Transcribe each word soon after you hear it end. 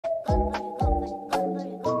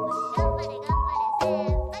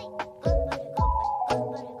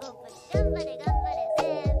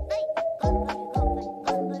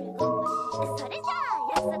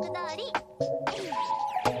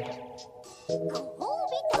ご褒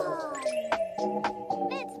美タイム。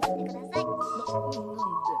目つぶってください。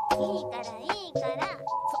いいからいいから。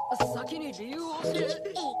先に理由を教え。いい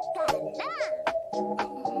から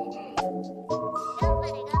頑張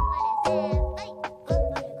れ頑張れ先輩。頑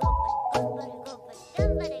張れ頑張れ頑張れ頑張れ。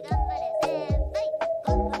頑張れ頑張れ先輩。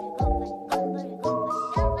頑張れ頑張れ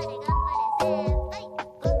頑張れ頑張れ。頑張れ頑張れ先輩。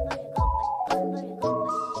頑張れ頑張れ頑張れ頑張れ。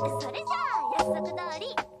それじゃあ約束通り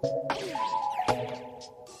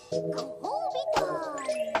ご褒美タ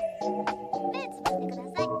イム。目つぶってくだ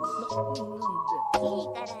さい。いい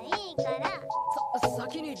からいいから。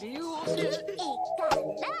先に理由を教え。いいから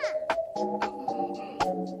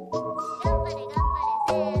頑張れ頑張れ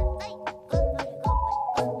先輩。頑張れ頑張れ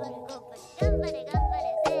頑張れ頑張れ。頑張れ頑張れ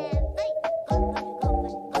先輩。頑張れ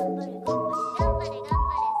頑張れ頑張れ頑張れ。頑張れ頑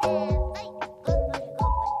張れ先輩。頑張れ頑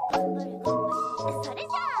張れ頑張れ頑張れ。それじ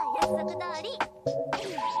ゃあ約束通り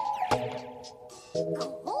ご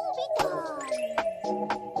褒美タイム。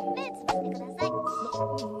目つぶってください。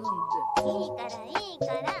いいからいいか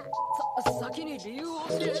ら。先に理由を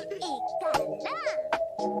教え。いいから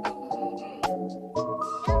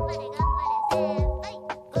頑張れ頑張れ先輩。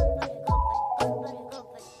頑張れ頑張れ頑張れ頑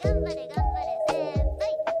張れ。頑張れ頑張れ先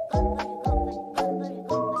輩。頑張れ頑張れ頑張れ頑張れ。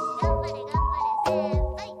頑張れ頑張れ先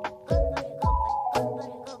輩。頑張れ頑張れ頑張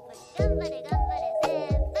れ頑張れ。頑張れ頑張れ先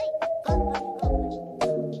輩。頑張れ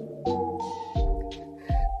頑張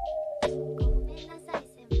れ。ごめんなさい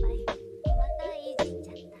先輩。またいじっち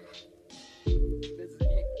ゃった。別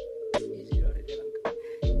にいじられてなん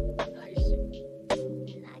かないし。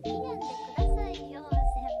泣き止んでくださいよ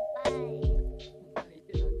先輩。泣いて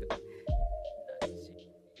なんかないし。人前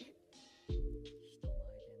で泣いた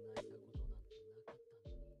ことなんてなかったのに。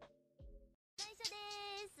内緒で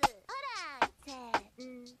ーす。ほら先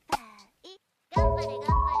輩。頑張れ頑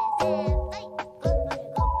張れ先輩。頑張れ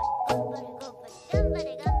頑張れ頑張れ頑張れ。頑張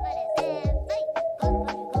れ頑張れ先輩。頑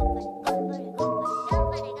張れ頑張れ頑張れ頑張れ。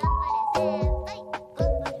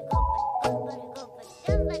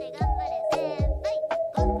頑張れ頑張れ先輩。頑張れ頑張れ頑張れ頑張れ。頑張れ頑張れ先輩。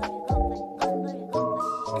頑張れ頑張れ頑張れ頑張れ。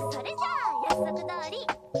それじゃあ約束通り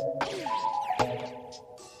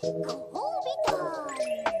ご褒美タイ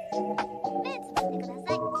ム。目つぶってくださ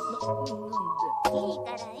い。いいか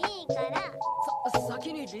らいいから。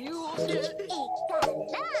先に理由を教え。いいから頑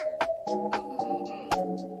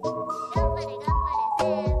張れ頑張れ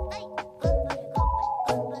先輩。頑張れ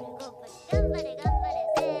頑張れ頑張れ頑張れ。頑張れ頑張れ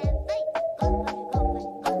先輩。頑張れ頑張れ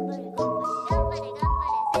頑張れ頑張れ。頑張れ頑張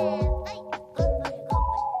れ先輩。頑張れ頑張れ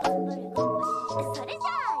頑張れ頑張れ。それじゃ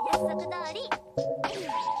あ約束通り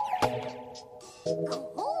ご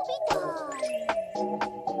褒美タイム。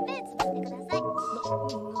目つぶってください。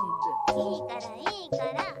いいからいいか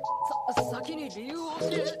ら。先に理由を教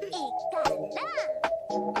え。いいから頑張れ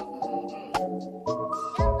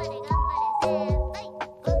頑張れ先輩。頑張れ頑張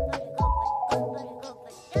れ頑張れ頑張れ。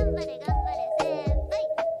頑張れ頑張れ先輩。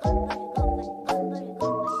頑張れ頑張れ頑張れ頑張れ。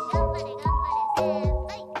頑張れ頑張れ先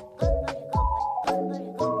輩。頑張れ頑張れ頑張れ頑張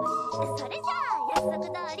れ。それじゃあ約束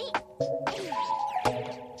通り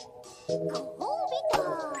ご褒美タ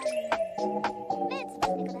イム。目つぶ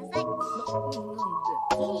ってください。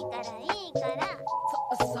いいからいいから。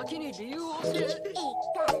先に理由を教え。いい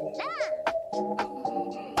から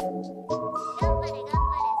頑張れ頑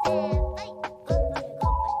張れ先輩。頑張れ頑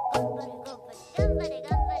張れ頑張れ頑張れ。頑張れ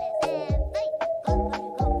頑張れ先輩。頑張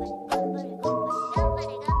れ頑張れ頑張れ頑張れ。頑張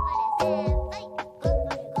れ頑張れ先輩。頑張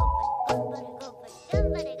れ頑張れ頑張れ頑張れ。頑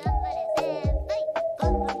張れ頑張れ先輩。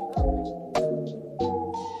頑張れ頑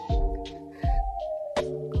張れ。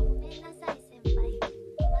ごめんなさい先輩。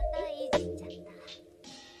またいじっちゃった。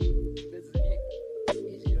別に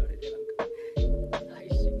いじられてなんかない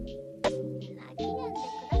し。泣き止んで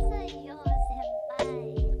くださいよ先輩。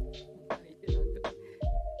泣いてなんか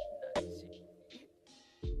ないし。人前で泣いたこと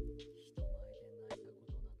なんてなかった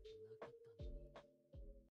のに。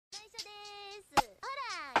内緒でーす。ほら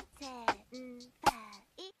先輩。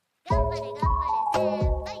頑張れ頑張れ先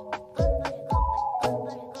輩。頑張れ頑張れ頑張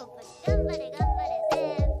れ頑張れ。頑張れ頑張れ先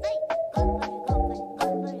輩。頑張れ頑張れ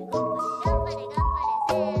頑張れ頑張れ。頑張れ頑張れ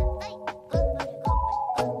先輩。頑張れ頑張れ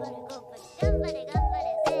頑張れ頑張れ。頑張れ頑張れ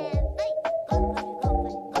先輩。頑張れ頑張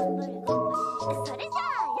れ頑張れ頑張れ。それじゃ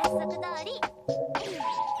あ約束通り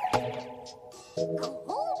ご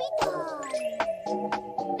褒美タイム。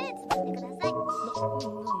目つぶってください。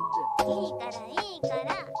いいからいいから。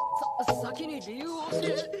先に理由を教え。い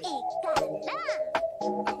いから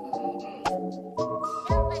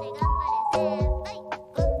頑張れ頑張れ先輩。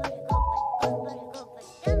頑張れ頑張れ頑張れ頑張れ。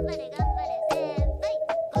頑張れ頑張れ先輩。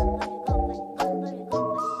頑張れ頑張れ頑張れ頑張れ。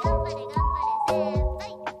頑張れ頑張れ先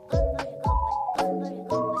輩。頑張れ頑張れ頑張れ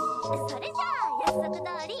頑張れ。それじゃあ約束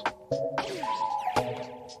通り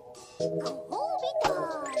ご褒美タイ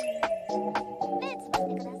ム。目つぶ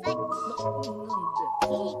ってください。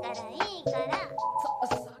いいからいいから。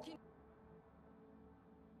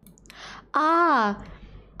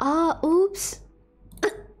Oops.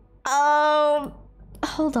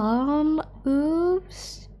 Hold on.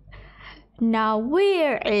 Oops. Now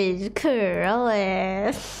where is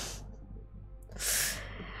Curly?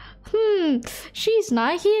 She's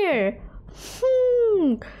not here.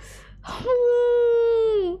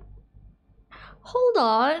 Hold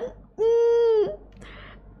on.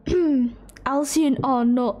 I'll see you. Oh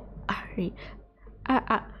no, Ari.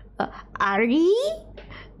 Ari?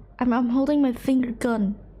 I'm holding my finger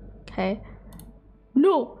gun. Okay.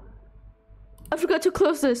 No! I forgot to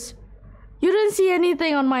close this. You didn't see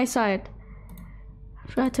anything on my side. I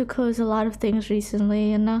forgot to close a lot of things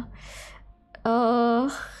recently, and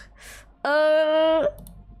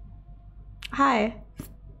hi.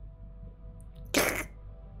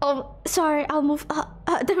 Oh, sorry, I'll move.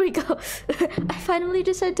 There we go. I finally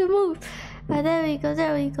decided to move. There we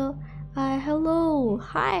go. Hello,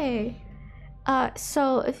 hi.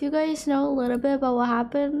 So if you guys know a little bit about what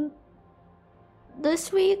happened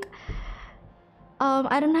this week,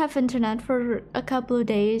 I didn't have internet for a couple of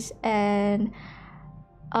days, and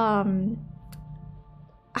how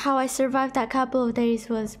I survived that couple of days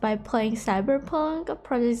was by playing Cyberpunk,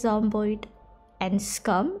 Project Zomboid, and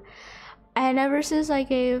Scum. And ever since I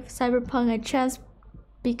gave Cyberpunk a chance,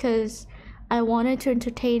 because I wanted to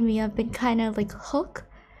entertain me, I've been kind of like hooked,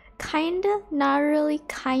 not really,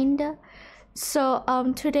 so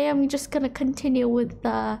today I'm just gonna continue with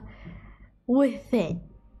it.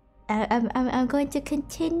 I'm going to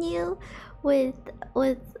continue with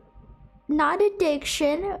not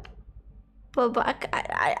addiction, but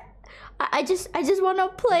I just want to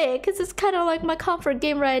play it because it's kind of like my comfort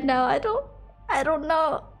game right now. I don't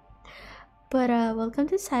know. But welcome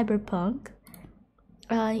to Cyberpunk.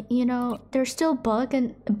 You know, there's still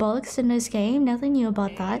bugs in this game. Nothing new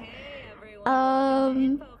about that.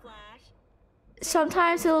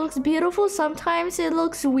 Sometimes it looks beautiful, sometimes it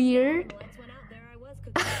looks weird.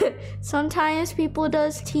 Sometimes people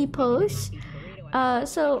does T-pose.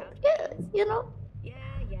 So yeah, you know. Yeah,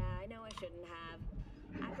 I know I shouldn't have.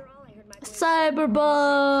 After all, I heard my voice.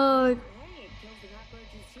 Cyberbug. Hey, it kills the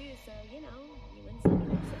cockroaches too, so you know, you win some, you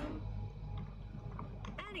lose some.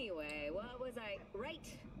 Anyway, what was I? Right,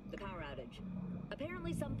 the power outage.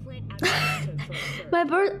 Apparently, some plant outage. My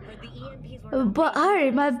birth. But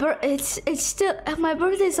Ari, it's still my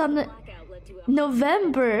birthday's on the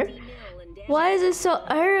November. Why is it so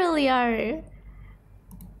early, Ari?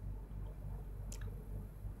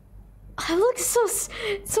 I look so.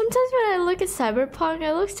 Sometimes when I look at Cyberpunk,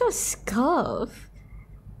 I look so scuffed.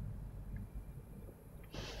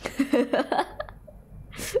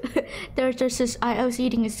 There's just this. I was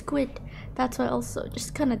eating a squid. That's why I also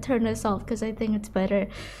just kind of turn this off because I think it's better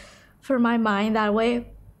for my mind that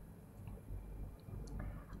way.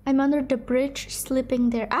 I'm under the bridge, sleeping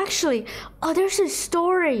there. Actually, there's a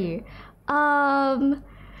story.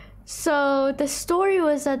 So the story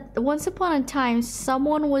was that once upon a time,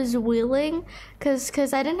 someone was willing, cause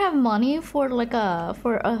I didn't have money for a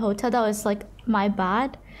hotel. That was like my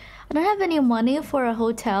bad. I don't have any money for a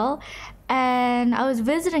hotel, and I was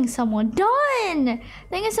visiting someone. Done.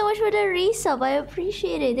 Thank you so much for the resub. I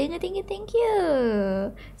appreciate it. Thank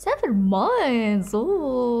you. 7 months.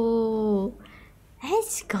 Ooh.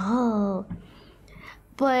 Let's go.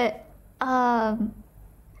 But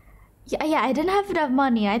yeah, I didn't have enough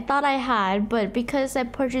money. I thought I had, but because I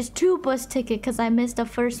purchased 2 bus tickets because I missed the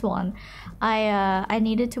first one, I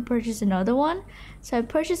needed to purchase another one. So I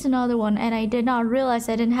purchased another one, and I did not realize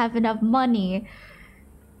I didn't have enough money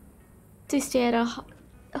to stay at a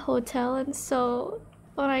hotel. And so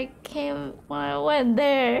when I went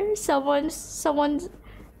there,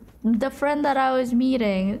 the friend that I was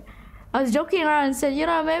meeting, I was joking around and said, you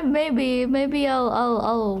know, maybe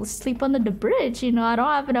I'll sleep under the bridge. You know, I don't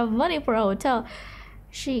have enough money for a hotel.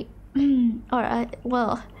 She,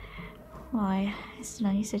 well, it's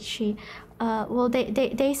not. He said she. Well,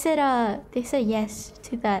 they said yes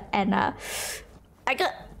to that, and I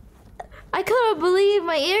couldn't believe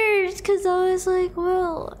my ears because I was like,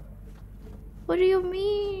 well, what do you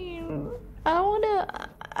mean?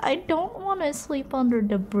 I don't wanna sleep under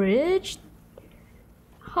the bridge.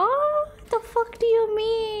 Huh? The fuck do you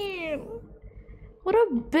mean? What a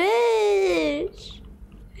bitch!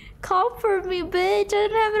 Comfort me, bitch! I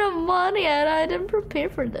didn't have enough money and I didn't prepare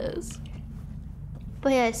for this.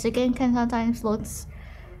 But yes, the game can sometimes looks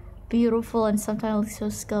beautiful and sometimes looks so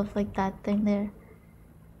scuffed, like that thing there.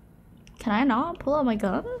 Can I not pull out my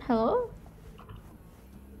gun? Hello?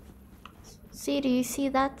 See, do you see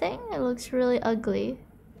that thing? It looks really ugly.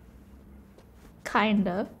 Kind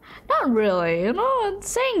of. Not really, you know?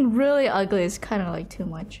 Saying really ugly is kind of like too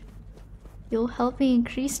much. You'll help me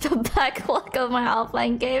increase the backlog of my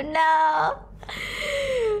offline game. No!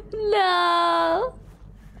 No!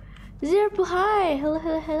 Zerpu, hi! Hello,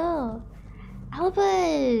 hello, hello.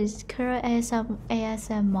 Albus! Kuro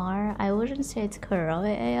ASMR. I wouldn't say it's Kuro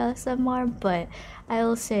ASMR, but I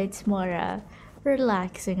will say it's more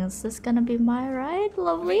relaxing. Is this gonna be my ride?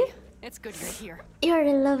 Lovely? It's good you're here. You're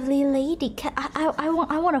a lovely lady. I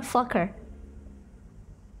want to fuck her.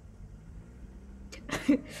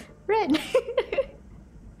 Ren.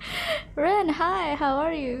 Ren, hi, how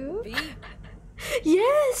are you? V?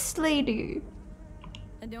 Yes, lady.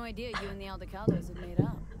 Had no idea you and the Aldecaldos had made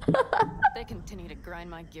up. They continue to grind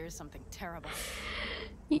my gears something terrible.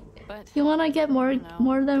 But You want to get more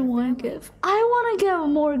than they're one family. gift? I want to get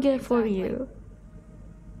more gift for you.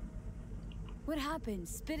 what happened?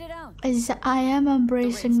 Spit it out. As I am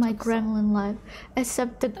embracing my took some. gremlin life,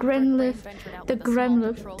 except the The bird brain gremlin, ventured out the with a small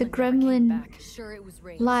gremlin, patrol the and never came gremlin back. Sure, it was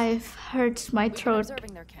Ray's. life hurts my We've been throat.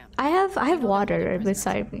 observing their camp. I have We know they're water holding prisoners,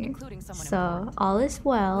 beside me, including someone so important. all is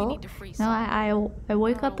well. We need to free No, someone. I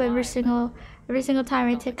wake don't up know every why, but single time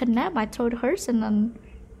I felt take like a nap. My throat hurts, and then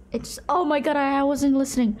it's oh my god, I wasn't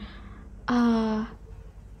listening.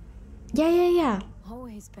 Yeah.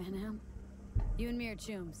 Always, Panam. You and me are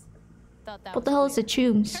chums. Thought that What was the hell is the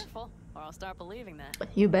clear. chums? Careful, or I'll start believing that.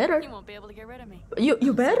 You better. You won't be able to get rid of me.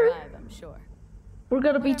 You better. Survive, I'm sure. We're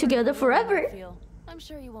gonna be Whatever together reward you forever. feel, I'm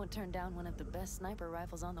sure you won't turn down one of the best sniper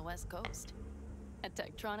rifles on the West Coast. A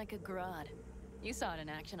Tektronica Grad. You saw it in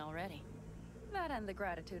action already. That and the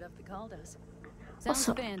gratitude of the Caldos. Sounds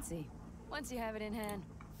Also- fancy. Once you have it in hand,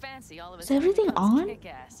 fancy all of a Is sudden everything becomes on?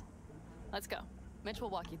 kick-ass. Let's go. Mitch will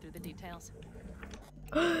walk you through the details.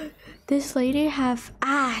 This lady have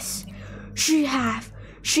ass. She has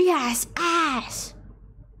ass.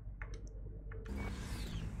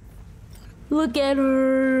 Look at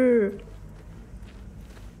her.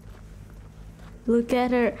 Look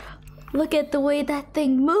at her. Look at the way that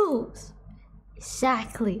thing moves.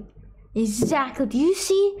 Exactly. Do you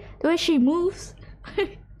see the way she moves?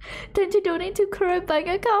 Time to donate to current bank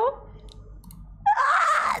account.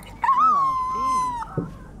 Ah, no! Hello,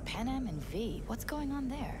 V. Panam and V. What's going on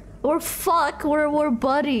there? We're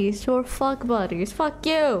buddies. We're fuck buddies. Fuck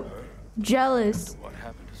you. Jealous. What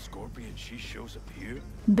happened to Scorpion? She shows up here?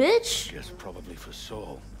 Bitch. Guess probably for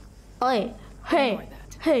Saul. Oi. Hey.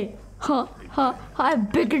 Hey. Huh. I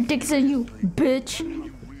have bigger dicks than you, bitch.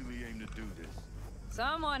 You really aim to do this?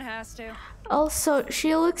 Someone has to. Also,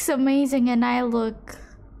 she looks amazing and I look...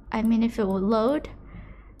 I mean, if it will load.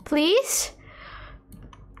 Please?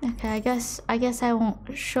 Okay, I guess I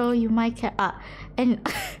won't show you my and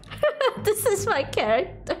this is my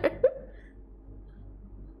character.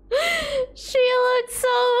 She looks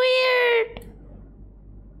so weird.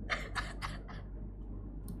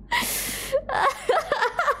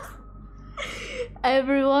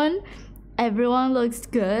 Everyone looks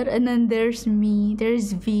good, and then there's me.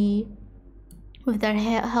 There's V with her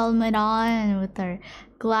helmet on and with her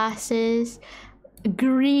glasses,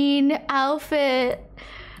 green outfit.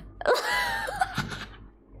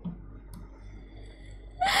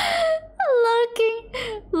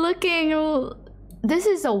 looking. This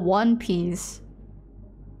is a one piece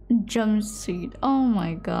jumpsuit. Oh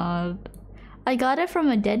my god. I got it from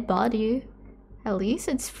a dead body. At least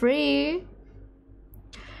it's free.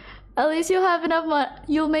 At least you'll have enough money.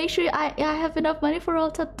 You'll make sure I have enough money for all.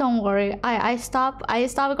 Don't worry. I stopped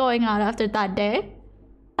going out after that day.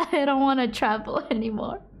 I don't want to travel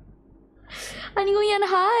anymore. Aniguyan,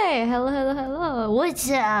 hi. Hello. What's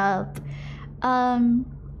up? I'm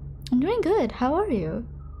doing good. How are you?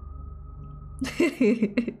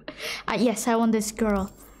 Yes, I want this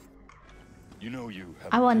girl. You know you have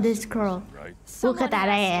I a want this distance, girl. right? Look at that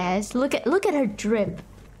ass. Look at her drip.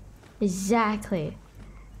 Exactly.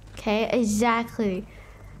 Okay, exactly.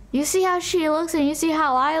 You see how she looks and you see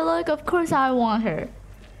how I look? Of course I want her.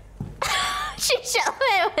 She shot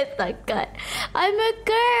me with the gun. I'm a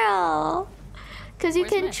girl. Because you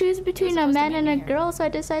Where's can Mitch? choose between a supposed to man meet and me a here. girl, so I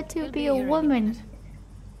decided to He'll be be a here any woman. minute.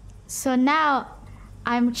 So now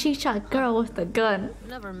I'm Chicha girl with the gun.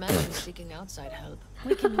 Never mentioned seeking outside help.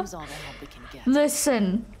 We can use all the help we can get.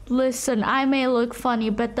 Listen. I may look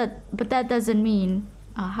funny, but that doesn't mean.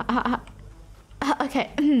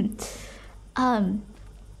 Okay.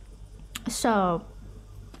 So,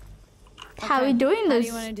 how are we doing How do this,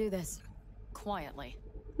 you want to do this? Quietly.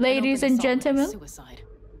 ladies An and open assault would be gentlemen? Suicide.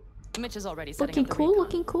 Mitch is already setting Looking up the cool. recon.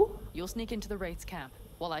 Looking cool. You'll sneak into the Wraith's camp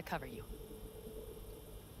while I cover you.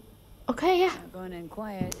 Okay, yeah. Going in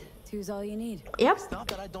quiet. Two's all you need. Yep. It's not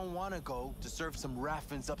that I don't want to go to serve some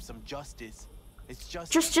Raffins up some justice. It's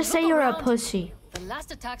just... Just say you're a around. pussy. The last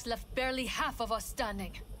attacks left barely half of us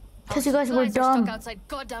standing. 'Cause you guys were Supplies are dumb. stuck outside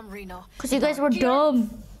goddamn Reno. 'Cause you And guys our were gear-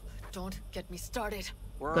 dumb. Don't get me started.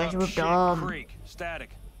 We're Guys up were Shit dumb. Creek,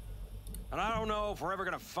 static. And I don't know if we're ever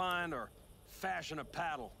gonna find or fashion a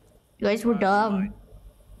paddle. You guys were dumb.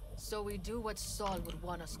 So we do what Saul would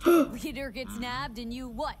want us to. Leader gets nabbed and you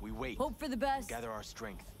what? We wait. Hope for the best. Gather our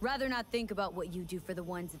strength. Rather not think about what you do for the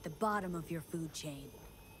ones at the bottom of your food chain.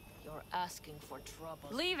 You're asking for trouble.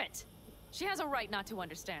 Leave it. She has a right not to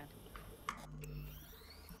understand.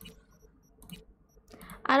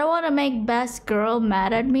 I don't want to make best girl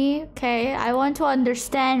mad at me, okay? I want to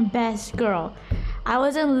understand best girl. I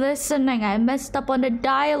wasn't listening. I messed up on the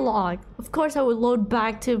dialogue. Of course, I would load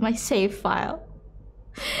back to my save file.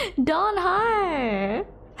 Don, hi.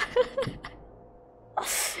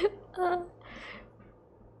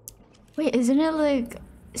 Wait, isn't it like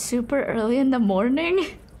super early in the morning?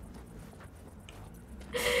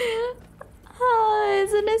 Oh,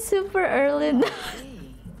 isn't it super early in the...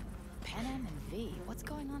 Hey, Panem and V, what's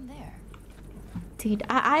going on there? Dude,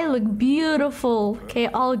 I look beautiful. Okay,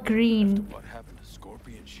 all green. What happened to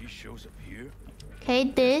Scorpion? She shows up here? Okay,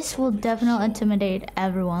 this will definitely intimidate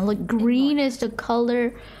everyone. Look, green is the color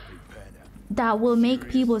Hey, Panam, that will make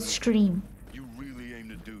people scream. you really aim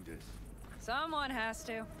to do this? Someone has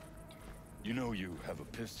to. You know you have a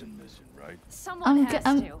piston missing, right? Someone has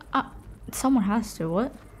to. Someone has to.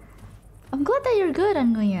 What? I'm glad that you're good,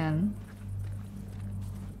 Nguyen.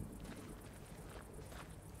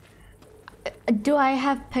 Do I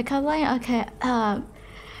have pickup line? Okay. Damn,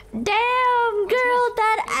 girl,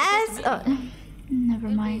 that ass. Oh, never He'll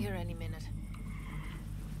be mind. here any minute.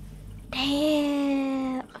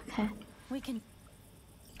 Damn. Okay. We can...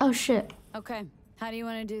 Oh shit. Okay, how do you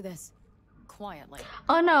want to do this? Quietly.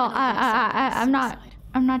 Oh no, I'm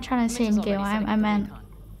I'm not trying to say in game. I meant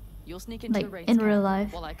You'll sneak into like a raid in scout real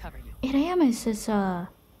life. while I cover you. 8 a.m. is just Go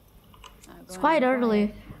it's on quite quiet.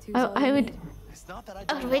 early. Two's all I you would need. It's not that I I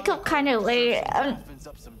don't would wake wanna up go kind of to late. serve some Raffins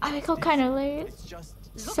up some I wake up justice. kind of late. It's just...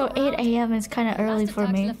 So 8 a.m. is kind of early Last for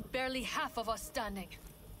attacks me. left barely half of us standing.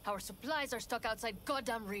 Our supplies are stuck outside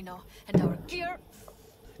goddamn Reno, and our gear.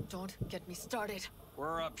 Don't get me started.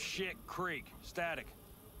 We're up Shit Creek, static.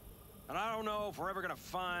 And I don't know if we're ever gonna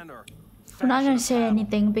find or We're not fashion gonna a say paddle.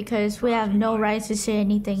 anything because we have no right to say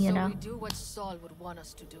anything, you So know. we do what Saul would want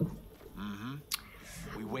us to do.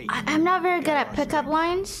 We wait. I'm not very good at pickup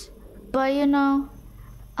lines, but you know,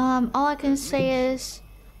 all I can say is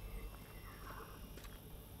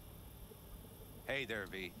Hey there,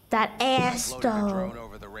 V. that ass Loaded a drone though.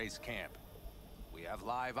 over the race camp. We have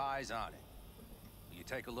live eyes on it. Will you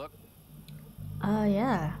take a look? Oh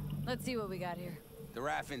yeah. Let's see what we got here. The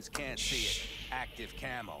Raffins can't see it. Active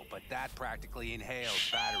camo, but that practically inhales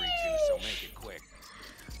battery juice, so make it quick.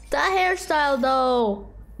 That hairstyle though.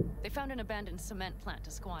 They found an abandoned cement plant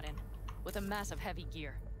to squat in, with a massive heavy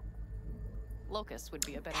gear. Locust would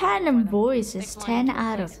be a better name Panem for them. voice They is fly 10 into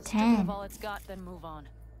out places, of strip it 10. all it's got, then move on.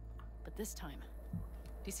 But this time, do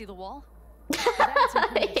you see the wall? They've added some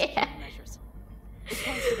primitive security measures. It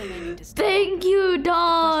points to them aiming to stay Thank longer. you, The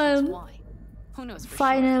question is Dawn. why? Who knows for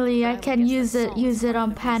Finally, sure, I but would can guess use that it. Saul's Use it part on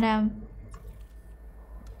of the reason. Panem.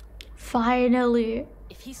 Finally,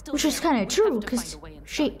 If he's still which is there, kind we of have true to because find a way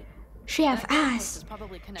she inside. have That outpost ass. is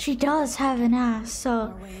probably connected She to the does rest of have the an camp. ass,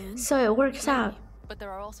 so it works out. But there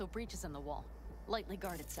are also breaches in the wall, lightly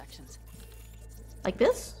guarded sections. Like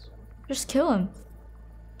this? Just kill him.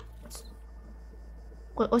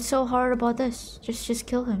 What's so hard about this? Just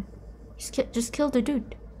kill him. Just kill the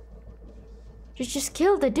dude. Just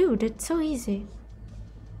kill the dude. It's so easy.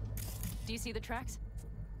 Do you see the tracks?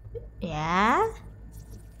 Yeah?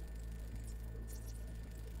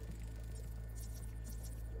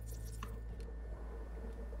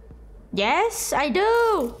 Yes, I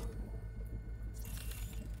do.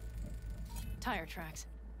 Tire tracks.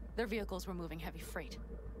 Their vehicles were moving heavy freight.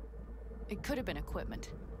 It could have been equipment.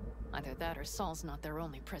 Either that or Saul's not their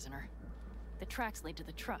only prisoner. The tracks lead to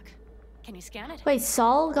the truck. Can you scan it? Wait,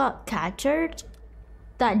 Saul got captured?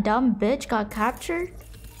 That dumb bitch got captured?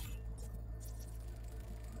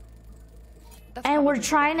 That's And we're probably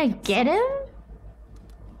trying to where they kept get Saul. him?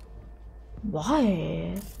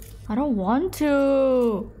 Why? I don't want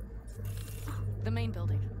to. The main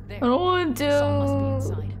building. There. I don't want Saul must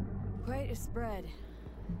be to. inside. Quite a spread.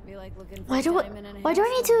 Be like looking for Why do I? diamond in a Why do I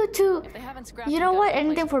need hailstorm. to? If they haven't scrapped You and know got what? a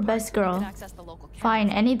Anything for replacement best part, they girl. can access the local camp. Fine,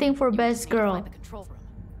 anything for You best just need to girl. find the control room.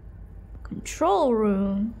 Control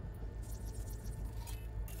room.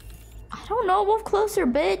 I don't know. Move closer,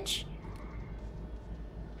 bitch.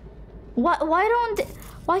 Why don't?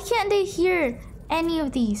 Why can't they hear any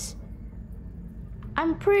of these?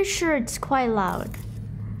 I'm pretty sure it's quite loud.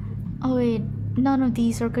 Oh wait, none of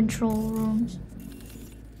these are control rooms.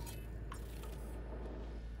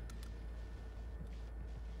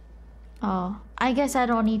 Oh, I guess I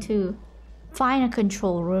don't need to find a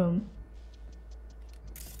control room.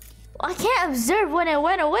 I can't observe when it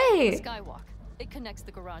went away. Skywalk. It connects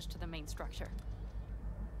the garage to the main structure.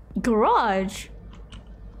 Garage?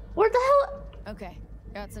 Where the hell? Okay,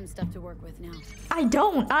 got some stuff to work with now. I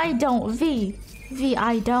don't. V,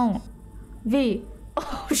 I don't. V.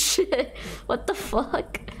 Oh shit. What the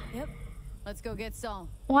fuck? Yep. Let's go get Saul.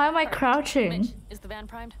 Why am I crouching? Mitch, is the van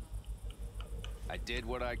primed? I did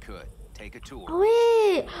what I could. Take a tour. Oh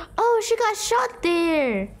wait. Oh, she got shot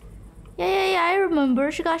there. Yeah, I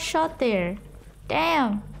remember. She got shot there.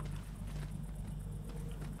 Damn.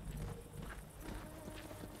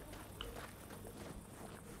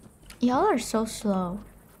 Y'all are so slow.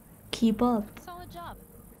 Keep up. Solid job.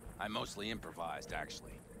 I mostly improvised,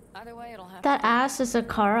 actually. Either way, it'll have That to. ass is a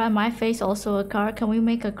car and my face also a car. Can we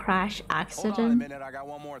make a crash accident? Hold on a minute, I got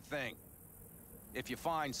one more thing. If you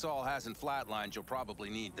find Saul hasn't flatlined, you'll probably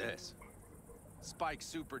need this. Spike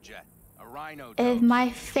Superjet, a Rhino If dose. my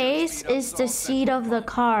Should face speed up is the Saul's seat sense of the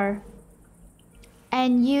car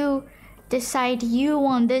and you decide you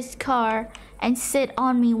want this car and sit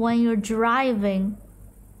on me when you're driving,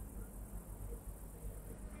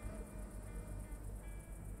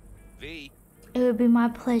 V, it would be my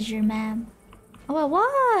pleasure, ma'am. Oh, wait,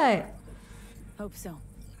 what? Hope so.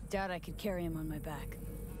 Doubt I could carry him on my back.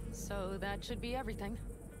 So that should be everything.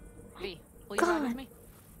 V, will you ride with God. me?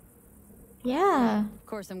 Yeah. Of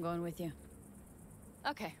course I'm going with you.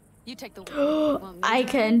 Okay, you take the wheel. Want me to I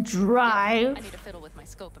drive? can Yeah, drive. I need to fiddle with my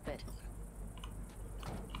scope a bit.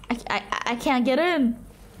 I can't get in.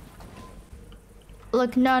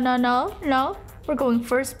 Look, no. We're going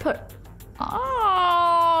first per.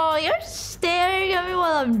 Oh, you're staring at me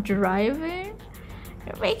while I'm driving.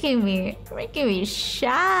 You're making me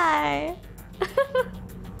shy.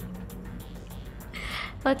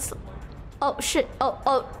 Let's. Oh shit.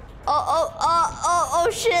 Oh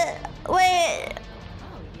shit. Wait.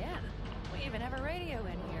 Oh yeah, we even have a radio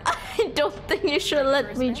in here. I don't think you should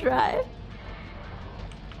let me drive.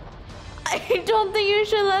 I don't think you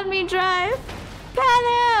should let me drive.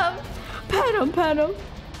 Pat him.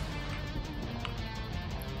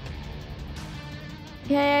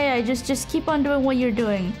 Yeah. Just keep on doing what you're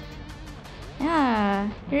doing. Yeah,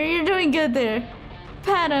 you're doing good there.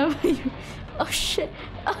 Pat him. Oh shit.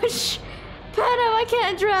 Pat him. I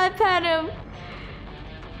can't drive. Pat him.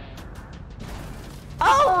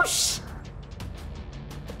 Oh sh.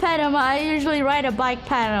 Pat him. I usually ride a bike.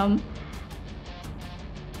 Pat him.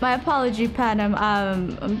 My apology, Pat him. I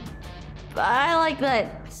like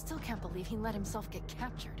that. I still can't believe he let himself get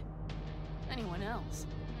captured. Anyone else?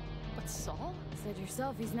 But Saul? Said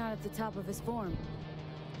yourself he's not at the top of his form.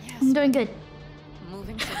 Yes. I'm doing good.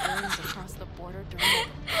 Moving civilians across the border during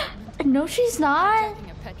the No, she's not.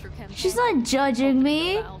 hijacking a petrochem She's plant, not judging opening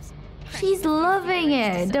me. the valves, She's cranking a few loving feet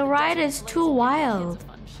rates to it. set The ride desert is ablaze too and give the wild. kids a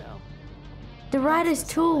fun show. The ride is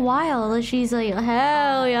too wild. And she's like,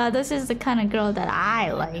 hell yeah, this is the kind of girl that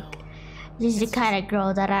I like. This is the kind of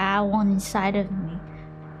girl that I want inside of me.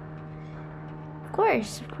 Of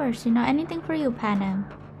course, you know, anything for you, Panam.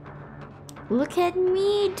 Look at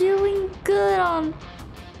me doing good on.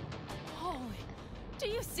 Holy, do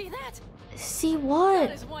you see that? See That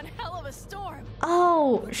what? is one hell of a storm.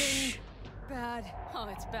 Oh, shh. Bad. Oh,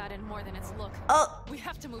 it's bad in more than its look. Oh, We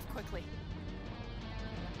have to move quickly.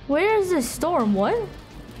 where is this storm? What?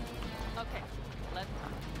 Okay,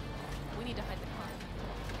 we need to hide the car.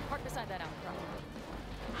 Park beside that outcrop.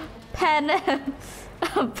 Panam.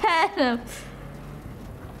 Panam.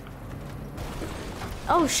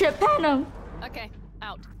 Oh shit, Panam. Okay,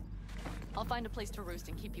 out. I'll find a place to roost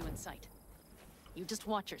and keep you in sight. You just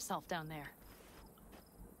watch yourself down there.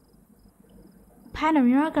 Panam,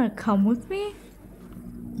 you're not gonna come with me?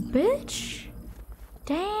 Bitch.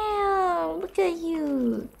 Damn, look at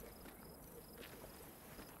you.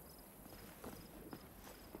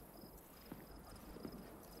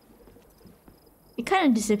 You kind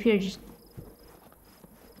of disappeared.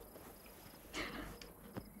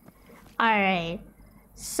 Alright.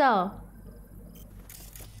 So.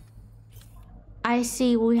 I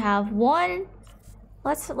see we have one.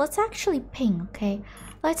 Let's actually ping, okay?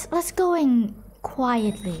 Let's go in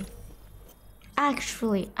quietly.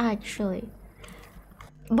 Actually.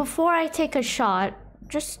 Before I take a shot,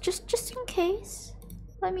 just in case,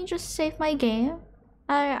 let me just save my game.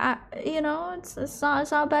 I you know, it's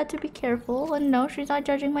not bad to be careful. And no, she's not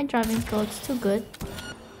judging my driving skill. It's too good.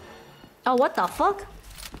 Oh, what the fuck?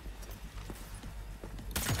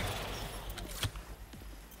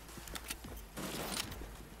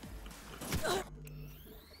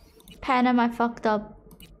 Panem, I fucked up.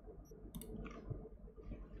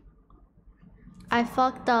 I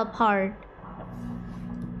fucked up hard.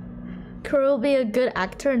 Kuro will be a good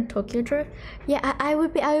actor in Tokyo Drift. Yeah, I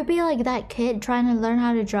would be like that kid trying to learn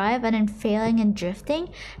how to drive and then failing and drifting.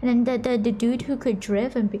 And then the dude who could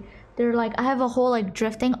drift and they're like, I have a whole like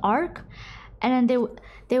drifting arc. And then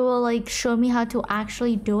they will like show me how to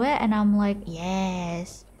actually do it, and I'm like,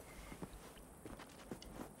 yes.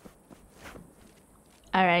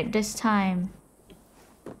 Alright, this time.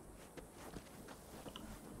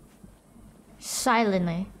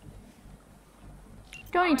 Silently.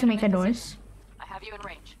 Don't need to make a noise. I have you in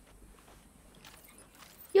range.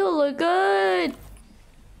 You look good.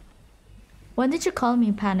 When did you call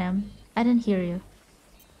me, Panem? I didn't hear you.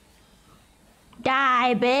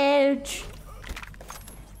 Die, bitch.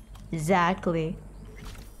 Exactly.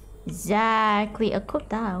 Exactly. Equip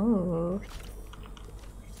that. Ooh.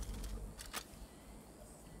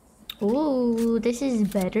 Ooh, this is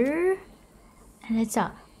better. And it's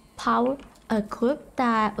a power. Equip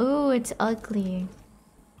that. Ooh, it's ugly.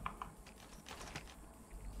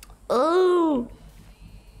 Ooh.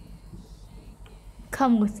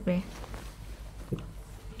 Come with me.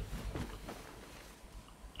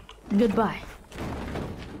 Goodbye.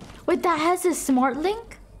 Wait, that has a smart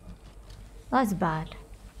link? That's bad.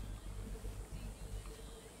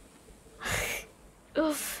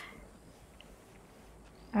 Oof.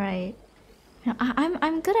 Alright.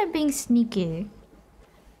 I'm good at being sneaky.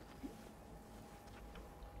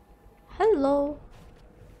 Hello.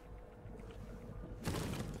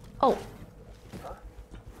 Oh. Huh?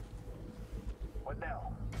 What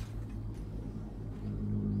now?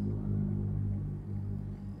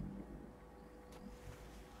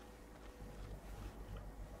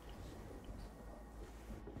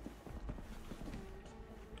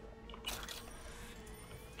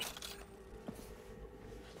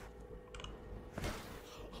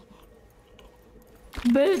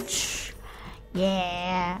 Bitch.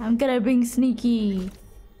 Yeah, I'm good at being sneaky.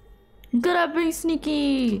 I'm good at being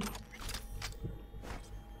sneaky.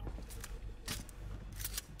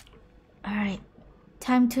 Alright.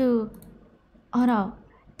 Time to... Oh no.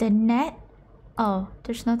 The net? Oh,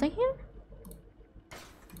 there's nothing here?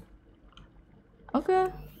 Okay.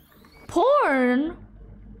 Porn?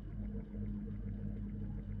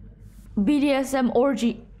 BDSM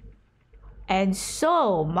orgy. And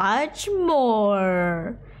so much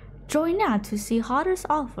more. Join now to see hottest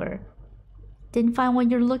offer. Didn't find what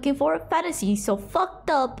you're looking for? Fantasy so fucked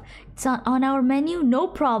up. It's not on our menu? No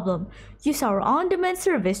problem. Use our on-demand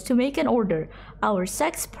service to make an order. Our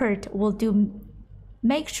sexpert will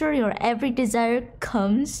make sure your every desire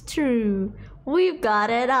comes true. We've got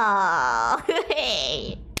it all.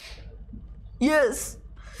 Yes.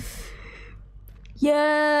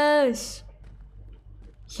 Yes.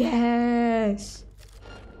 Yes.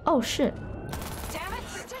 Oh shit. Damn it,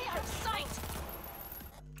 stay out of sight.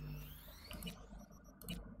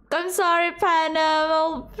 I'm sorry, Panem.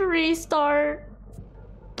 I'll restart.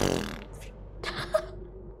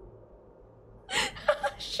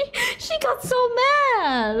 she got so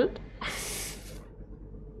mad.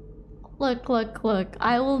 Look.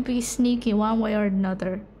 I will be sneaky one way or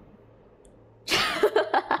another.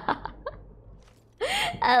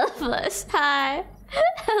 Elvis, hi.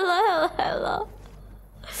 Hello.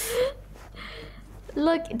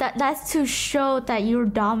 Look, that's to show that you're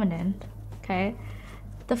dominant, okay?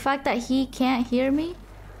 The fact that he can't hear me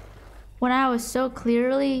when I was so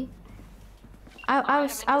clearly, I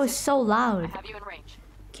was so loud. I have you in range.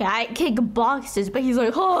 Okay, I kick boxes, but he's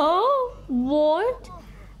like, huh? What?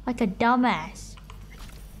 Like a dumbass.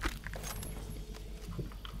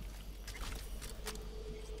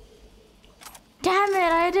 Damn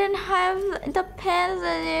it, I didn't have the pants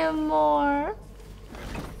anymore.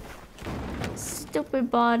 Stupid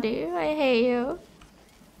body, I hate you.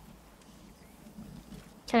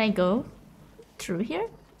 Can I go through here?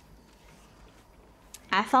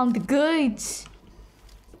 I found the goods.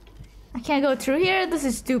 I can't go through here? This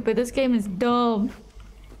is stupid, this game is dumb.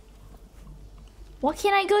 Why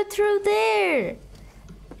can't I go through there?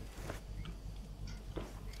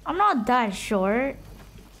 I'm not that short.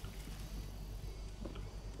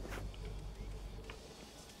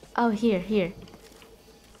 Oh, here.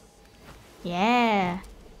 Yeah.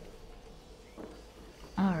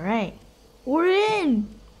 Alright. We're in!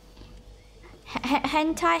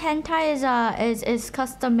 Hentai is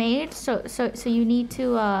custom made, so you need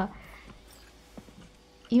to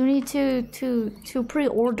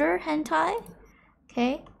pre-order hentai.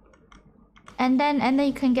 Okay? And then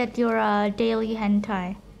you can get your daily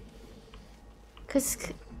hentai. Cause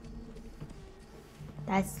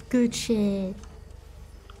that's good shit.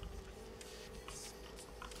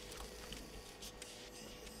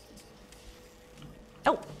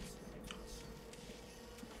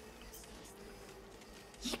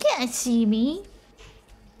 You can't see me.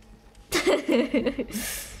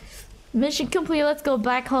 Mission complete. Let's go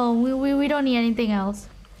back home. We don't need anything else.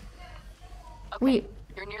 Okay,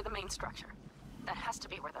 you're near the main structure. That has to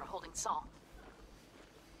be where they're holding Saul.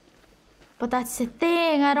 But that's the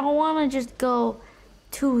thing. I don't want to just go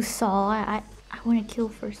to Saul. I want to kill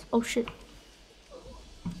first. Oh shit.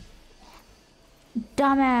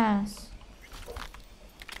 Dumbass.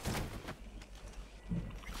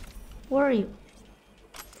 Where are you?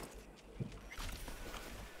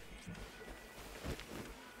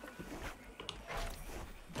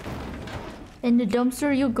 In the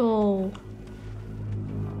dumpster you go.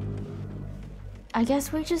 I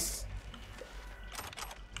guess we just...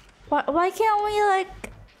 Why can't we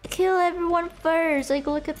like kill everyone first? Like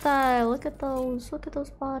look at that. Look at those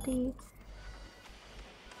bodies.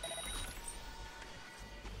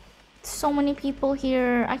 So many people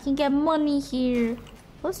here. I can get money here.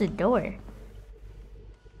 Close the door.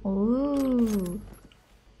 Ooh.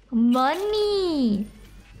 Money!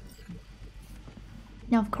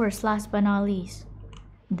 Now, of course, last but not least,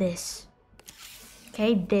 this.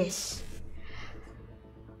 Okay, this.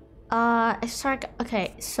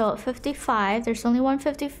 Okay, so 55. There's only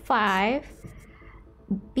 155.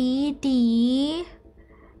 BD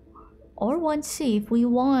or 1C if we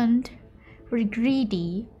want. We're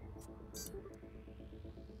greedy.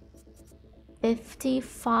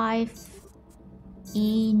 55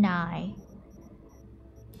 E9.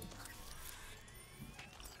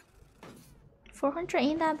 400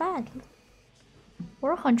 ain't that bad.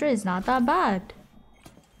 400 is not that bad.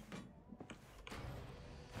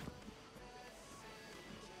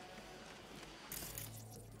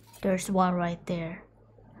 There's one right there.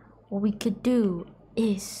 What we could do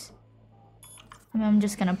is... I'm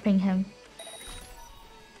just gonna ping him.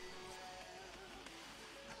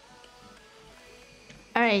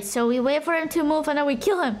 Alright, so we wait for him to move and then we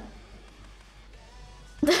kill him.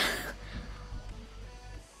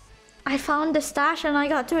 I found the stash and I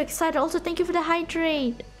got too excited. Also, thank you for the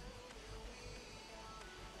hydrate.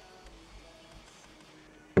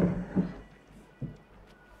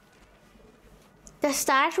 The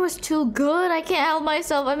stash was too good. I can't help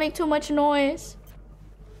myself. I make too much noise.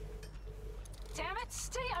 Damn it,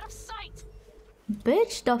 stay out of sight.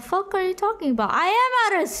 Bitch, the fuck are you talking about? I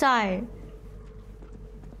am out of sight.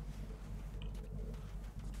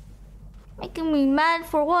 Making me mad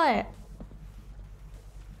for what?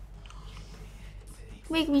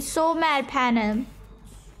 Make me so mad, Panem.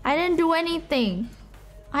 I didn't do anything.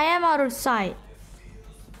 I am out of sight.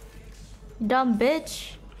 Dumb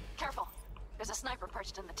bitch. Careful. There's a sniper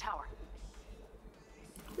perched in the tower.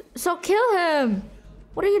 So kill him.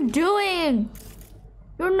 What are you doing?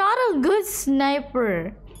 You're not a good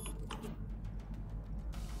sniper.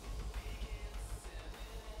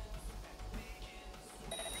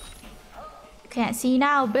 Can't see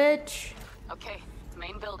now, bitch. Okay,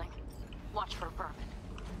 main building. Watch for Berman.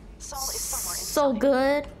 Saul is somewhere inside. So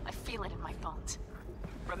good. I feel it in my bones.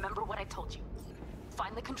 Remember what I told you.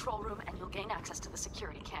 Find the control room and you'll gain access to the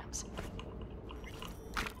security cams.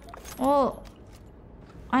 Oh,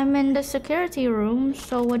 I'm in the security room,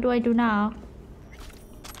 so what do I do now?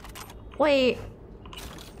 Wait.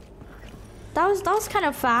 That was kind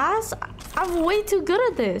of fast. I'm way too good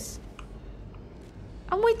at this.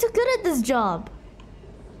 I'm way too good at this job.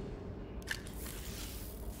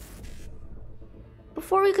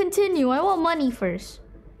 Before we continue, I want money first.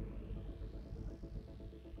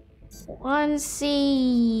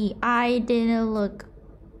 1C. I didn't look.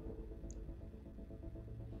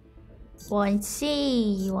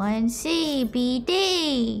 1C. 1C.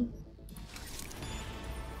 BD.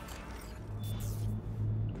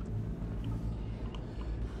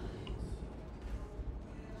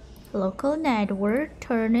 Local network.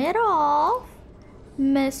 Turn it off.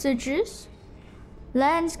 Messages.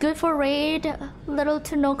 Land's good for raid. Little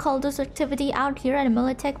to no cultist activity out here, and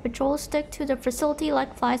Militech patrols stick to the facility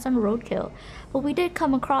like flies on roadkill. But we did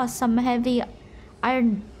come across some heavy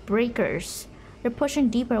iron breakers. They're pushing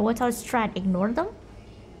deeper. What's our strat? Ignore them?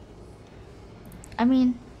 I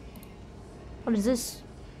mean, what is this?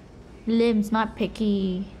 Limbs, not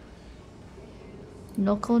picky.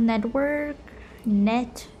 Local network.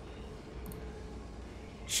 Net.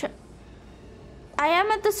 I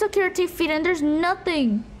am at the security feed and there's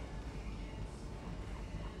nothing.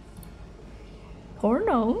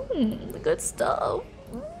 Porno. The good stuff.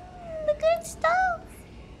 The good stuff.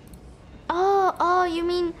 Oh, you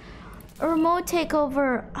mean a remote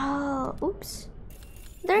takeover. Oh, oops.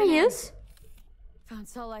 There he is. Found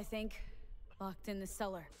Saul, I think. Locked in the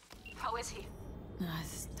cellar. How is he?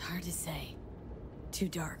 It's hard to say. Too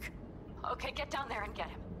dark. Okay, get down there and get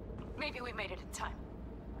him. Maybe we made it in time.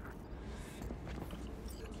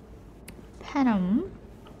 Panem,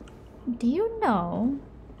 do you know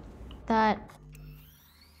that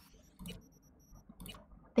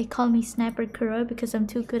they call me Sniper Kuroi because I'm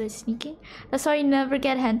too good at sneaking? That's why you never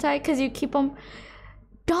get hentai, because you keep on...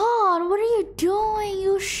 Dawn, what are you doing?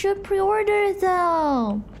 You should pre-order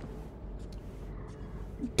though.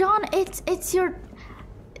 Dawn, it's your...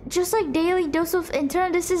 Just like Daily Dose of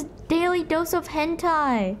Internet, this is Daily Dose of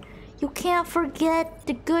Hentai. You can't forget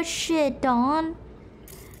the good shit, Dawn.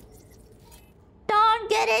 Dawn,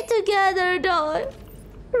 get it together, Dawn.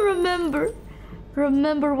 Remember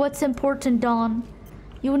what's important, Dawn.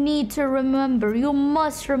 You need to remember. You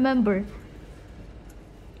must remember.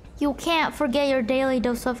 You can't forget your daily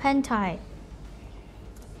dose of hentai.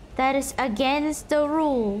 That is against the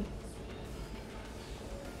rule.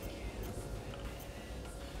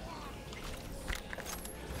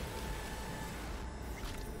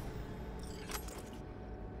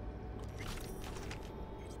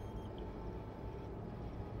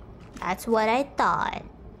 That's what I thought.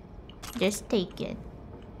 Just take it.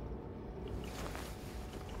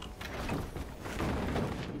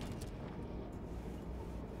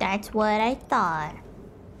 That's what I thought.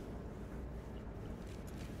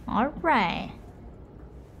 Alright.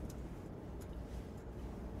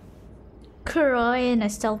 Kuroi in a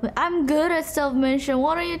stealth mission. I'm good at stealth mission.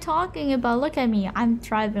 What are you talking about? Look at me. I'm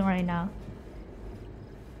thriving right now.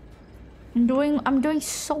 I'm doing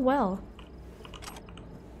so well.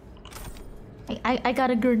 I got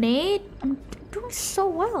a grenade. I'm doing so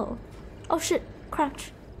well. Oh shit,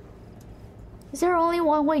 crouch. Is there only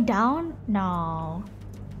one way down? No.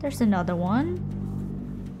 There's another one.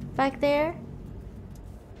 Back there.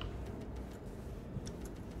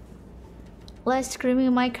 Less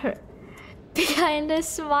screaming my behind a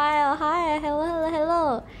smile. Hi,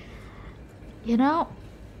 hello. You know,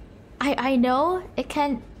 I know it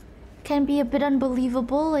can be a bit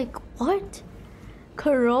unbelievable. Like, what?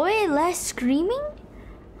 Kuroi less screaming?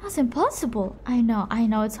 That's impossible. I know,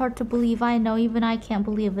 it's hard to believe. I know, even I can't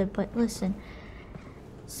believe it. But listen,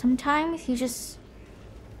 sometimes you just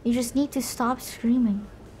need to stop screaming.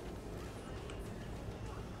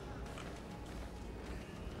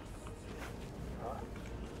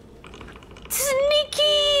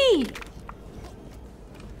 Sneaky!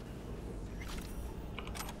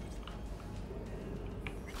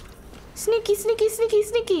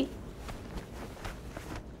 Sneaky!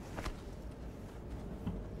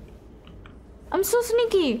 I'm so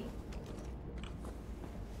sneaky.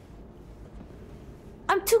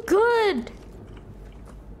 I'm too good.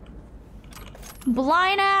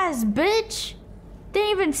 Blind ass bitch. Didn't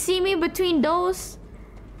even see me between those.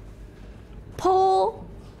 Pole.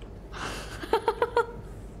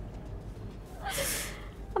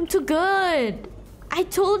 I'm too good. I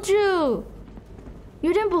told you.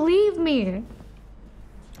 You didn't believe me.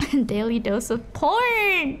 Daily dose of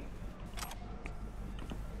porn.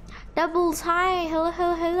 Doubles, hi.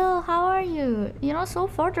 Hello. How are you? You know, so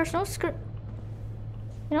far there's no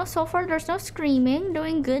screaming.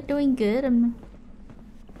 Doing good. I'm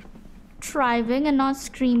thriving and not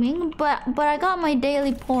screaming, but I got my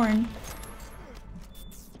daily porn.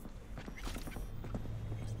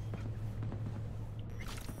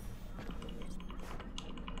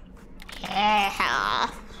 Yeah.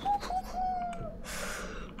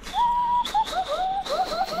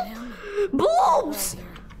 Boobs!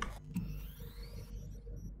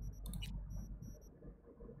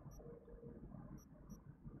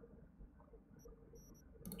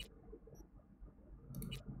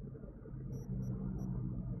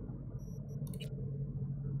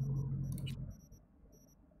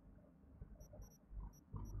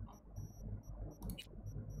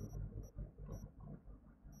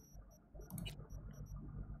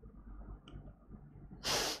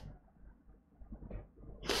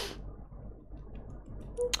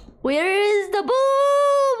 Where is the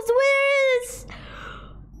boobs? Where is...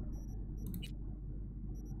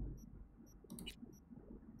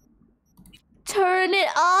 Turn it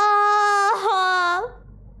off!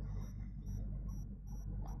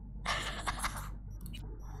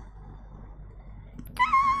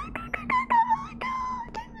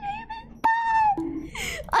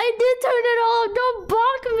 I did turn it off! Don't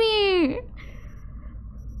block me!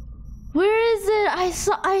 Where is it?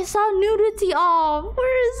 I saw nudity off.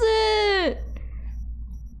 Where is it?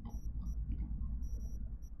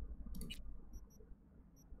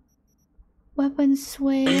 Weapon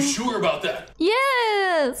sway. Are you sure about that?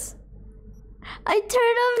 Yes. I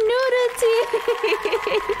turned off nudity.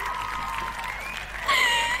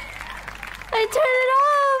 I turned it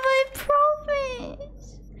off. I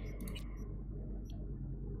promise.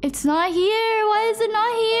 It's not here. Why is it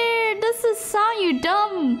not here? This is sad. down, you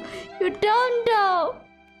dumb. You dumb. No,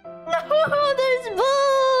 there's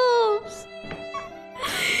boobs.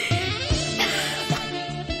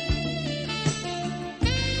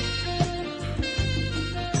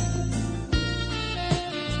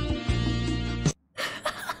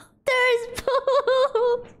 There's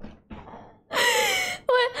boobs.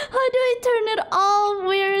 What? How do I turn it off?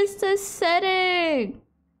 Where is the setting?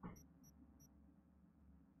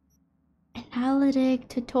 Analytic,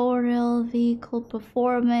 tutorial, vehicle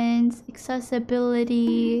performance,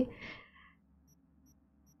 accessibility,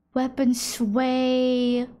 weapon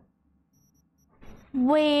sway.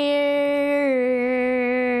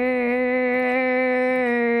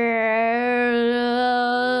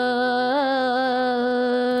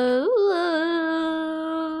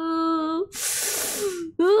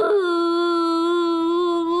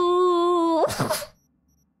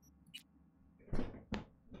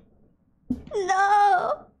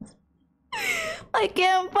 No! I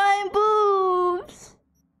can't find boobs!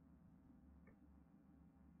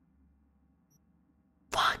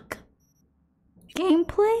 Fuck.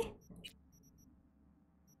 Gameplay?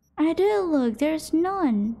 I did look, there's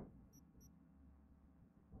none.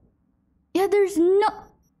 Yeah, there's no...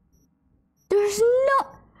 There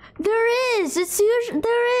is! It's usually...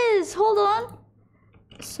 There is! Hold on.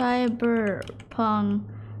 Cyberpunk.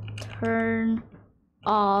 Turn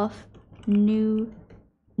off nudity.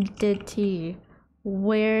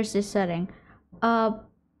 Where's the setting?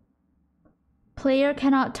 Player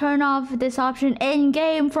cannot turn off this option in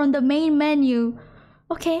game from the main menu.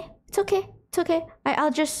 Okay, it's okay. It's okay.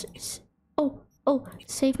 I'll just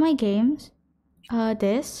save my games.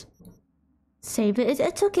 This. Save it.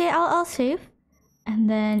 It's okay. I'll save. And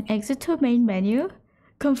then exit to main menu.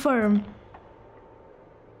 Confirm.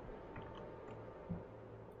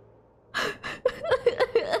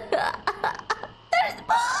 There's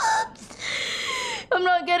boobs! I'm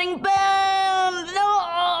not getting banned!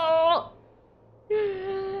 No!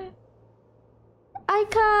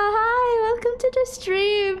 Aika, hi! Welcome to the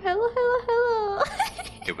stream! Hello.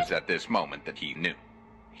 It was at this moment that he knew.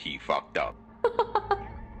 He fucked up.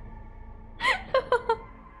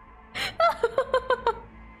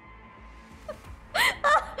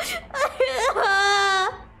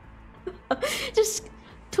 Just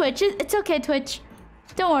Twitch. It's okay, Twitch.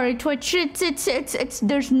 Don't worry, Twitch. It's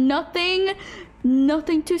there's nothing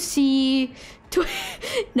to see.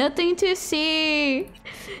 Nothing to see.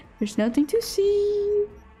 There's nothing to see.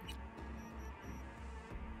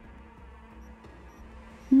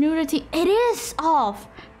 Nudity. It is off.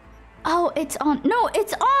 Oh, it's on. No,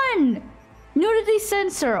 it's on. Nudity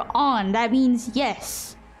sensor on. That means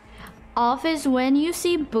yes. Off is when you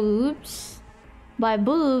see boobs. By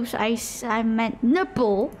boobs, I meant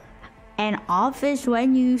nipple. And off is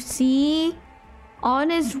when you see.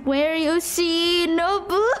 On is where you see no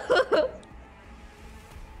boob.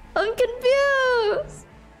 I'm confused.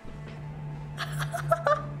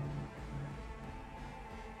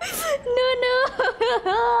 No.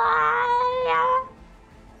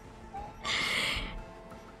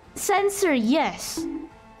 Censor, yes.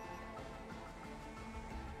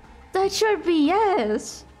 That should be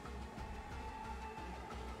yes.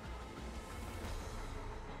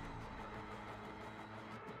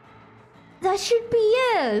 That should be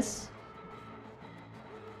yes.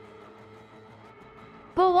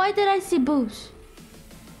 But why did I see boobs?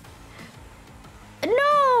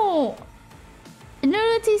 No!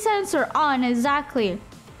 Nudity sensor on, exactly.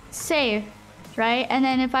 Save, right? And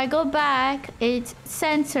then if I go back, it's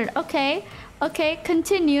censored. Okay,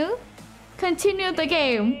 continue. Continue the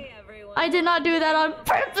game. Hey, everyone. I did not do that on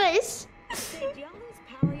purpose. Did y'all lose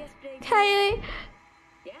power yesterday? Kylie.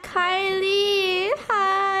 Yeah. Kylie,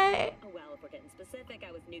 hi. Oh, well, if we're getting specific,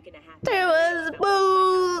 I was nuking a half. There was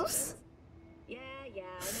boobs. Yeah, I know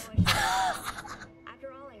I should.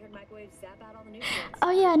 After all, I heard microwaves zap out all the nutrients.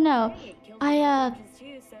 Oh yeah, no. Hey, it kills cockroaches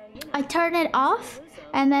too, so, you know, I turn it off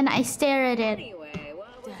and then I stare at it. Anyway,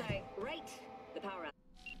 what was I? Right. The power out.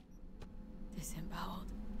 Disemboweled.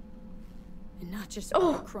 And not just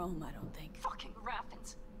chrome, I don't think. Fucking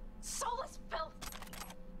Raffins. Soulless filth.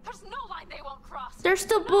 There's no line they won't cross. There's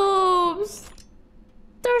still boobs.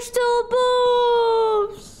 There's still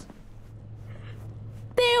boobs.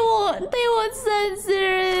 They won't censor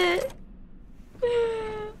it.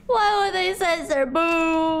 Why would they censor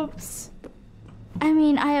boobs? I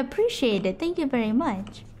mean, I appreciate it. Thank you very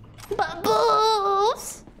much. But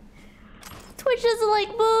boobs. Twitch doesn't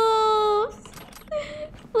like boobs.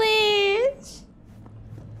 Please.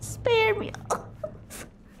 Spare me.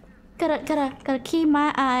 Gotta keep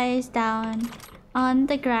my eyes down on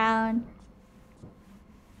the ground.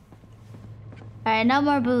 Alright, no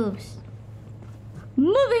more boobs.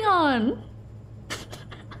 Moving on.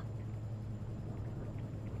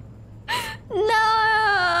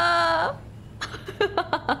 No.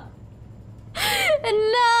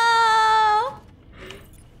 No.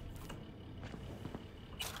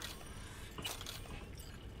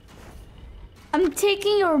 I'm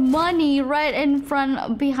taking your money right in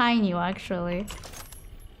front, behind you, actually.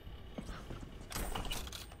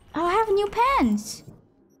 Oh, I have new pants.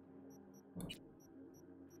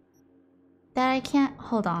 That I can't,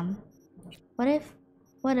 hold on. What if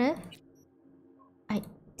I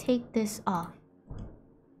take this off?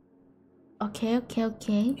 Okay.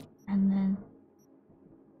 And then,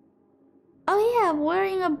 oh yeah, I'm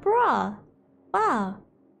wearing a bra. Wow.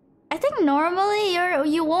 I think normally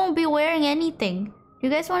you won't be wearing anything. You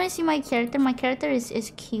guys want to see my character? My character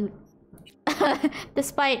is cute.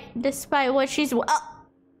 despite what she's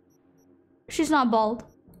not bald.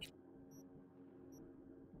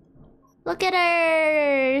 Look at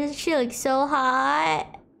her. She looks so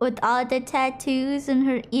hot with all the tattoos and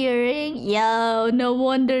her earring. Yo, no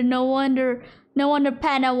wonder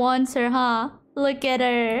Panna wants her, huh? Look at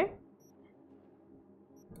her.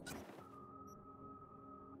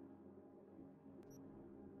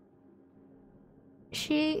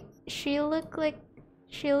 She looked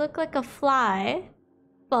like a fly.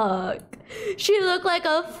 Fuck. She looked like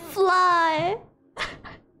a fly.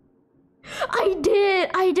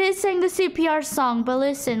 I did sing the CPR song, but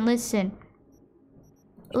listen.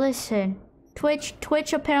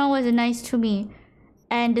 Twitch apparently wasn't nice to me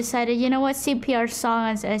and decided, you know what, CPR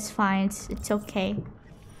song is fine. It's okay.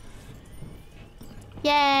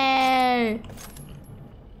 Yay!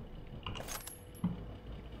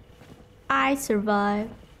 I survived.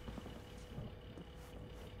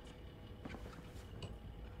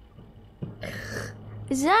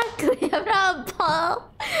 Exactly. I'm not Paul.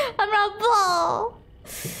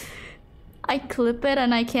 I clip it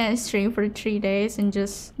and I can't stream for 3 days and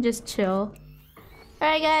just chill.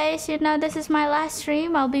 Alright guys, you know this is my last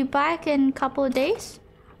stream. I'll be back in a couple of days.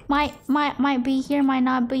 Might be here, might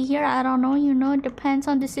not be here. I don't know, you know, it depends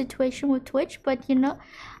on the situation with Twitch, but you know,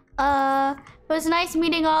 it was nice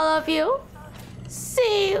meeting all of you.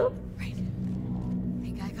 See you. Right.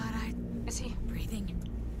 Think I got eyes. Is he breathing?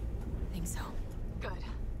 Think so. Good.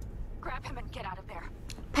 Grab him and get out of there.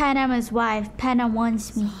 Panama's wife. Panna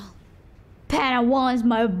wants me. Panna wants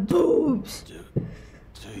my boobs. Dude,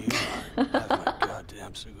 so you have my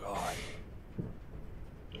goddamn cigar.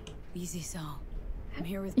 Easy, Saul. I'm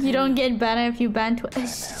here with. You don't get banned if you ban Twitch.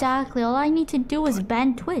 Exactly. All I need to do is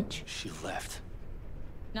ban Twitch. She left.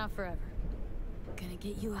 Not forever. Gonna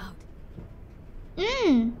get you out.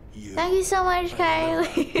 Thank you so much,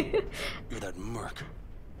 Kylie. You're that merc.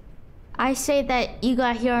 I say that you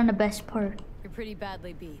got here on the best part. You're pretty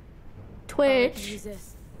badly beat. Twitch.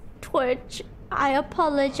 Twitch. I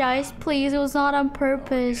apologize, please. It was not on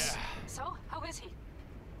purpose. So, how is he?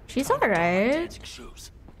 She's alright.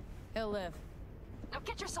 He'll live. Now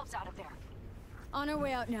get yourselves out of there. On our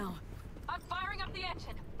way out now. I'm firing up the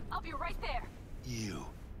engine. I'll be right there. You.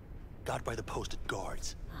 Got by the posted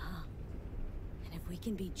guards. And if we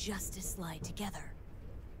can be just as sly together,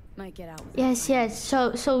 might get out. Yes.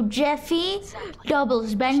 So Jeffy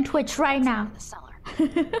doubles ban Twitch right now.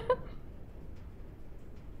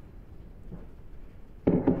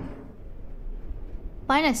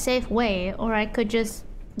 Find a safe way, or I could just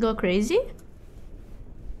go crazy.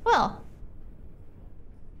 Well,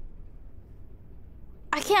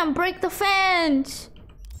 I can't break the fence.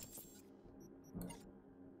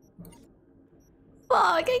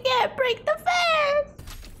 Fuck, I can't break the fence.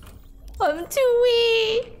 I'm too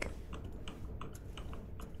weak.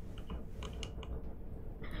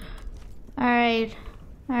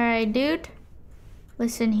 Alright, dude.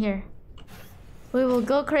 Listen here. We will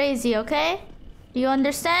go crazy, okay? Do you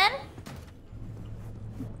understand?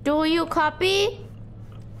 Do you copy?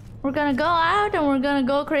 We're gonna go out and we're gonna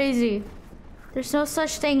go crazy. There's no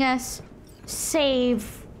such thing as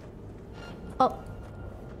save. Oh.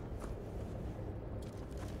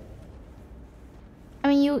 I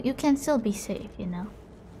mean, you can still be safe, you know.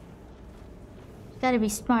 You gotta be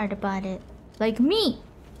smart about it. Like me.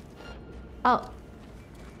 Oh.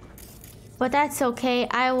 But that's okay.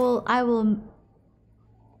 I will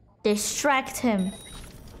distract him.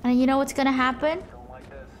 And you know what's gonna happen?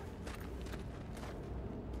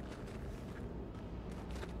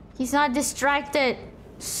 He's not distracted.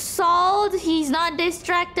 Saul, he's not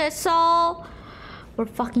distracted, Saul. We're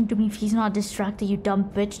fucking to me if he's not distracted, you dumb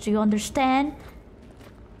bitch. Do you understand?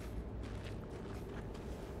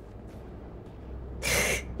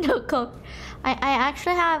 No, Coke. I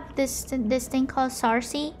actually have this thing called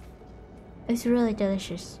Sarsi. It's really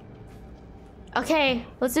delicious. Okay,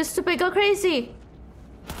 let's do stupid go crazy.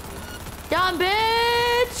 Down,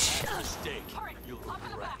 bitch! Mistake. You'll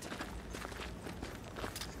regret.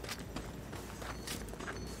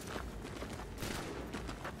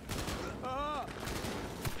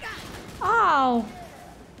 Ow!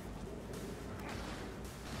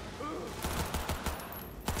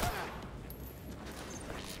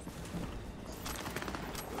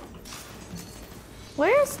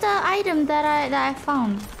 Where's the item that I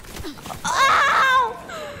found? Ow!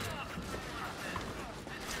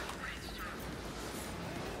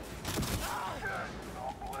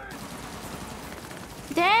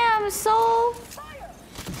 Damn, Soul!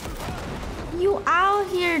 You out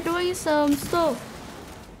here doing some stuff.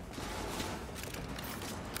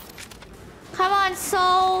 Come on,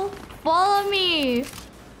 Soul! Follow me!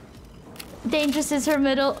 Dangerous is her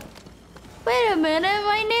middle. Wait a minute,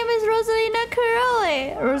 my name is Rosalina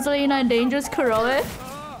Kuroe. Rosalina Dangerous Kuroe?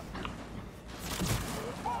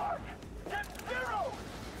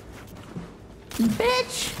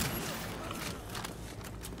 Bitch!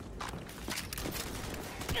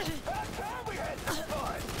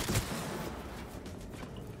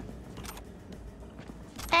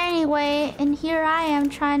 Anyway, and here I am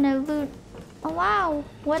trying to loot. Oh wow,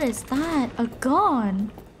 what is that? A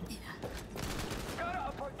gun.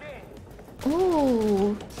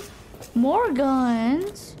 Ooh, more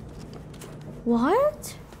guns.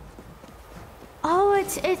 What? Oh,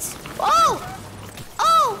 it's. Oh,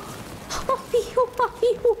 oh.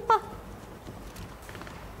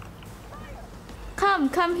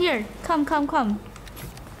 Come here. Come.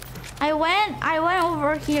 I went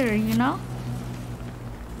over here, you know?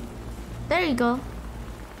 There you go.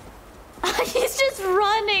 He's just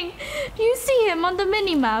running. Do you see him on the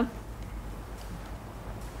minimap?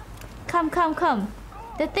 Come.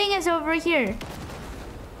 The thing is over here.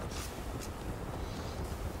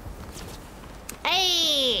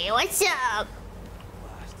 Hey, what's up?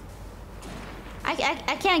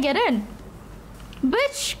 I can't get in.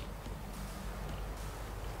 Bitch.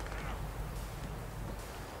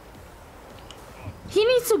 He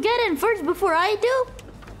needs to get in first before I do.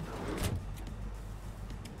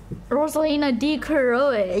 Rosalina D.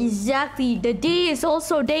 Kuroe. Exactly. The D is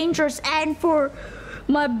also dangerous and for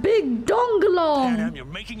my big dongalong. Panam, you're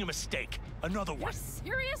making a mistake. Another one. You're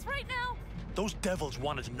serious right now? Those devils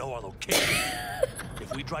wanted to know our location.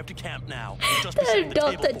 If we drive to camp now, we'll just be setting the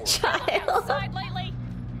table for child. Outside lately.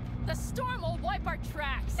 The storm will wipe our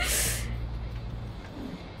tracks.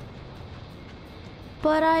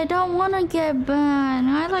 But I don't want to get banned.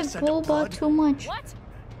 I like boba too much. What?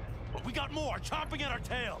 But we got more chomping at our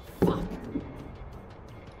tail.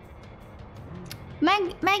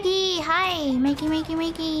 Maggie, hi.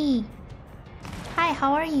 Maggie. Hi,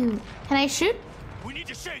 how are you? Can I shoot? We need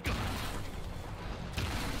to shake them.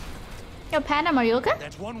 Yo, Panam, are you okay?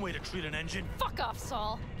 That's one way to treat an engine. Fuck off,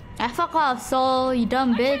 Saul. Fuck off, Soul, you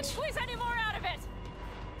dumb bitch. I can't squeeze any more out of it.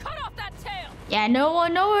 Cut off that tail. Yeah, no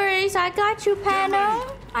worries. I got you,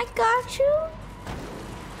 Panam. I got you.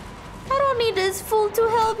 I don't need this fool to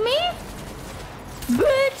help me.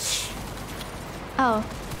 Bitch. Oh.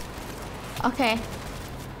 Okay.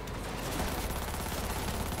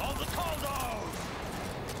 All the Caldos.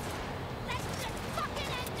 Let's just fucking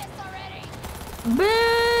end this already.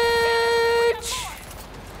 Bitch.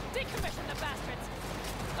 Decommission the bastards.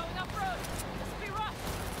 Going up road. This will be rough.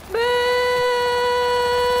 Bitch.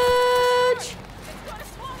 It's going to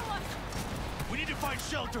swallow us. We need to find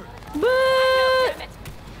shelter. Bitch. Damn it.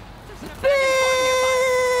 There's an abandoned port nearby.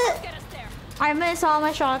 Let's get us there. I miss all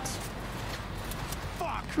my shots.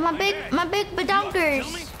 My big badonkers.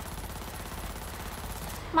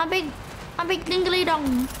 My big dingly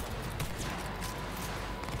dong.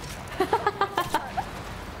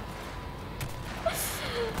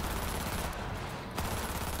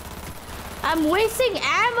 I'm wasting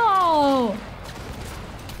ammo.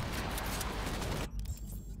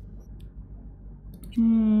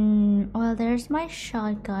 Well, there's my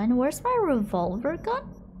shotgun. Where's my revolver gun?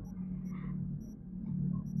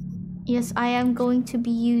 Yes, I am going to be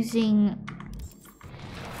using.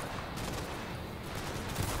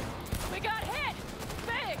 We got hit.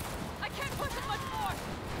 Big. I can't push it much more.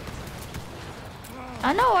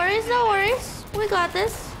 No worries. We got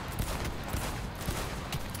this.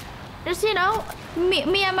 Just, you know,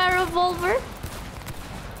 me and my revolver.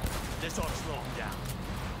 This ought to slow him down.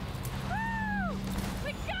 Woo!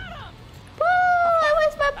 We got him. Woo! That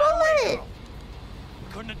was my bullet.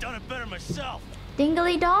 Couldn't have done it better myself.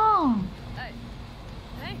 Dingly dong.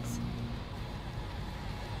 Thanks.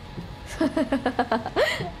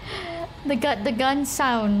 The gun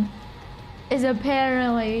sound is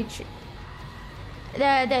apparently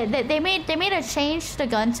They made a change to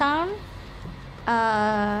Guntown.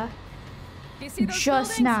 You see those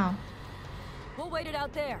Just buildings? now. We'll wait it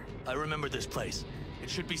out there. I remember this place. It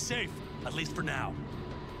should be safe, at least for now.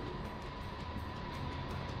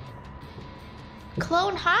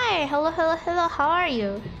 Clone, hi. Hello. How are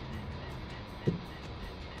you?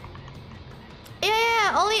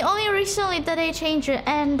 Yeah. Only recently did they change it,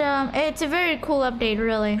 and it's a very cool update,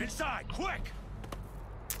 really. Inside, quick!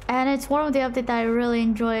 And it's one of the updates that I really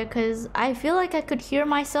enjoy because I feel like I could hear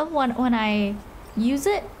myself when I use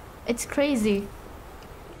it. It's crazy.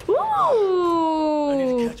 Ooh! I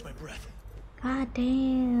need to catch my breath. God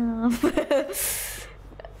damn.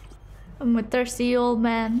 I'm a thirsty old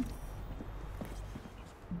man.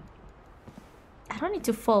 I don't need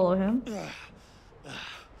to follow him.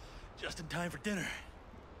 Just in time for dinner.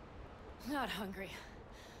 Not hungry.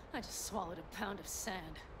 I just swallowed a pound of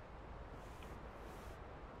sand.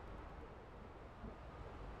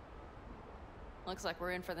 Looks like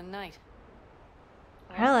we're in for the night.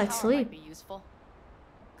 I like Power sleep. might be useful.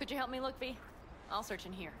 Could you help me look, V? I'll search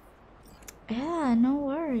in here. Yeah, no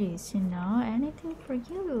worries, you know. Anything for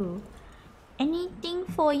you. Anything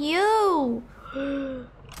for you. A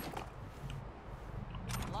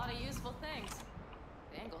lot of useful things.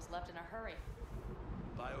 Bangles left in a hurry.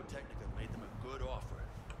 Biotechnica made them a good offer.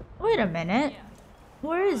 Wait a minute.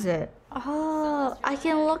 Where is it? Oh, I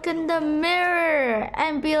can look in the mirror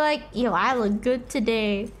and be like, yo, I look good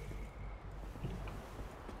today.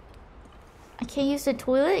 I can't use the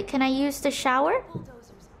toilet. Can I use the shower?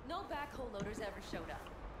 Bulldozers. No backhoe loaders ever showed up.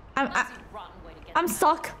 I'm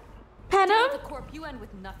stuck. Panem? The corp, you end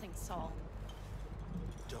with nothing, Saul.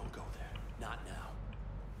 Don't go there. Not now.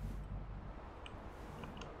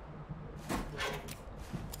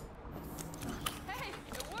 Hey,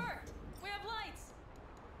 it worked. We have lights.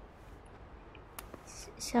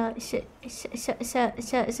 So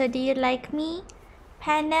do you like me?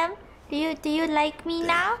 Panem? Do you like me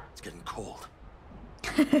now? It's getting cold.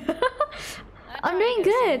 I'm doing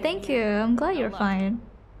good, thank you. I'm glad you're fine.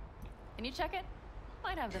 Can you check it?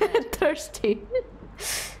 Might have the magic. Thirsty.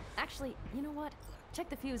 Actually, you know what? Check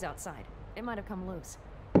the fuse outside. It might have come loose.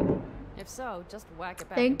 If so, just whack it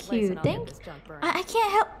back in Thank place you. and I'll get this junk burned. I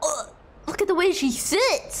can't help. Ugh, look at the way she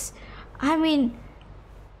sits. I mean,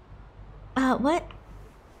 what?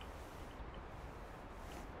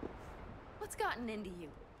 What's gotten into you?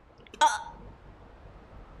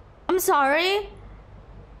 I'm sorry.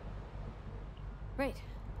 Right.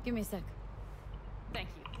 Give me a sec. Thank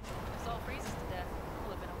you. If Saul freezes to death, it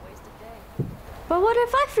will have been a wasted day. But what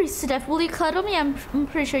if I freeze to death? Will you cuddle me? I'm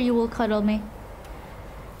pretty sure you will cuddle me.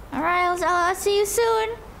 Alright, I'll see you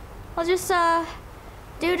soon. I'll just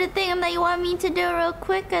do the thing that you want me to do real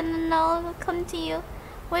quick and then I'll come to you.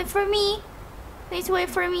 Wait for me. Please wait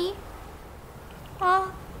for me.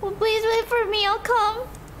 Oh, well, please wait for me. I'll come.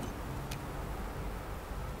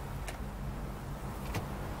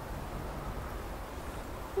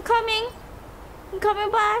 I'm coming. I'm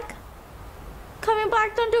coming back. Coming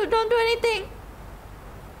back. Don't do anything.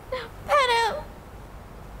 Panem.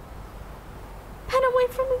 Panem,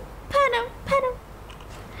 wait for me. Panem.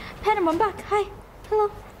 Panem, I'm back. Hi. Hello.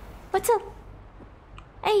 What's up?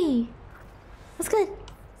 Hey. What's good?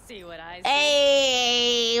 See what I see.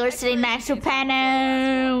 Hey, we're sitting next to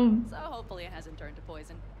Panem. So hopefully it hasn't turned to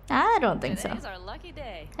poison. I don't think so. Today's our lucky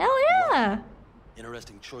day. Hell yeah.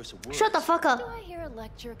 Interesting choice of words. Shut the fuck Do up. I hear a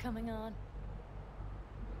lecture coming on?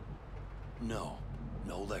 No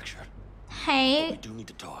lecture. Hey. We do need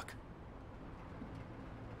to talk.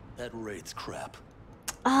 That Wraith's crap.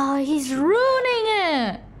 Oh, he's ruining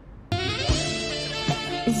it.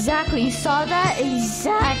 Exactly. You saw that?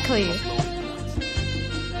 Exactly.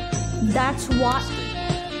 That's what.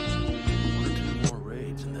 More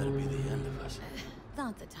raids and that'd be the end of us.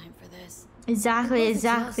 Not the time for this. Exactly. We're both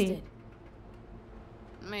Exactly. exhausted.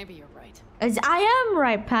 Maybe you're right. I am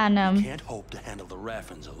right, Panem. Can't hope to handle the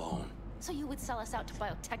Raffens alone. So you would sell us out to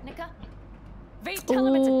Biotechnica? Vade, tell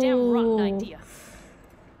him it's a damn rotten Ooh. idea.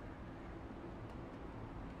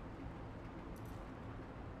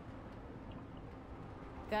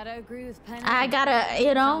 Gotta agree with Penny. I gotta,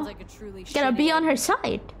 you know, Sounds like a truly gotta be shitty on her idea.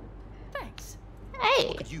 side. Thanks. Hey.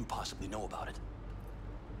 What could you possibly know about it?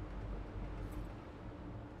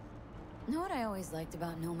 Know what I always liked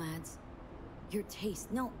about nomads? Your taste,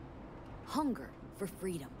 no, hunger for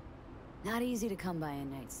freedom. Not easy to come by in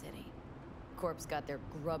Night City. Corp's got their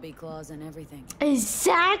grubby claws and everything.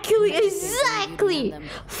 Exactly.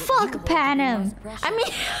 Fuck Panem. I mean,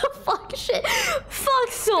 fuck shit. Fuck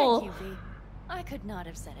Soul. Thank you, V. I could not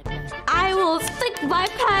have said it better. I will stick by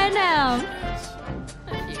Panem.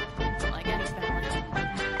 Thank you. Like any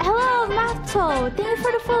family. Hello, Matto. Thank you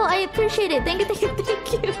for the follow. I appreciate it. Thank you, thank you,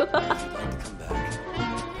 thank you.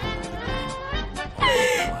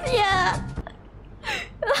 Yeah.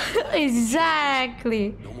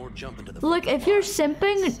 Exactly. No more jumping to the Look, if you're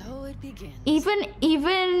simping, So it begins. even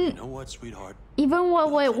You know what, sweetheart? even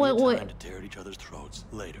Time what to tear at each other's throats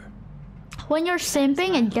later. when you're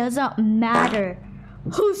simping, it doesn't matter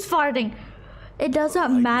who's farting. It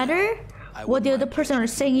doesn't matter what the other person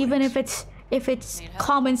is saying, even if it's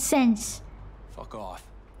common sense. Fuck off.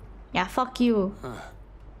 Yeah, fuck you. Huh.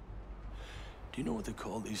 Do you know what they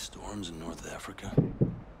call these storms in North Africa?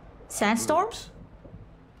 Sandstorms?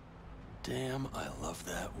 Damn, I love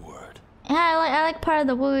that word. Yeah, I like part of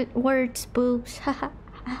the words boobs.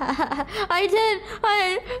 I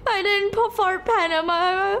didn't put fart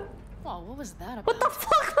Panama. Whoa, what was that about? What the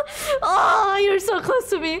fuck? Oh, you're so close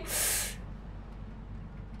to me.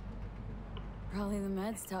 Probably the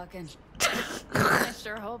meds talking. I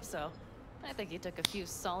sure hope so. I think he took a few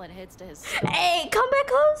solid hits to his skull. Hey, come back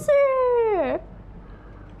closer.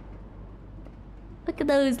 Look at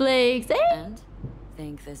those legs. Hey. And?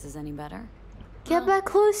 Think this is any better? Get back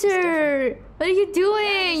closer. What are you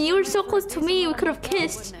doing? You were so close to me. We could have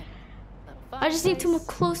kissed. I just need to move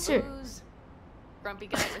closer. Grumpy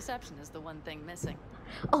guy at reception is the one thing missing.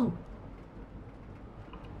 Oh.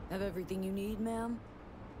 Have everything you need, ma'am?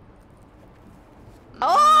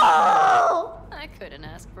 Oh! I couldn't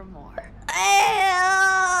ask for more.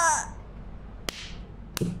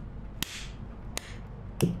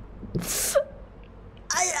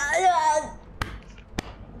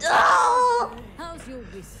 How's your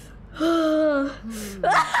whistle?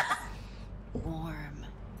 Warm.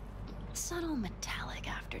 Subtle metallic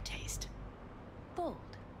aftertaste. Bold,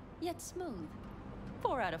 yet smooth.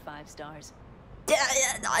 4 out of 5 stars.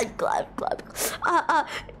 I'm glad.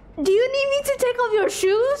 Do you need me to take off your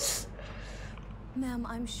shoes? Ma'am,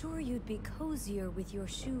 I'm sure you'd be cozier with your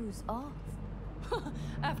shoes off.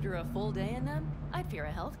 After a full day in them, I'd fear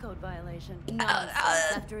a health code violation. Nonsense.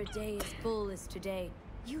 After a day as full as today,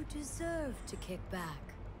 you deserve to kick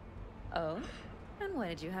back. Oh? And what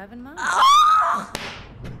did you have in mind?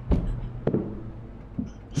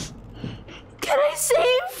 Can I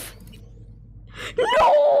save? No!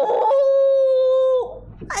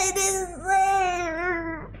 I didn't save.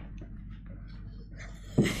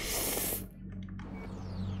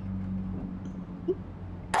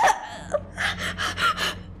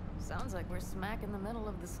 Sounds like we're smack in the middle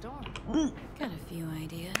of the storm. Got a few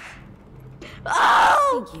ideas.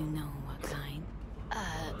 Oh! Think you know what kind?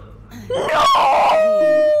 No!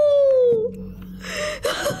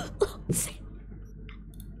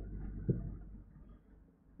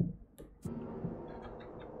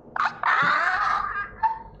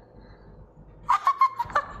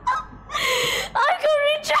 I got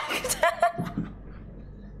rejected.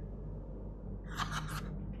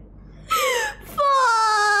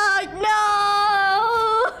 Fuck no!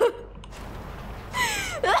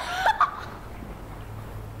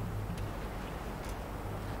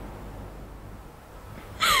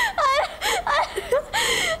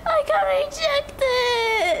 I got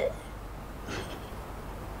rejected.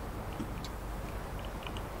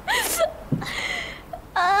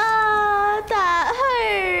 That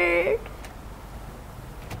hurt.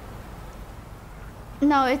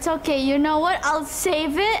 No, it's okay. You know what? I'll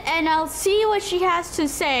save it and I'll see what she has to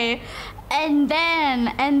say, and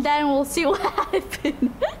then we'll see what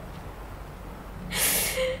happens.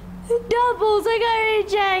 Doubles, I got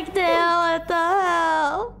rejected. What the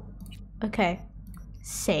hell? Okay.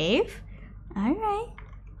 Save. Alright.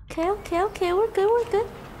 Okay. We're good.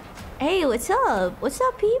 Hey, what's up? What's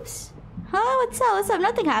up, peeps? Huh? What's up?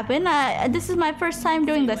 Nothing happened. This is my first time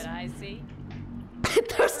doing this. I see.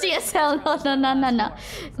 Thirsty as hell. No.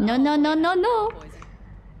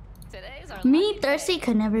 Today's our Me lucky thirsty day.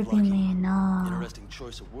 could never be me. No. Interesting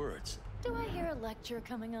choice of words. Do I hear a lecture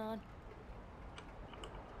coming on?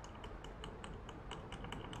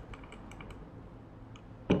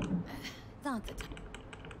 Not the time.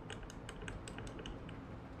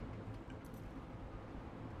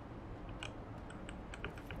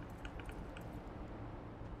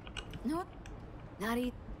 No, not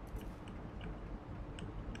even.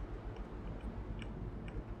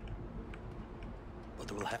 But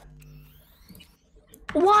there will have.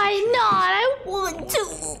 Why not? I want to.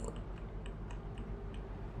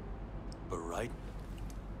 But right?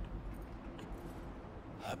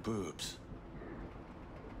 Her boobs.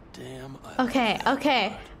 Damn. I love that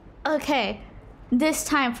word. Okay. This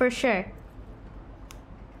time for sure.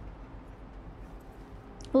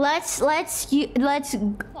 Let's. Whoa,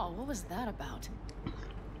 what was that about?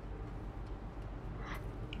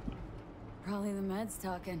 Probably the meds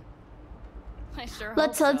talking. I sure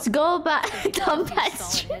Let's hope so. go back. He's got a few Combat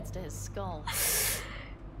solid strip. hits to his skull.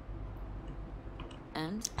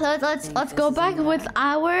 And Let's go back with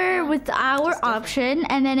our option,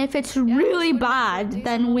 and then if it's really bad,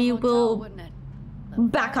 then we will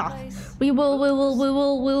back off. We will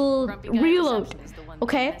reload.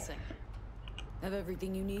 Okay? have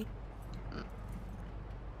everything you need?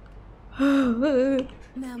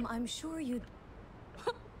 Ma'am, I'm sure you'd...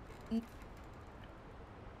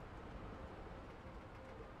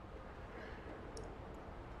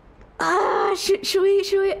 Should we?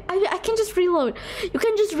 I can just reload. You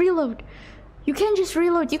can just reload. You can just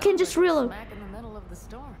reload. You can just reload. Smack in the middle of the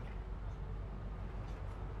storm.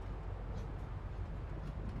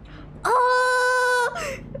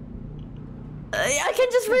 I can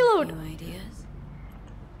just reload. New ideas?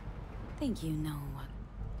 Think you know what?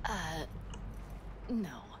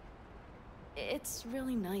 No. It's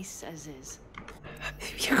really nice as is.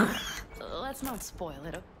 Let's not spoil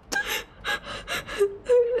it.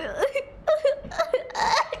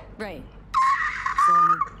 Right. So,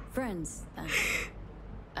 friends, then.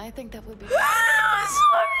 I think that would be... Sorry.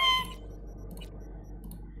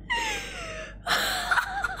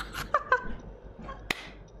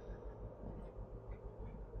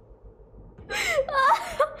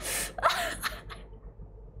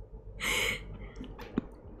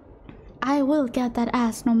 I will get that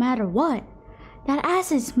ass no matter what. That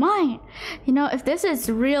ass is mine. You know, if this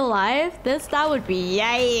is real life, that would be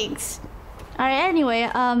yikes. Alright, anyway,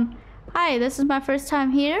 hi, this is my first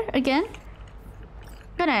time here again.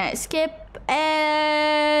 Gonna skip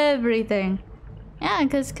everything. Yeah,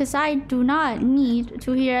 cause I do not need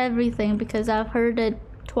to hear everything because I've heard it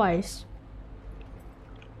twice.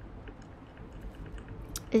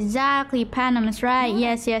 Exactly, Panam is right.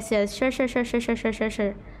 Yes. Sure.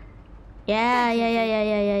 Yeah.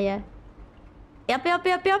 Yep.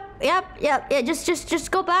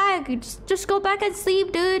 Just go back. Just go back and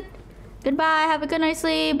sleep, dude. Goodbye. Have a good night's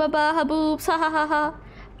sleep. Bye-bye, haboobs. Ha ha ha ha.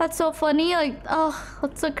 That's so funny. Like, oh,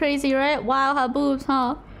 that's so crazy, right? Wow, haboobs,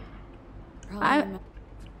 huh?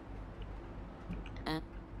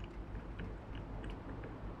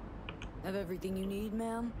 Have everything you need,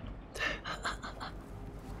 ma'am?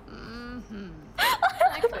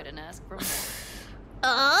 I couldn't ask for more.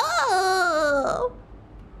 Oh.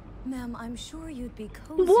 Ma'am, I'm sure you'd be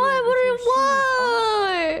cozy.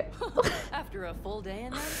 Why? After a full day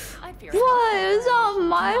in them, I fear. Why? It's not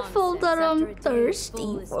my fault that I'm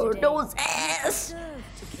thirsty for those ass.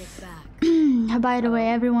 By the way,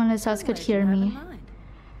 everyone else could hear me.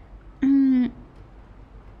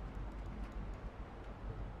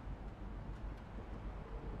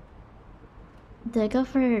 Did I go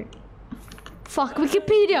for... Fuck,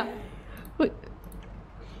 Wikipedia! Wait.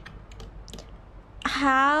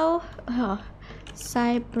 How...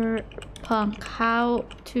 Cyberpunk. How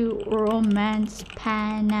to romance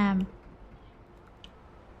Panam.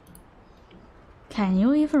 Can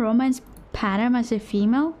you even romance Panam as a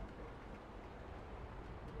female?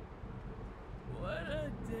 What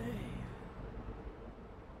a day.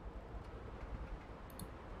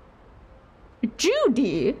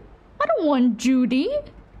 Judy? I don't want Judy.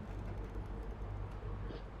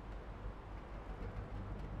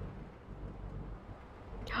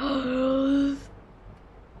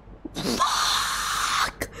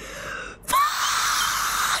 Fuck!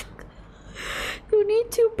 You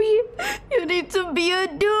need to be a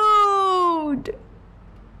dude.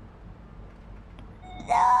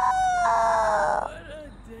 No. What a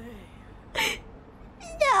day.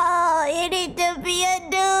 No, you need to be a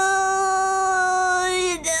dude.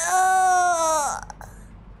 No.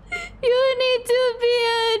 You need to be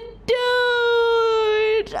a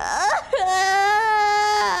dude.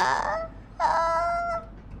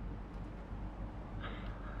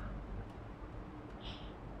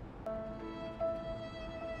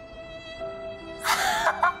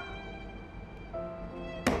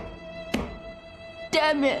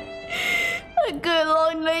 Damn it. A good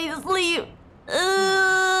long night's sleep.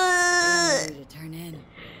 Ready to turn in.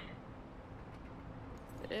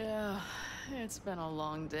 Yeah, it's been a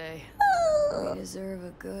long day. We deserve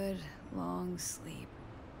a good, long sleep.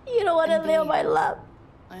 You don't want to lay on my lap.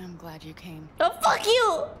 I am glad you came. Oh, fuck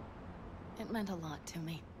you! It meant a lot to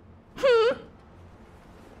me.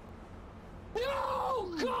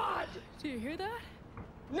 No, God! Do you hear that?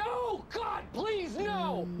 No, God, please,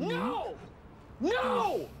 no! No!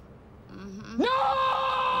 No! Mm-hmm.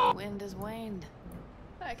 No! Wind has waned.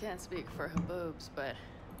 I can't speak for haboobs, but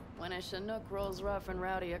when a Chinook rolls rough and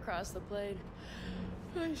rowdy across the blade,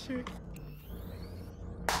 I sure...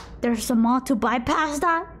 There's a mod to bypass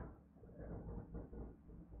that?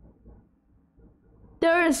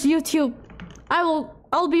 first, YouTube.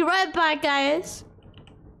 I'll be right back, guys.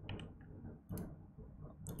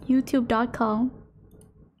 YouTube.com.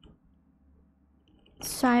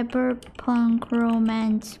 Cyberpunk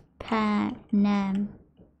Romance Panem.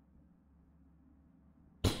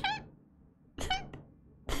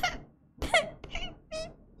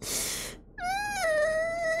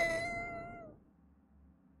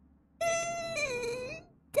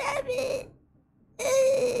 Damn it.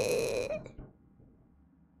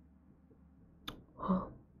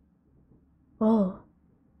 Oh.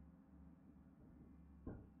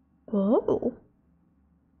 Whoa.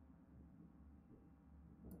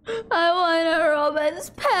 I want a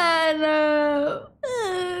romance panel.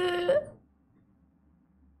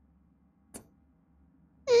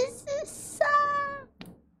 This is sad.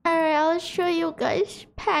 Alright, I'll show you guys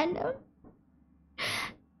panel.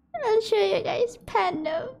 I'll show you guys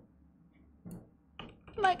panel.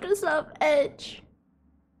 Microsoft Edge.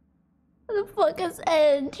 What the fuck is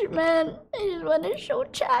Edge, man? I just want to show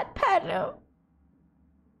chat panel.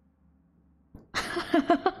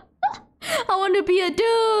 I want to be a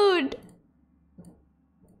dude.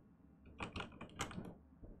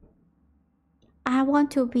 I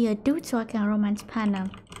want to be a dude so I can romance panel.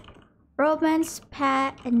 Romance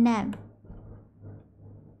panel.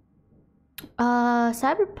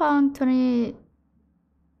 Cyberpunk 20.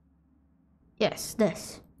 Yes,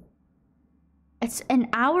 this. It's an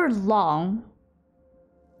hour long.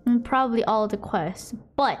 And probably all the quests.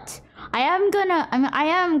 But I am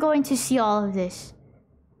going to see all of this.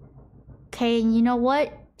 Okay, and you know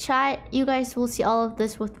what? Chat, you guys will see all of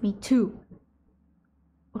this with me too.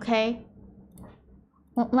 Okay?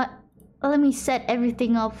 Well, let me set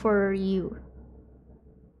everything up for you.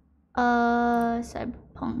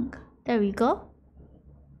 Cyberpunk. There we go.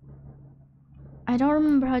 I don't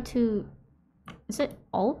remember how to... Is it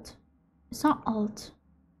Alt? It's not Alt.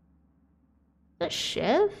 Is it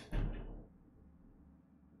Shift?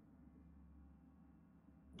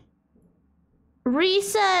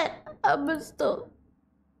 Reset! I messed up.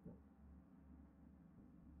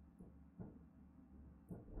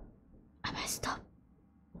 I messed up.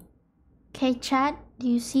 Okay, chat, do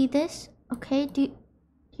you see this? Okay, do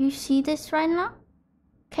you see this right now?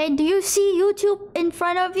 Okay, do you see YouTube in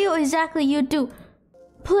front of you? Exactly, you do.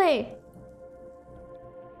 Play.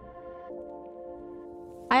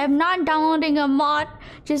 I am not downloading a mod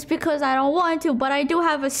just because I don't want to, but I do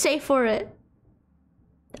have a save for it.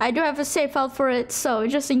 I do have a save file for it, so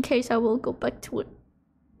just in case I will go back to it.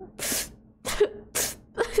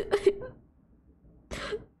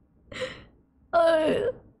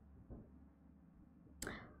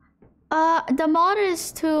 The mod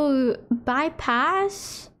is to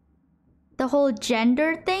bypass the whole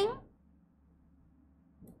gender thing.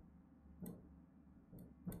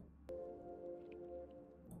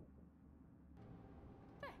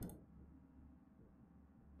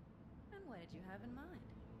 And what did you have in mind?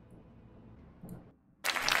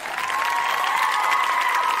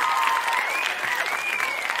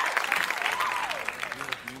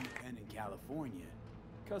 In California,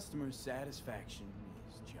 customer satisfaction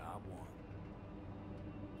is job one.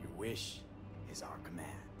 Your wish is our command.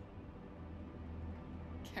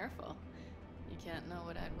 Careful. You can't know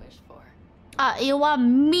what I'd wish for. You want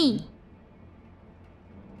me?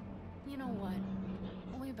 You know what?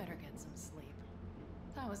 We better get some sleep.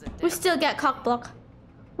 That was a We still get cockblock.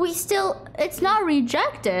 We still... It's not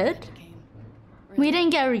rejected. We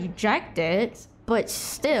didn't get rejected, but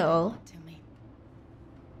still.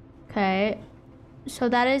 Okay. So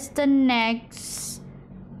that is the next...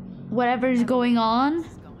 Whatever is going on.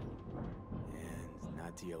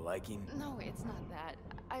 Not to your liking? No, it's not that.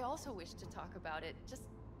 I also wish to talk about it, just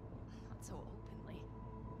not so openly.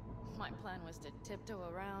 My plan was to tiptoe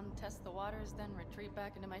around, test the waters, then retreat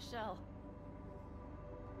back into my shell.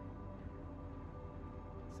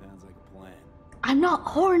 Sounds like a plan. I'm not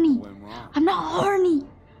horny. Went wrong. I'm not horny.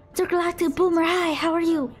 Intergalactic Boomer, hi, how are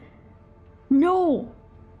you? No.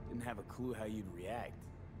 Didn't have a clue how you'd react.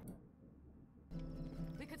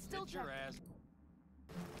 We could still Get your ass.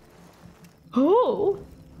 Oh.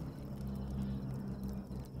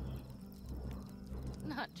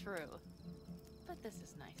 Not true. But this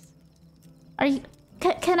is nice. Are you...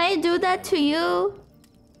 Can I do that to you?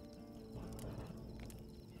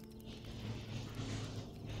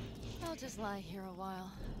 I'll just lie here a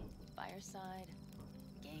while, by your side,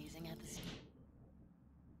 gazing at the sea.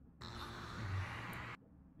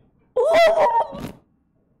 Ooh.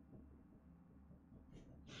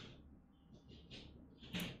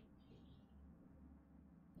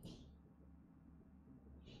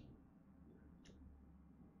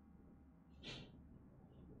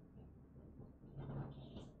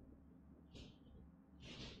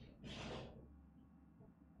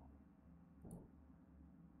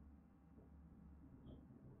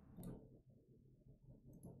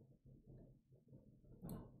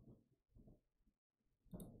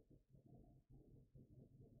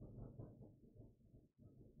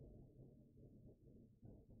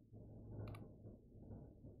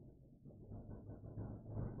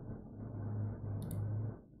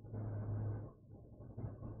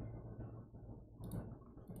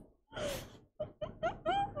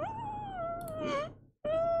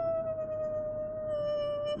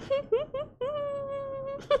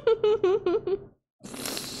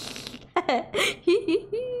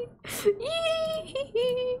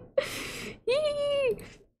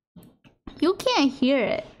 You can't hear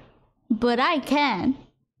it, but I can.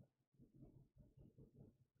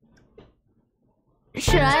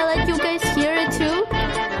 Should I let you guys hear it too?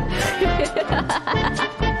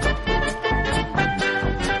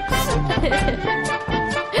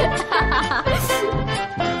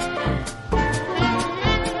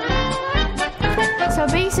 So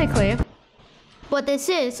basically, what this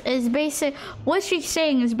is what she's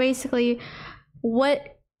saying is basically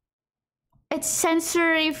it's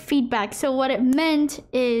sensory feedback. So what it meant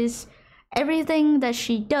is everything that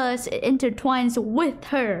she does, it intertwines with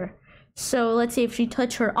her. So let's say if she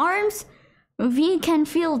touch her arms, V can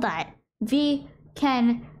feel that. V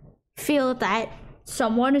can feel that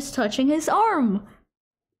someone is touching his arm.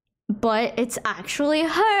 But it's actually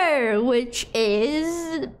her, which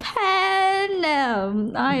is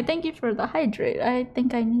Panem. I thank you for the hydrate. I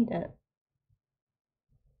think I need it.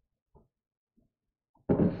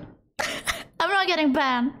 I'm not getting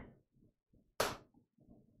banned.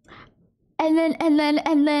 And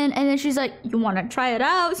then she's like, you wanna try it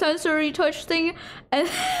out, sensory touch thing?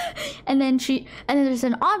 And then there's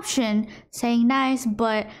an option saying nice,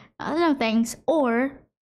 but no thanks. Or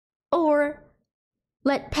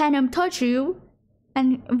let Panem touch you.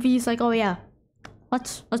 And V's like, oh yeah,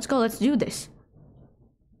 let's go, let's do this.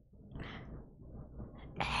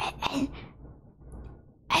 And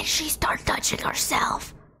she starts touching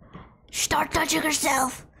herself.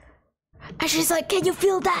 And she's like, can you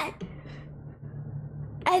feel that?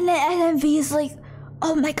 And then V's like,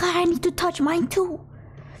 oh my god, I need to touch mine too.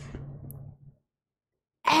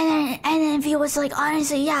 And then V was like,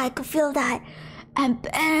 honestly, yeah, I could feel that. And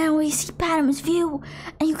we see Panem's view,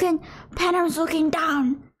 and Panem's looking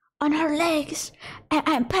down on her legs,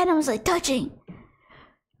 and Panem's like touching.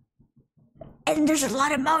 And there's a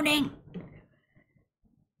lot of moaning.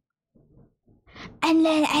 And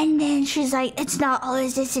then she's like, it's not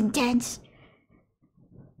always this intense.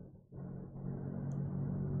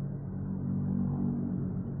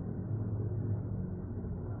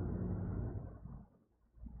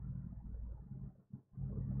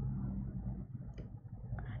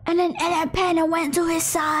 And then Panem went to his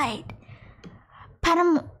side.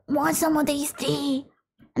 Panem wants some of these tea.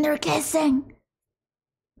 And they're kissing.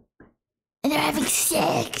 And they're having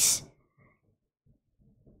sex.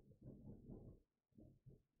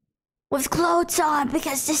 With clothes on,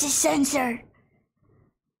 because this is censored.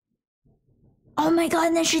 Oh my god,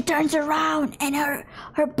 and then she turns around and her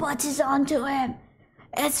butt is onto him.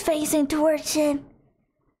 It's facing towards him.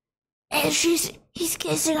 And he's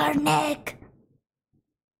kissing her neck.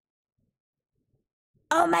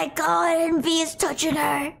 Oh my god, and V is touching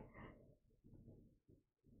her.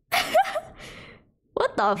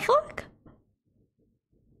 What the fuck?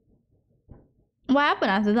 What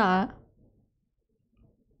happened after that?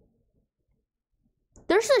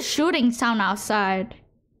 There's a shooting sound outside.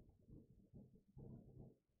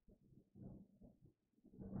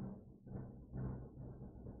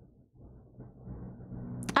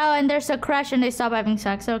 Oh, and there's a crash and they stop having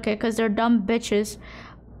sex. Okay, because they're dumb bitches.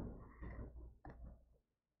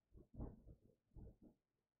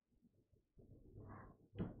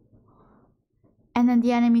 And then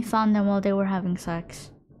the enemy found them while they were having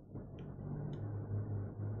sex.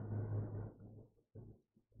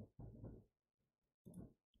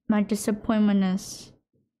 My disappointment is...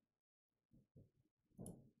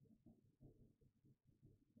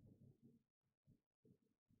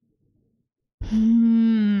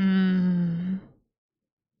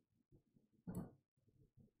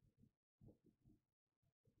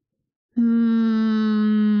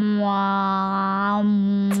 Wow,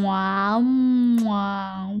 wow,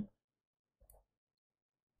 wow.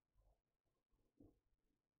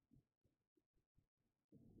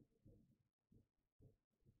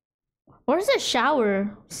 Where's the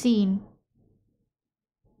shower scene?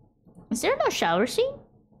 Is there no shower scene?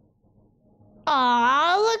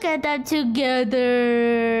 Aw, look at that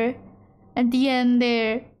together. At the end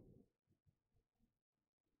there.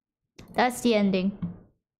 That's the ending.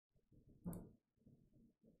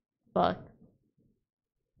 Fuck.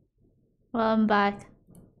 Well, I'm back.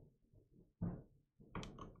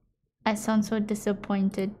 I sound so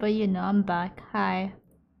disappointed, but you know, I'm back. Hi.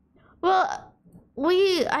 Well,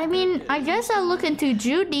 I mean, I guess I'll look into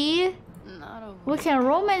Judy. We can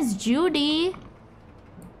romance Judy.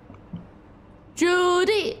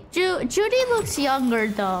 Judy looks younger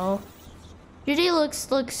though. Judy looks,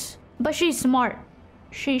 but she's smart.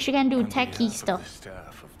 She can do techie stuff.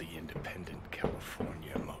 Staff of the Independent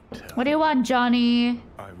California Motel. What do you want, Johnny?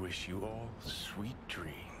 I wish you all sweet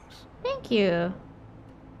dreams. Thank you.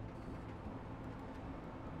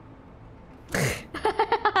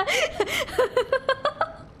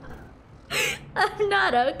 I'm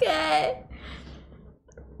not okay.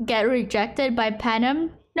 Get rejected by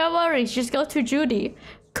Panem? No worries, just go to Judy.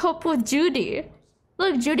 Cope with Judy.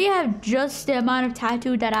 Look, Judy have just the amount of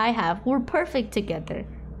tattoo that I have. We're perfect together.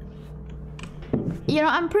 You know,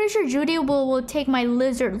 I'm pretty sure Judy will take my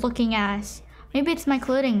lizard-looking ass. Maybe it's my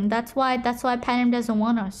clothing. That's why Panem doesn't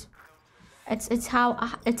want us. It's how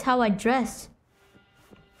I dress.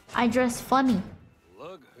 I dress funny.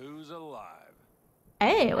 Look who's alive.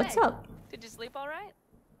 Hey, what's up? Did you sleep all right?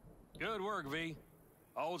 Good work, V.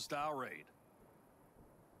 Old style raid.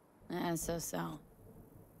 So.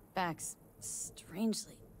 Back's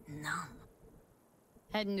strangely numb.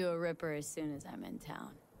 Heading to a Ripper as soon as I'm in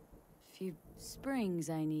town. Few springs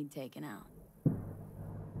I need taken out.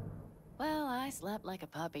 Well, I slept like a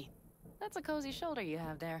puppy. That's a cozy shoulder you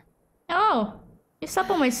have there. Oh, you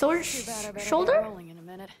slept on my sword Too bad I better shoulder? get rolling in a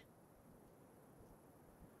minute.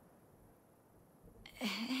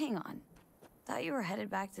 Hang on. Thought you were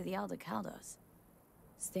headed back to the Aldecaldos.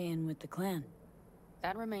 Staying with the clan.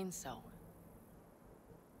 That remains so.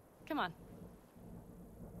 Come on.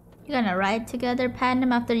 You gonna ride together,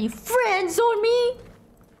 Panem, after you friends on me?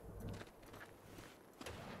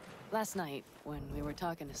 Last night, when we were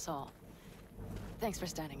talking to Saul. Thanks for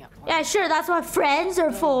standing up for Yeah, me. sure, that's what friends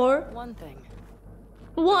are for. One thing.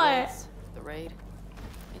 What? The raid.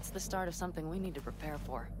 It's the start of something we need to prepare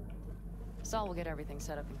for. Saul will get everything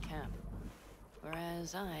set up in camp.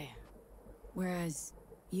 Whereas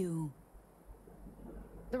you...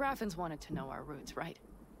 The Raffins wanted to know our roots, right?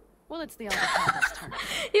 Well, it's the Aldecaldos' turn.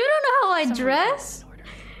 You don't know how I Somebody dress?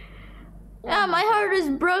 Yeah, my heart is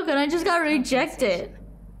broken. I just got rejected.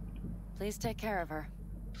 Please take care of her.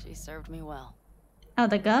 She served me well. Oh,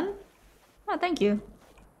 the gun? Oh, thank you.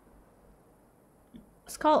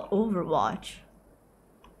 It's called Overwatch.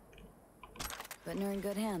 Putting her in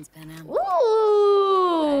good hands, Panem.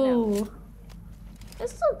 Ooh!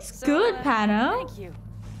 This looks good, Panem. Thank you.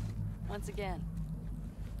 Once again.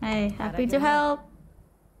 Hey, Glad happy I to could help.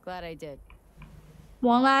 Glad I did.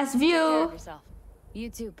 One last Take care view. of yourself. You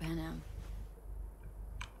too, Panem.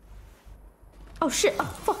 Oh shit! Oh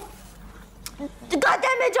fuck! God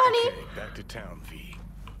damn it, Johnny! Back to town, V.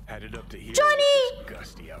 Headed up to here. Johnny! It's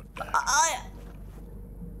gusty out back.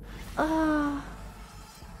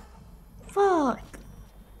 Fuck.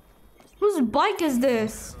 Whose bike is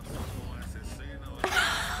this?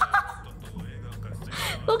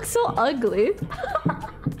 Looks so ugly.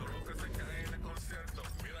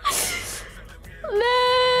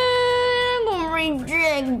 Man, I'm gonna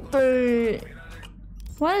reject it.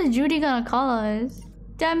 What is Judy gonna call us?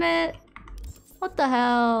 Damn it. What the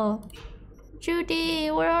hell?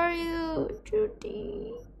 Judy, where are you?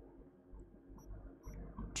 Judy.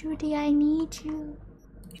 Judy, I need you.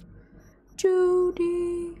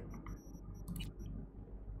 Judy.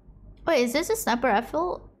 Wait, is this a sniper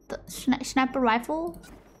rifle? The sniper rifle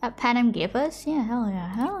that Panem gave us? Yeah, hell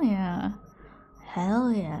yeah, hell yeah.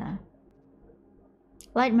 Hell yeah.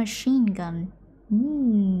 Light machine gun.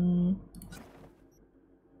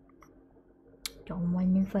 Don't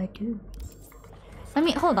wonder if I do.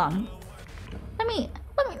 Hold on. Let me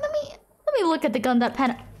look at the gun that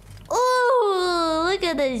Panem. Ooh, look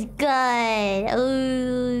at this gun.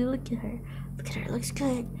 Ooh, look at her. Look at her, it looks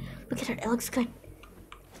good. Look at her, it looks good.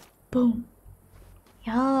 Boom.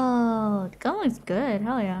 Yo, the gun looks good.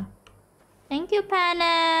 Hell yeah. Thank you,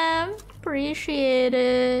 Panem. Appreciate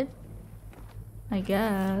it. I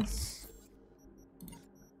guess.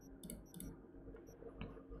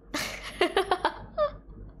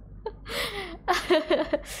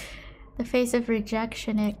 The face of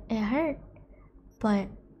rejection, it hurt. But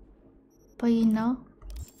you know.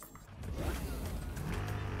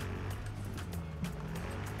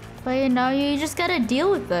 But you know, you just gotta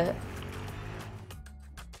deal with it.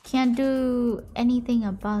 Can't do anything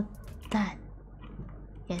about that.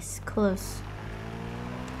 Yes, close.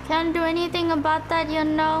 Can't do anything about that, you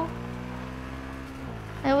know.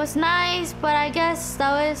 It was nice, but I guess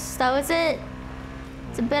that was it.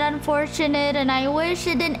 It's a bit unfortunate, and I wish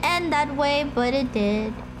it didn't end that way, but it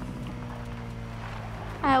did.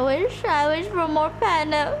 I wish for more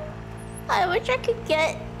Panem. I wish I could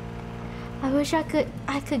get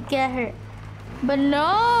her. But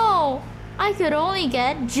no! I could only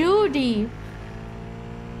get Judy.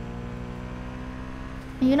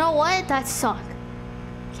 You know what? That sucks.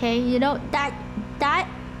 Okay, you know, that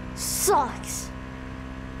sucks.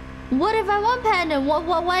 What if I want Panem?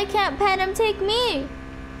 Why can't Panem take me?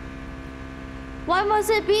 Why must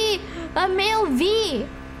it be a male V?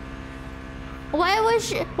 Why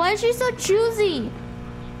is she so choosy?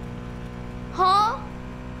 Huh?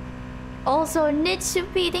 Also,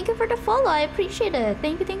 Nitsupi, thank you for the follow. I appreciate it.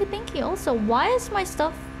 Thank you, thank you, thank you. Also, why is my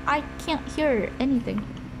stuff... I can't hear anything.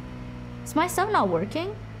 Is my stuff not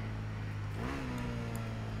working?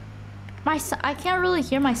 I can't really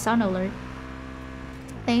hear my sound alert.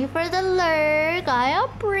 Thank you for the lurk. I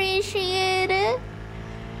appreciate it.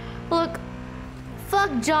 Look, fuck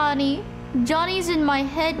Johnny. Johnny's in my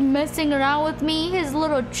head messing around with me. His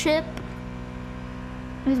little chip.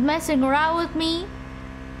 He's messing around with me.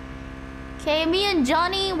 Okay, me and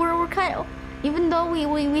Johnny, we're kind of... Even though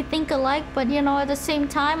we think alike, but you know, at the same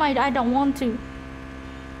time, I don't want to.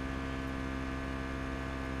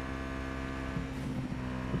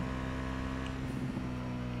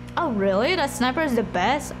 Oh really? That sniper is the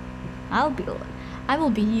best? I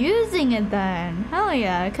will be using it then. Hell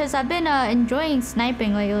yeah, because I've been enjoying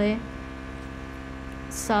sniping lately.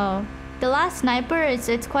 So the last sniper,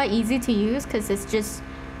 it's quite easy to use because it's just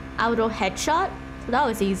auto headshot. So that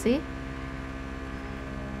was easy.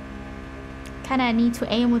 Kinda need to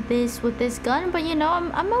aim with this gun, but you know,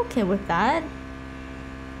 I'm okay with that.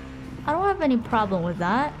 I don't have any problem with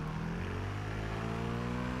that.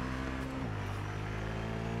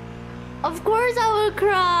 Of course I would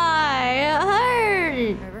cry. It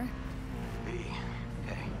hurt. River?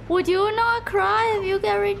 Would you not cry if you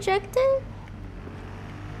get rejected?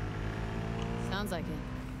 Sounds like it.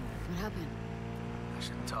 What happened? I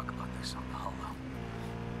shouldn't talk about this on the holo.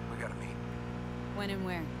 We gotta meet. When and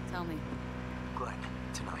where? Tell me. Glenn,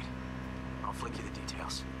 tonight. I'll flick you the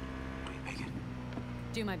details. Will you make it?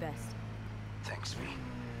 Do my best. Thanks, V.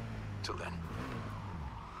 Till then.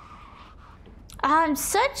 I'm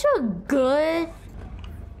such a good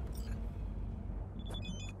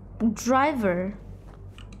driver.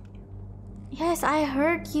 Yes, I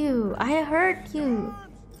heard you. I heard you.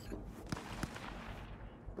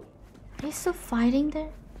 Are you still fighting there?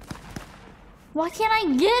 Why can't I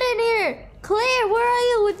get in here? Claire, where are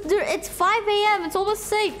you? It's 5 a.m. It's almost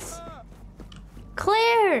 6.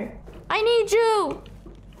 Claire, I need you.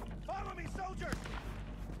 Follow me, soldier.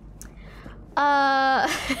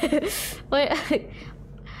 Wait.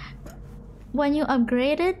 When you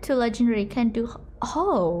upgrade it to legendary, you can do...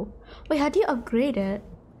 Oh. Wait, how do you upgrade it?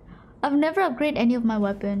 I've never upgraded any of my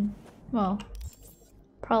weapon. Well,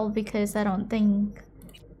 probably because I don't think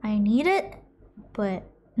I need it. But...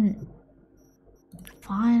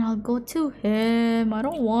 Fine, I'll go to him. I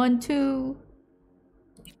don't want to.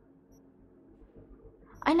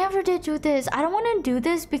 I never did do this. I don't want to do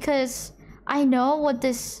this because I know what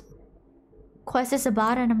this quest is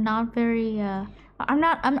about, and I'm not very I'm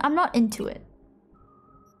not into it.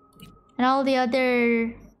 And all the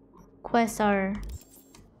other quests are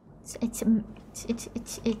it's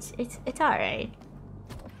alright.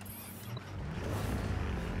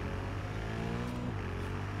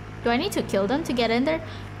 Do I need to kill them to get in there?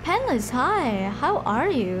 Penless, hi. How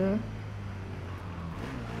are you?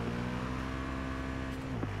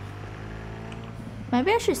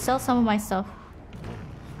 Maybe I should sell some of my stuff.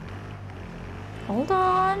 Hold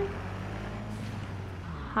on.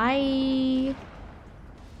 Hi.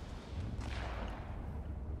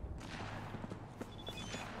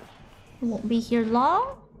 Won't be here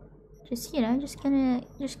long. Just, you know, just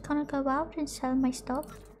gonna go out and sell my stuff.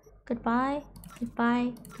 Goodbye.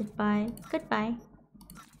 Goodbye, goodbye, goodbye.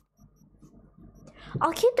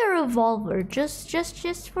 I'll keep the revolver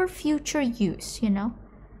just for future use, you know.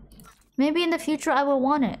 Maybe in the future I will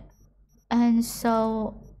want it, and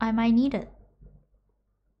so I might need it.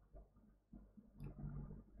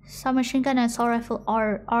 Submachine gun and assault rifle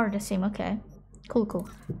are the same. Okay, cool.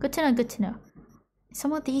 Good to know. Good to know.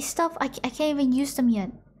 Some of these stuff I can't even use them yet.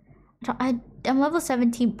 I'm level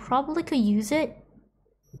 17. Probably could use it.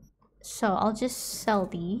 So I'll just sell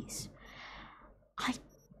these. I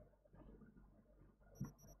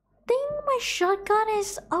think my shotgun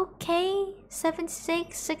is okay.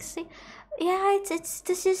 76, 60. Yeah,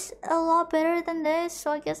 this is a lot better than this, so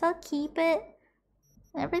I guess I'll keep it.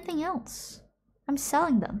 Everything else, I'm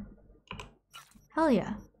selling them. Hell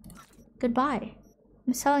yeah. Goodbye.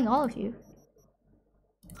 I'm selling all of you.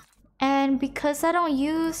 And because I don't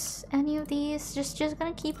use any of these, just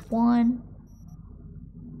gonna keep one.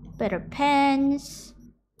 Better pens,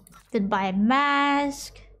 goodbye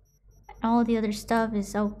mask, and all the other stuff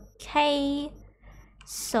is okay.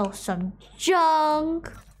 Sell some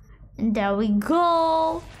junk, and there we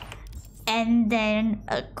go. And then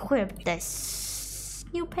equip this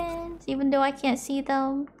new pants, even though I can't see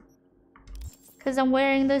them, because I'm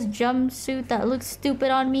wearing this jumpsuit that looks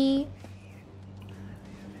stupid on me.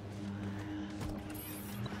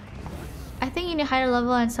 think you need higher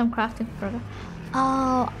level and some crafting program.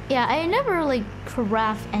 Oh, yeah, I never like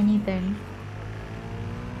craft anything.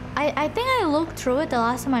 I think I looked through it the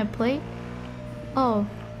last time I played. Oh.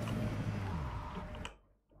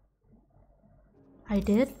 I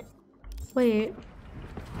did? Wait.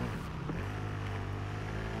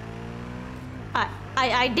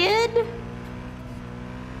 I did?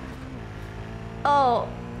 Oh.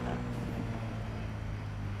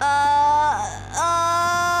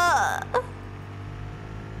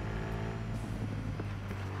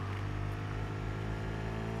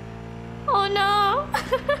 Oh no.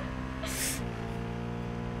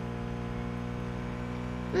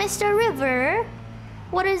 Mr. River,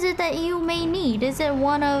 what is it that you may need? Is it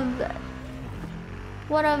one of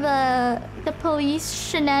the police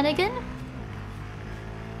shenanigan?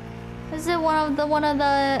 Is it one of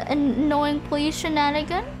the annoying police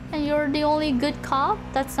shenanigan? And you're the only good cop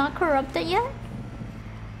that's not corrupted yet?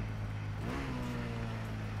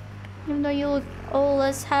 Even though you look old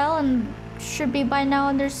as hell and should be by now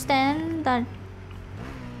understand that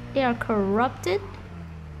they are corrupted.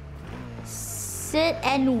 Sit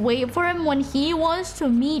and wait for him when he wants to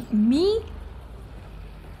meet me?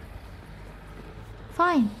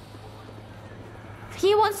 Fine. If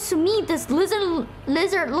he wants to meet this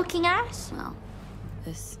lizard looking ass. Well,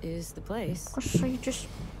 this is the place. Oh, so you just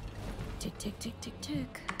tick tick tick tick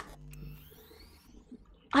tick.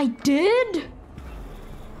 I did?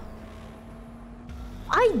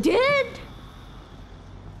 I did?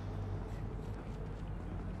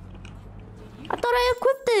 I thought I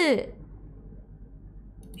equipped it.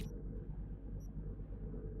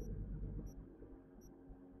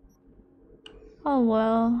 Oh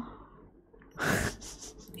well.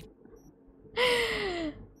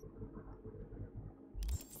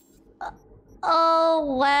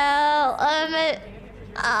 Oh well.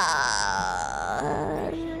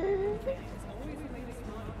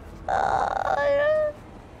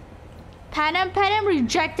 Panem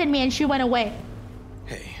rejected me and she went away.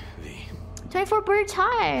 Hey, V. 24 Birds,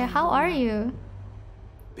 hi. How are you?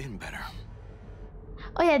 Been better.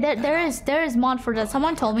 Oh yeah, there is mod for that.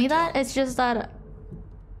 Someone told me that. It's just that.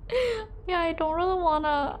 Yeah, I don't really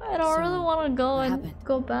wanna go and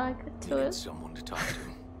go back to it. Someone to talk to.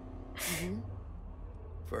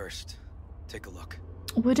 First, take a look.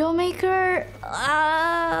 Widowmaker.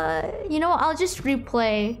 You know, I'll just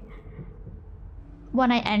replay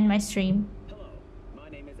when I end my stream. Hello, my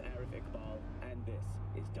name is Arif Iqbal, and this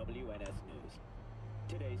is WNS News.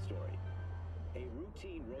 Today's story: a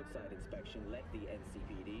routine roadside inspection led the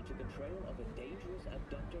NCPD to the trail of a dangerous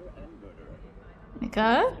abductor and murderer. Okay.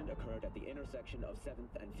 The incident occurred at the intersection of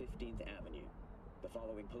 7th and 15th Avenue. The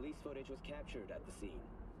following police footage was captured at the scene.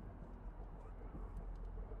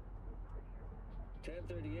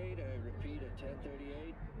 1038, I repeat at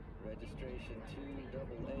 1038. Registration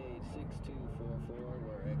 2886244.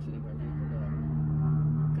 We're exiting our vehicle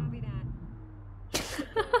now. Copy that.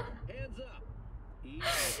 Hands up.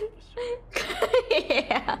 Easy,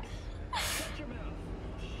 Yeah.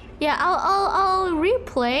 Yeah, I'll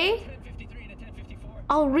replay.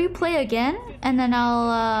 I'll replay again, and then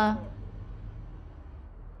I'll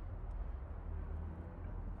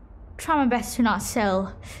try my best to not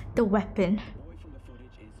sell the weapon.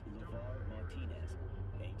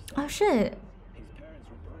 Oh shit.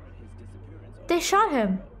 They shot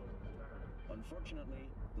him. Unfortunately,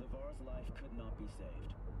 LeVar's life could not be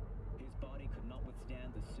saved. His body could not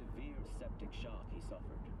withstand the severe septic shock he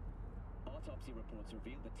suffered. Autopsy reports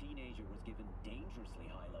revealed the teenager was given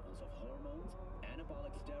dangerously high levels of hormones,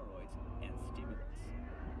 anabolic steroids, and stimulants.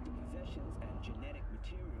 The possessions and genetic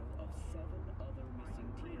material of 7 other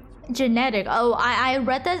missing teens. Genetic. Oh, I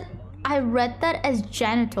read that. I read that as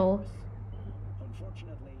genital.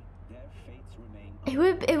 It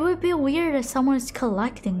would be weird if someone is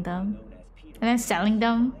collecting them and then selling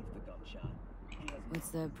them. What's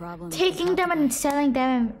the problem? Taking them and selling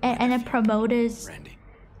them and then promoters.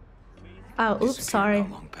 Oh, oops, sorry.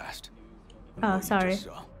 Oh, sorry.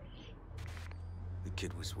 The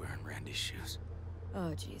kid was wearing Randy's shoes.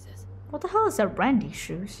 Oh, Jesus. What the hell is a Randy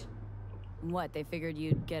shoes? What, they figured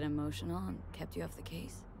you'd get emotional and kept you off the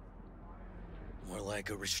case? More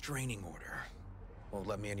like a restraining order. Won't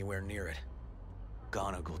let me anywhere near it.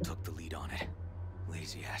 Gonagle took the lead on it.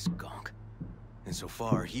 Lazy-ass gonk. And so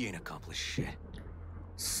far, he ain't accomplished shit.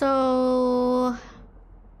 So...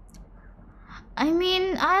 I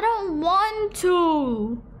mean, I don't want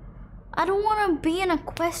to. I don't want to be in a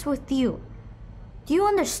quest with you. Do you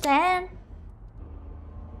understand?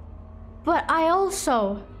 But I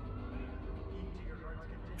also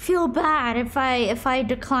feel bad if I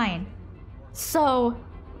decline. So...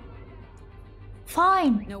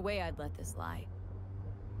 Fine. No way I'd let this lie.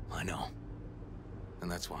 I know.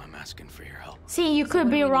 And that's why I'm asking for your help. See, you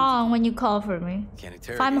could be wrong when you call for me. Can't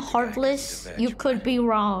If I'm heartless, you could be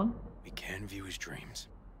wrong. We can view his dreams.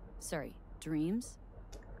 Sorry, dreams?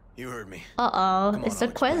 You heard me. Uh-oh. Come on, Is the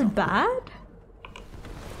I'll quest bad? It's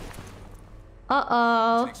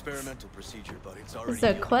Uh-oh. an experimental procedure, but it's already... Is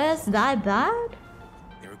the quest that bad?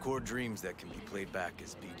 They record dreams that can be played back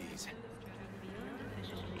as BDs.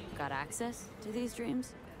 Got access to these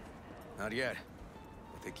dreams? Not yet.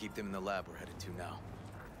 But they keep them in the lab we're headed to now.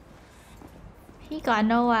 He got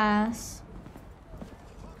no ass.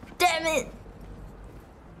 Damn it!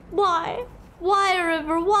 Why? Why,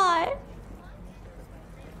 River? Why?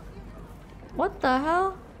 What the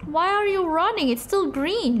hell? Why are you running? It's still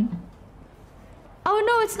green. Oh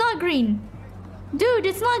no, it's not green. Dude,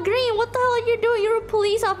 it's not green. What the hell are you doing? You're a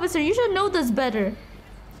police officer. You should know this better.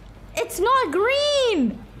 It's not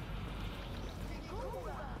green.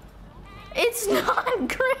 It's not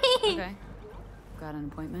green. Okay. Got an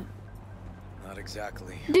appointment? Not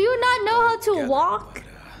exactly. Do you not know how to walk? But,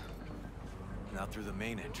 not through the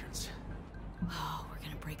main entrance. Oh, we're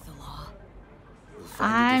gonna break the law. We'll find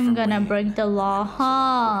a I'm different gonna way. break the law,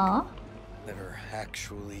 huh? Never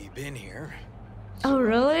actually been here. Oh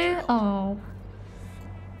really? Oh.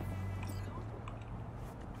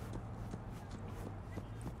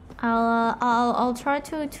 I'll try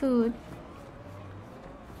to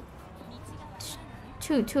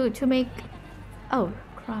make, oh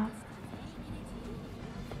crap,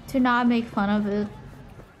 to not make fun of it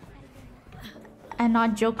and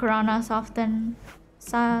not joke around as often.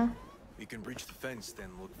 So We can breach the fence, then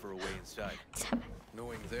look for a way inside.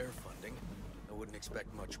 Knowing their funding, I wouldn't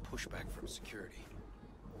expect much pushback from security.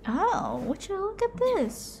 oh, would you look at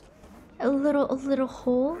this? A little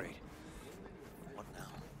hole. What now?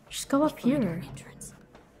 Just go up here.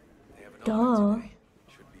 They have an Duh. audit today.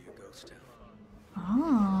 Should be a ghost town.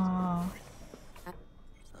 Oh.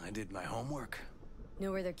 I did my homework.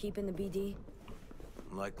 Know where they're keeping the BD?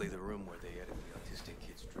 Likely the room where they edit the autistic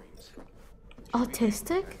kid's dreams.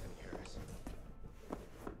 Autistic?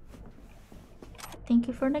 Thank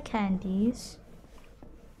you for the candies.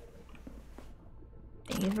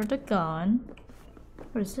 Thank you for the gun.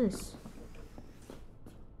 What is this?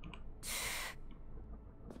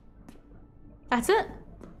 That's it?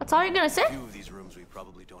 That's all you're gonna say? A few of these rooms we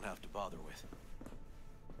probably don't have to bother with.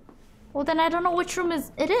 Well then I don't know which room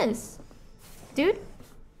it is. Dude,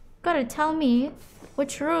 gotta tell me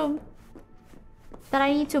which room that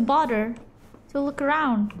I need to bother to look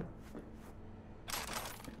around.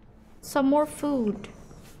 Some more food.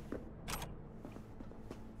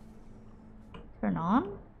 Turn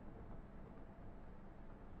on.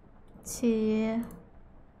 Let's see.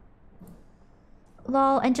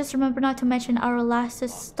 Lol, and just remember not to mention our last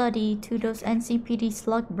study to those NCPD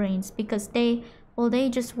slug brains because they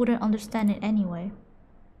just wouldn't understand it anyway.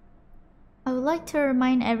 I would like to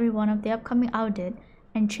remind everyone of the upcoming audit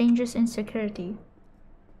and changes in security.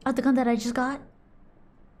 Oh, the gun that I just got?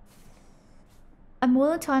 I'm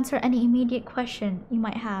willing to answer any immediate question you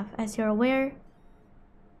might have. As you're aware,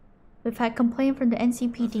 we've had complaint from the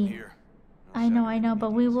NCPD. I know,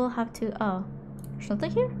 but we will have to... Oh, there's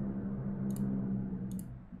nothing here?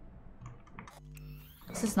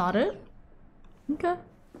 This is not it? Okay.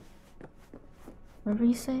 Whatever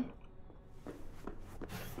you say.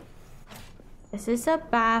 This is a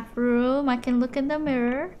bathroom. I can look in the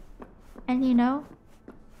mirror. And you know...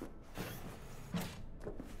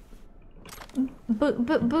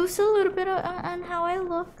 boost a little bit on how I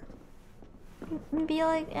look. And be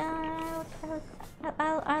like,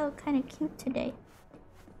 I look kind of cute today.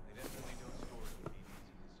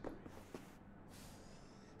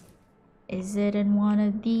 Is it in one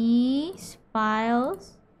of these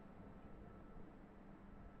files?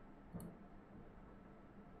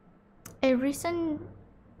 A recent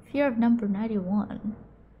fear of number 91.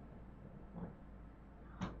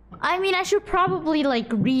 I mean, I should probably like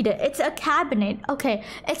read it. It's a cabinet. Okay,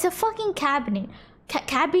 it's a fucking cabinet.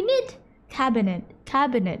 Cabinet? Cabinet.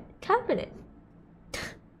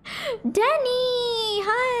 Danny!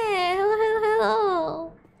 Hi!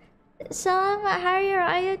 Hello. Salamat Hari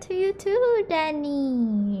Raya to you too,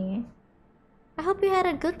 Danny. I hope you had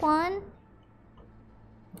a good one.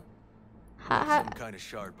 Some kind of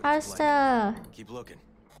shard, but How's it's the... blank. Keep looking.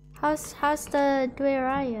 How's the Dway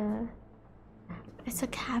Raya? It's a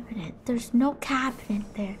cabinet. There's no cabinet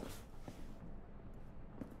there.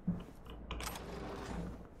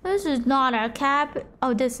 This is not a cabinet.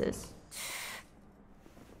 Oh, this is.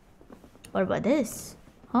 What about this?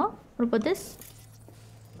 Huh? What about this?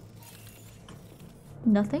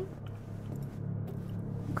 Nothing?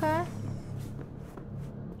 Okay.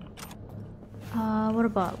 What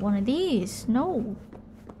about one of these? No.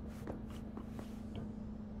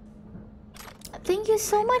 Thank you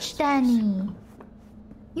so much, Danny.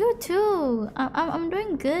 You too. I'm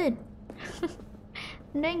doing good.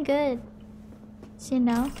 I'm doing good. So, you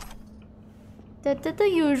know, the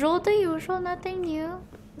usual, nothing new.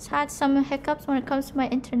 Just had some hiccups when it comes to my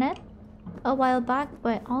internet a while back,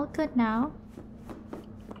 but all good now.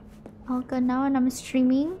 All good now, and I'm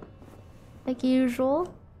streaming like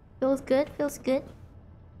usual. Feels good, feels good.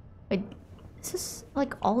 Wait, this is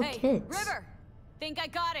like all kids. River! Think I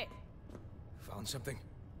got it! Found something?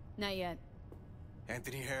 Not yet.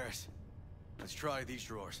 Anthony Harris. Let's try these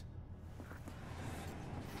drawers.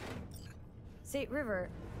 Say, River,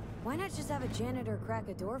 why not just have a janitor crack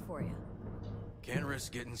a door for you? Can't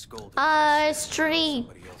risk getting scolded. Street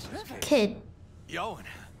kid. Yoan.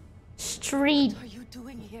 Street. What are you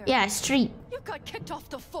doing here? Yeah, street. You got kicked off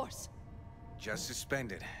the force. Just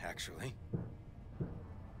suspended, actually.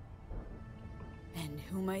 And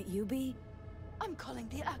who might you be? I'm calling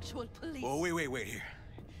the actual police. Oh, wait here.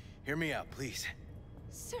 Hear me out, please.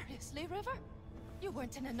 Seriously, River? You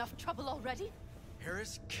weren't in enough trouble already?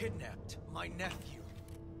 Harris kidnapped my nephew.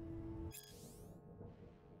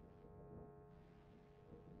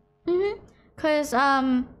 Cause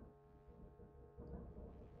well,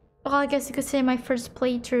 I guess you could say my first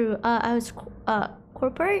playthrough, I was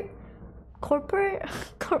corporate,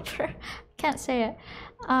 can't say it.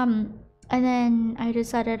 And then I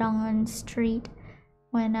decided on street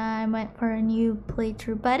when I went for a new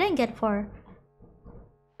playthrough, but I didn't get far.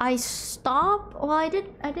 I stopped. Well, I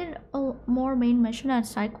did a more main mission and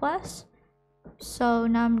side quests, so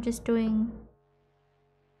now I'm just doing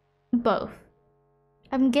both.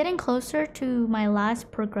 I'm getting closer to my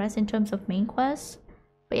last progress in terms of main quests,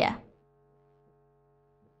 but yeah.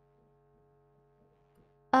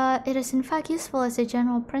 It is in fact useful as a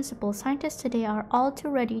general principle. Scientists today are all too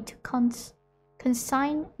ready to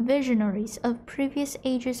consign visionaries of previous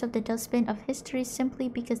ages of the dustbin of history simply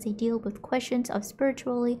because they deal with questions of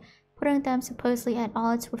spirituality, putting them supposedly at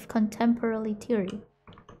odds with contemporary theory.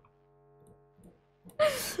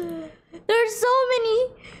 There's so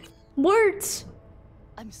many words.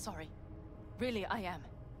 I'm sorry. Really, I am.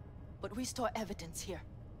 But we store evidence here,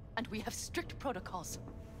 and we have strict protocols.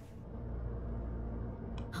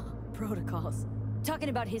 Protocols? Talking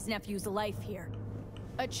about his nephew's life here.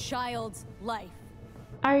 A child's life.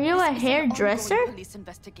 Are you a hairdresser? Police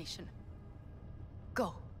investigation.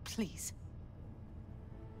 Go, please.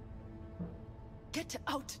 Get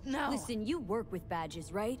out now. Listen, you work with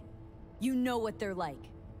badges, right? You know what they're like.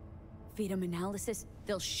 Feed them analysis,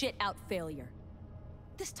 they'll shit out failure.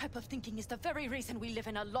 This type of thinking is the very reason we live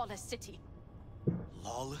in a lawless city.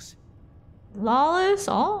 Lawless? Lawless?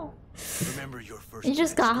 Oh. Remember your first. You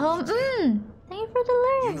just got home? Thank you for the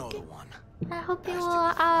lyric. You know the one. I hope you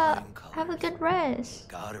will have a good rest.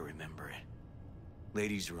 Gotta remember it.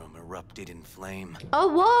 Ladies' room erupted in flame. Oh,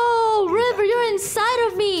 whoa! River, you're inside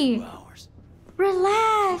of me!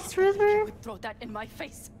 Relax, River. You would throw that in my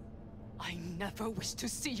face. I never wish to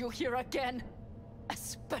see you here again.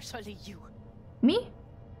 Especially you. Me?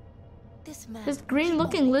 This man. This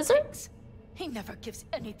green-looking lizard? He never gives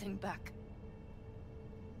anything back.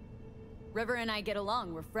 River and I get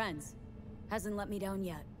along, we're friends. Hasn't let me down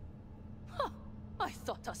yet. Huh. I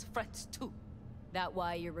thought us friends too. That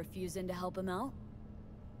why you're refusing to help him out?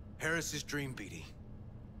 Harris's dream, BD.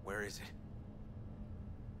 Where is it?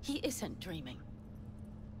 He isn't dreaming.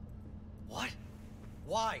 What?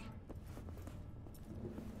 Why?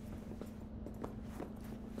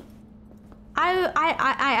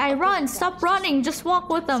 I run. Stop running. Just walk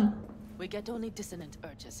with them. We get only dissonant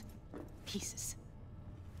urges. Pieces.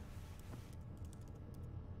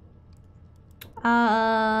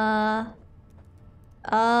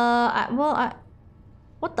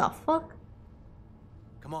 What the fuck?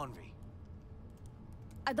 Come on, V.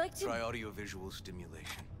 I'd like to try audiovisual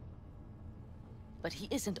stimulation. But he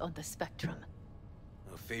isn't on the spectrum.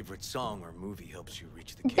 A favorite song or movie helps you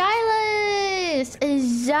reach the Stylus!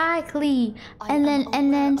 Exactly. And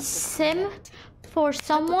then sim for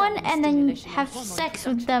someone and then have sex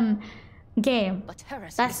with them. Game.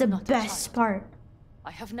 That's the best part.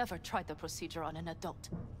 I have never tried the procedure on an adult.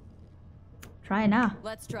 Try it now.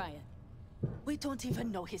 Let's try it. We don't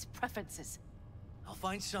even know his preferences. I'll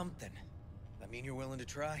find something. That mean you're willing to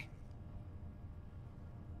try?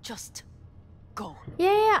 Just go.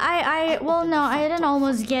 Yeah, well no, I didn't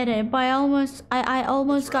almost get it, but I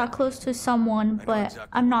almost got close to someone, but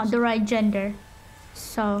I'm not the right gender.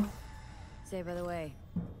 So. Say, by the way,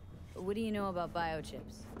 what do you know about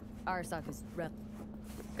biochips? Arasaka's rep.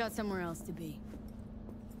 Got somewhere else to be.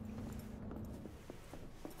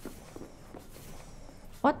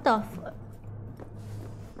 What the f-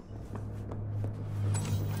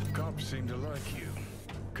 Cops seem to like you.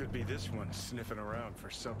 Could be this one sniffing around for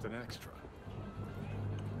something extra.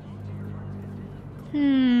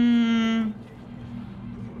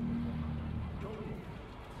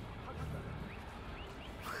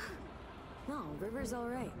 No, River's all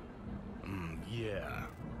right. Yeah.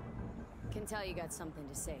 Can tell you got something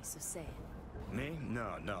to say, so say it. Me?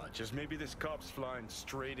 No. Just maybe this cop's flying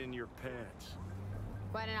straight in your pants.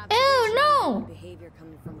 Quite an Ew, no! behavior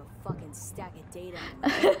coming from a fucking stack of data.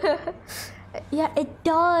 Yeah, it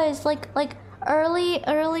does. Like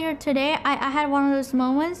earlier today, I had one of those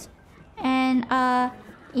moments, and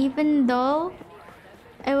even though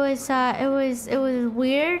it was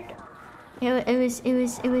weird, it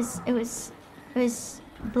was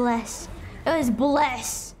blessed. It was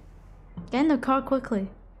blessed. Get in the car quickly.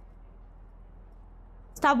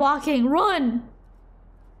 Stop walking. Run.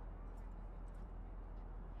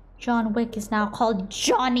 John Wick is now called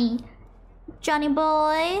Johnny. Johnny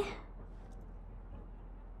boy.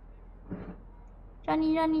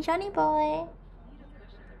 Johnny boy.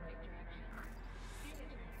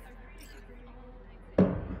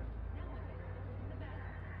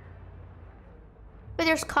 But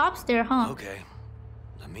there's cops there, huh? Okay.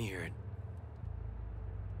 Let me hear it.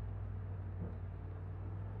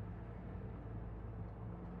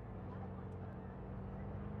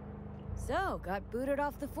 So, got booted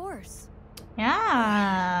off the force.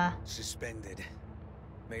 Yeah. Suspended.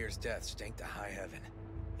 Mayor's death stank to high heaven.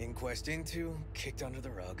 Inquest into, kicked under the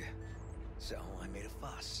rug. So I made a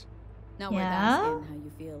fuss. Not worth Yeah? asking how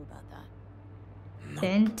you feel about that.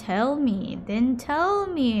 Then tell me.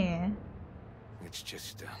 It's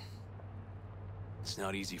just, it's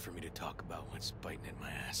not easy for me to talk about what's biting at my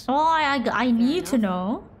ass. Oh, I need to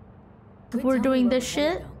know. If we're doing this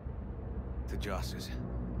shit. The Josses.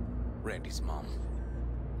 Randy's mom.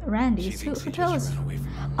 Randy's? Who tells?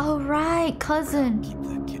 Oh, right, cousin. Keep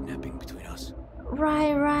the kidnapping between us.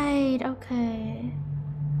 Right, okay.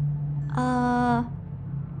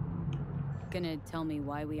 Gonna tell me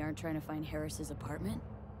why we aren't trying to find Harris's apartment?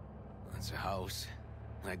 That's a house.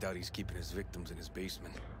 I doubt he's keeping his victims in his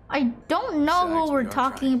basement. I don't know Besides, who we're we are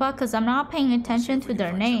talking about because I'm not paying attention to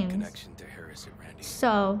their names. Connection to Harris at Randy's.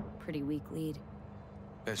 So, Pretty weak lead.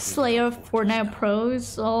 Slayer of Fortnite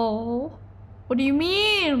Pros. Oh, what do you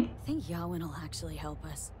mean? I think Yawen will actually help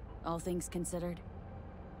us, all things considered.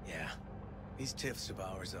 Yeah. These tiffs of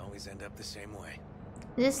ours always end up the same way.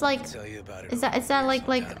 Is this like? I'll tell you about it Is that like?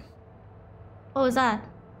 sometime. What was that?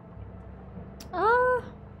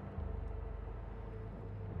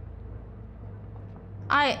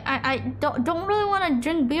 I don't really want to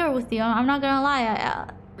drink beer with you. I'm not gonna lie.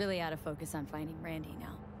 Really out of focus on finding Randy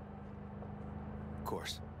now. Of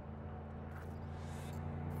course.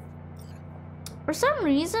 For some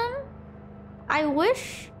reason, I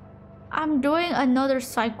wish I'm doing another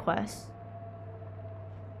side quest.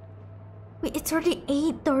 Wait, it's already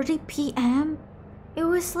 8:30 p.m. It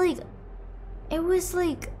was like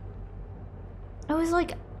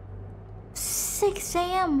 6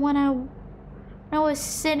 a.m. when I was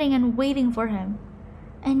sitting and waiting for him,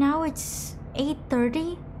 and now it's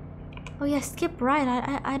 8:30. Oh yeah, skip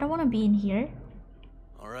right. I don't want to be in here.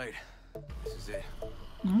 All right. This is it.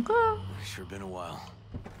 Okay. It's sure been a while.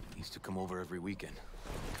 Used to come over every weekend.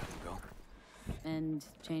 Go. And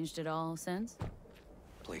changed it all since?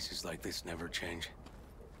 Places like this never change.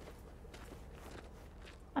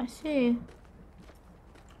 I see.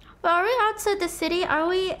 But are we outside the city? Are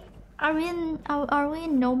we in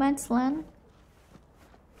no man's land?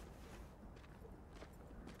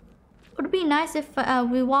 Would be nice if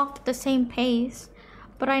we walked at the same pace,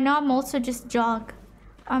 but I know I'm also just jog.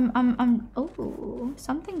 Oh,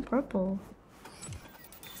 something purple.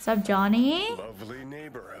 What's up, Johnny? Lovely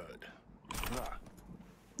neighborhood. Ah.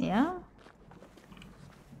 Yeah.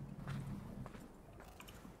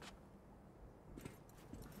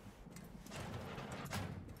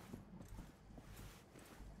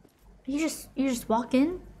 You just walk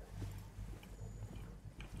in?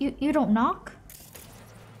 You don't knock?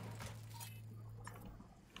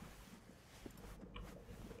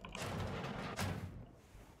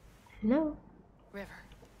 Hello? River.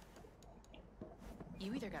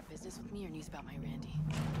 You either got business with me or news about my Randy.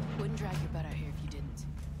 Wouldn't drag your butt out here if you didn't.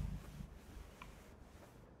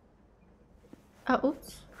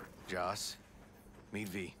 Oops. Joss, meet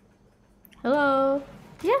V. Hello.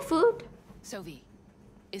 Do you have food? So V,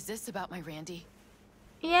 is this about my Randy?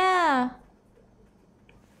 Yeah.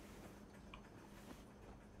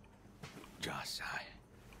 Joss,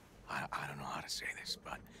 I don't know how to say this,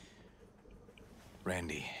 but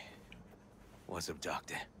Randy was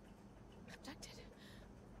abducted. Abducted?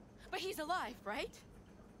 But he's alive, right?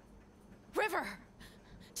 River!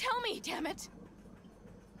 Tell me, damn it!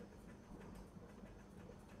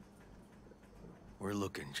 We're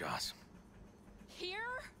looking, Joss. Here?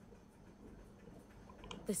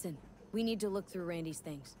 Listen, we need to look through Randy's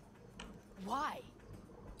things. Why?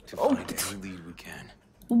 To find any lead we can.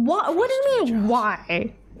 What do you mean,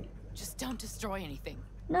 why? Just don't destroy anything.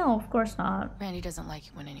 No, of course not. Randy doesn't like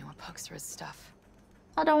it when anyone pokes through his stuff.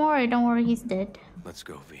 Oh, don't worry, he's dead. Let's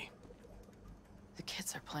go, V. The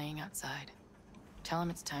kids are playing outside. Tell him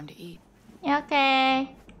it's time to eat. Yeah,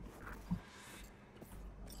 okay.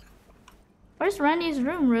 Where's Randy's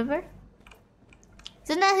room, River?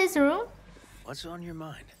 Isn't that his room? What's on your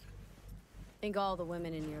mind? I think all the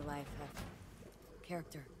women in your life have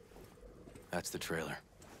character. That's the trailer.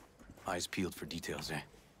 Eyes peeled for details, eh?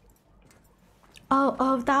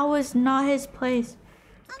 Oh, that was not his place.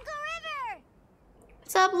 Uncle River!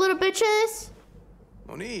 What's up, little bitches?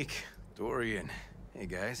 Monique, Dorian. Hey,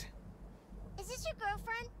 guys. Is this your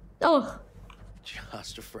girlfriend? Oh.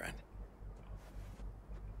 Just a friend.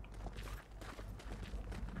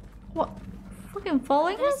 What? Fucking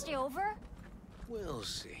falling? Gonna stay over? We'll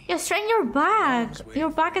see. Yeah, straighten your back. Your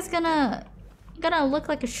back is gonna look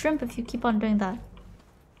like a shrimp if you keep on doing that.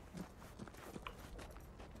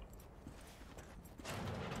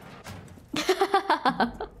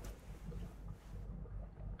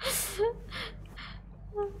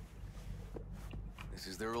 This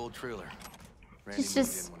is their old trailer. Randy It's moved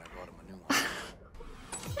just- in when I bought him a new one.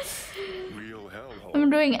 Real hellhole. I'm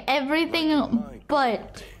doing everything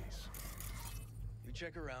but. You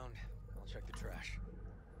check around. I'll check the trash.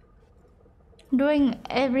 I'm doing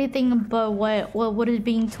everything but what is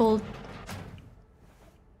being told.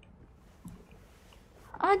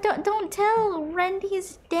 Don't tell.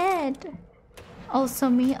 Randy's dead. Also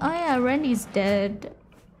me. Oh yeah, Randy's dead.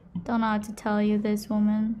 Don't know how to tell you this,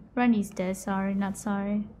 woman. Randy's dead. Sorry, not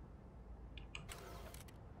sorry.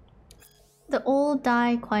 The all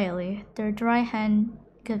die quietly, their dry hand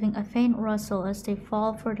giving a faint rustle as they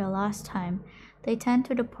fall for the last time. They tend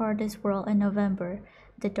to depart this world in November,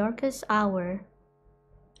 the darkest hour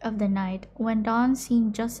of the night, when dawn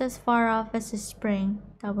seemed just as far off as the spring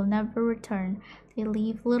that will never return. They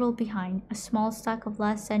leave little behind: a small stack of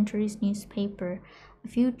last century's newspaper, a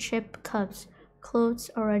few chipped cups, clothes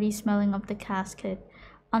already smelling of the casket.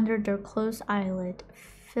 Under their closed eyelid,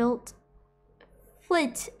 flit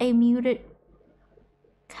a muted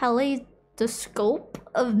kaleidoscope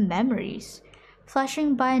of memories,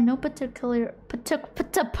 flashing by in no particular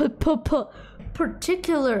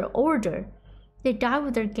order. They die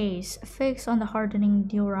with their gaze fixed on the hardening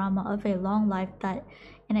diorama of a long life that,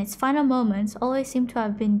 in its final moments, always seemed to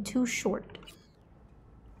have been too short.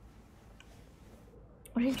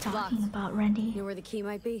 What are you talking about, Randy? You know where the key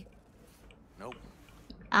might be? Nope.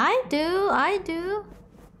 I do.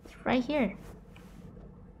 It's right here.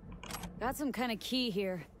 Got some kind of key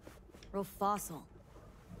here. Real fossil.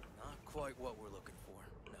 Not quite what we're looking for,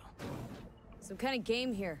 no. Some kind of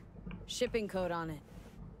game here. Shipping code on it.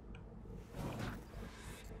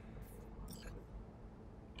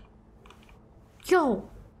 Yo!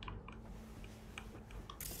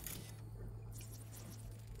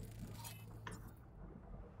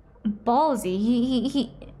 Ballsy.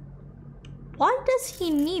 He why does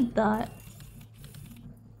he need that?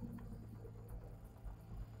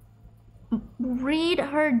 Read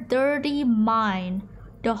her dirty mind.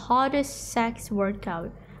 The hottest sex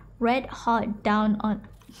workout. Red hot down on.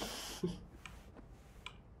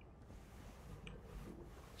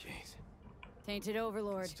 Jeez. Tainted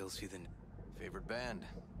Overlord. Still see the favorite band.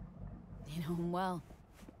 You know him well.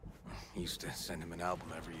 Used to send him an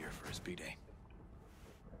album every year for his B-Day.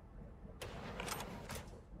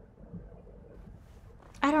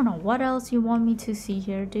 I don't know what else you want me to see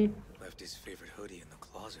here, dude. Left his favorite hoodie in the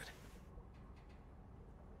closet.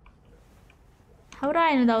 How would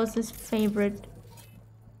I know that was his favorite?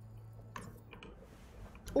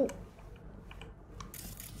 Oh.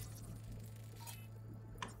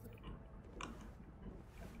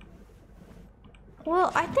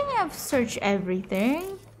 Well, I think I've searched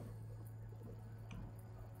everything.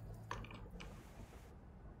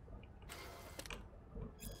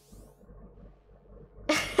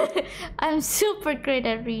 I'm super great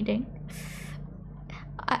at reading.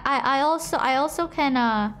 I also can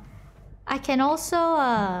I can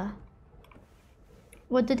also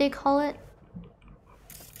what do they call it?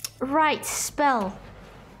 Write, spell.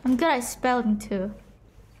 I'm good at spelling too.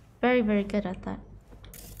 Very, very good at that.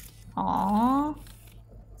 Aww.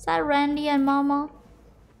 Is that Randy and Mama?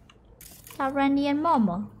 Is that Randy and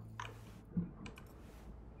Mama?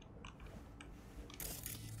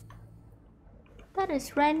 That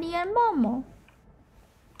is Randy and Momo.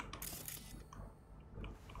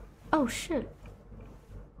 Oh shit.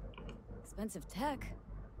 Expensive tech.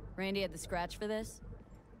 Randy had the scratch for this?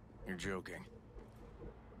 You're joking.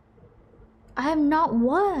 I am not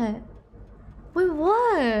what? Wait,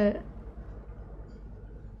 what?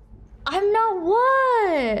 I'm not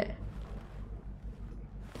what?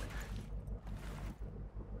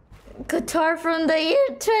 Guitar from the year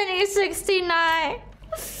 2069.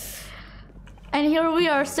 And here we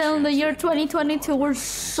are still in the year 2022. We're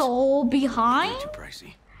so behind. Too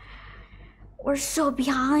pricey. We're so You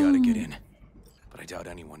behind. gotta get in. But I doubt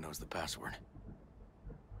anyone knows the password.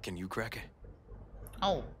 Can you crack it?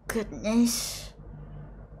 Oh, goodness.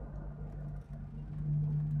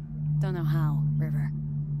 Don't know how, River.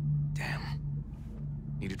 Damn.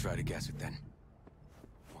 Need to try to guess it then.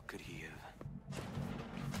 What could he have?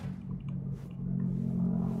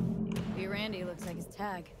 B. Randy looks like his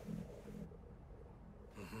tag.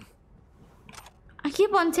 I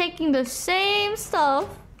keep on taking the same stuff.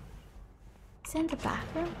 Is it in the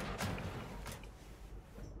bathroom?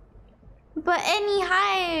 But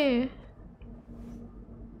anyhow.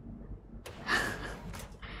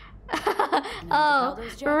 Oh,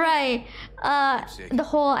 right. The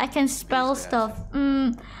whole I can spell stuff.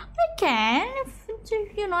 I can.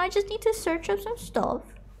 If, you know, I just need to search up some stuff.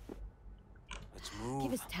 Let's move.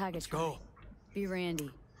 Give his tag a try. B.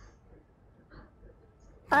 Randy.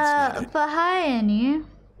 But hi, Annie.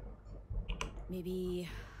 Maybe.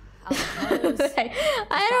 I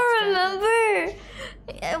don't remember.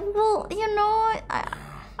 Well, you know,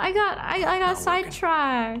 I got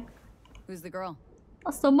sidetracked. Who's the girl?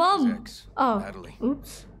 That's the mom. X, Oh, Natalie.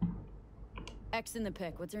 oops. X in the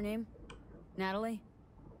pic. What's her name? Natalie?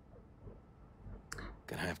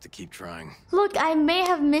 Gonna have to keep trying. Look, I may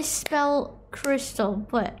have misspelled crystal,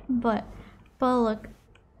 but look,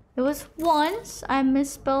 it was once. I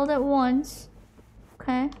misspelled it once.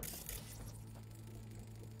 Okay.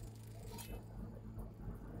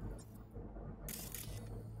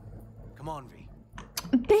 Come on, V.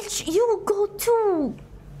 Bitch, you go too.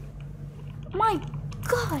 My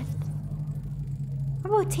God.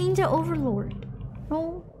 What about Tainted Overlord?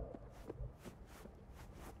 No.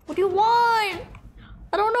 What do you want?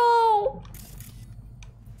 I don't know.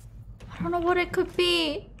 I don't know what it could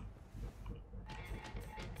be.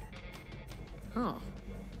 Oh.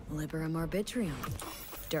 Liberum Arbitrium.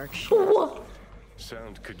 Dark shit. Whoa.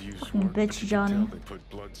 Sound could use Fucking work, bitch, but you Johnny. can tell they put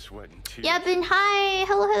blood, sweat, and tears. Yabin, hi.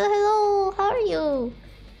 Hello. How are you?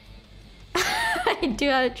 I do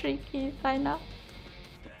have a tricky by now.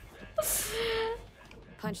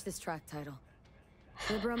 Punch this track title.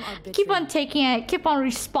 Liberum Arbitrium. Keep on taking it. Keep on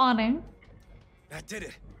respawning. That did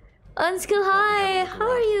it. Unskill, hi. How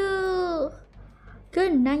are you?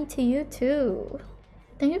 Good night to you too.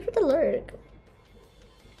 Thank you for the lurk.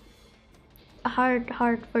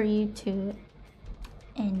 Hard for you too,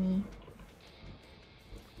 Annie.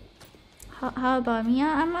 How about me?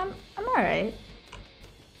 I'm alright.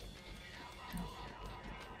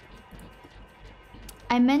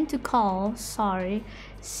 I meant to call. Sorry.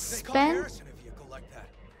 Spend.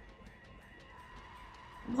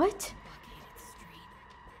 What?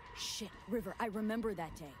 Shit, River, I remember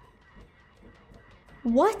that day.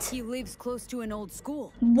 What? He lives close to an old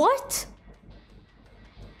school. What?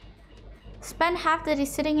 Spent half the day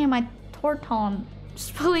sitting in my Torton.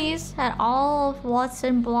 Police had all of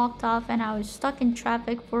Watson blocked off and I was stuck in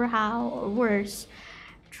traffic for or worse,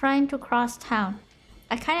 trying to cross town.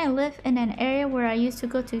 I kind of live in an area where I used to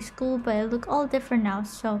go to school, but it look all different now,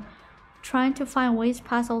 so trying to find ways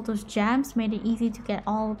past all those jams made it easy to get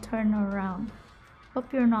all turned around.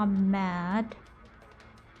 Hope you're not mad.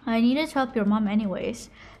 I needed to help your mom anyways.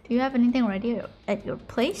 Do you have anything ready at your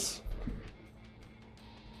place?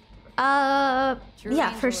 True yeah,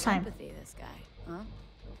 angel first of time. empathy, this guy, huh?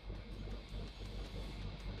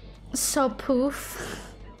 So poof.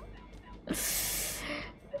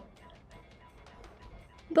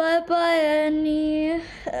 Bye bye, Annie.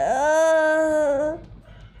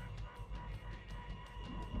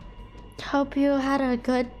 Hope you had a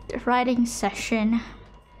good writing session.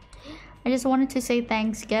 I just wanted to say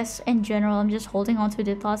thanks, guests in general. I'm just holding on to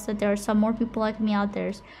the thoughts that there are some more people like me out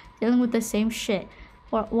there dealing with the same shit.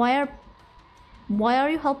 Why are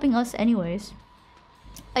you helping us anyways?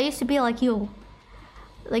 I used to be like you.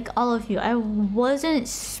 Like all of you. I wasn't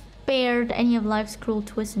spared any of life's cruel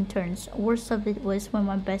twists and turns. Worst of it was when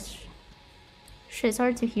my best... Shit, it's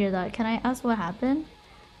hard to hear that. Can I ask what happened?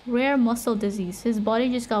 Rare muscle disease. His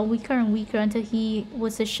body just got weaker and weaker until he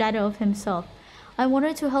was a shadow of himself. I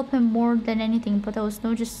wanted to help him more than anything, but there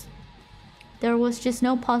was just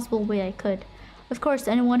no possible way I could. Of course,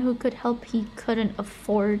 anyone who could help he couldn't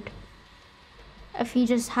afford. If he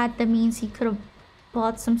just had the means, he could have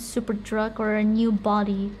bought some super drug or a new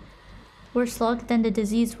body. Worse luck than the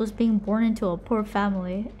disease was being born into a poor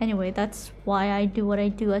family. Anyway, that's why I do what I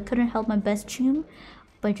do. I couldn't help my best chum,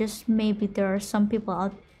 but just maybe there are some people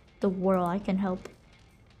out the world I can help.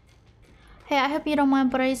 Hey, I hope you don't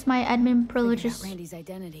mind, but I use my admin privileges. Figured out Randy's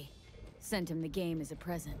identity. Sent him the game as a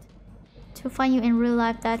present. To find you in real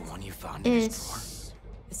life. That one you found in his store.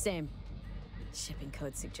 The same. Shipping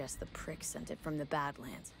code suggests the prick sent it from the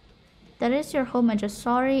Badlands. That is your home address.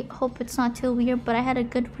 Sorry, hope it's not too weird, but I had a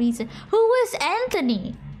good reason. Who is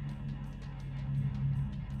Anthony?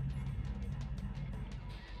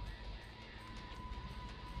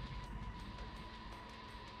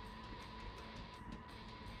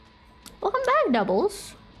 Welcome back,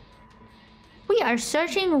 Doubles. We are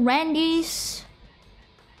searching Randy's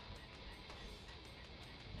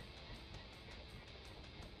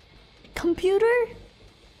computer?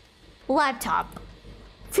 Laptop.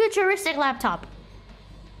 Futuristic laptop.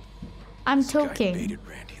 I'm toking. Baited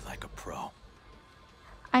Randy like a pro.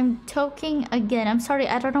 I'm toking again. I'm sorry,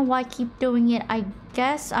 I don't know why I keep doing it. I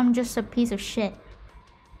guess I'm just a piece of shit.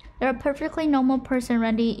 You're a perfectly normal person,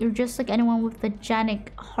 Randy. You're just like anyone with a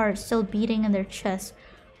gigantic heart still beating in their chest.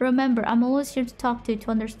 Remember, I'm always here to talk to you,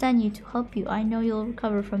 to understand you, to help you. I know you'll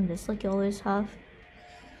recover from this like you always have.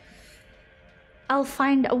 I'll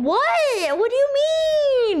find... What? What do you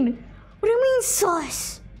mean? What do you mean,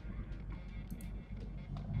 sus?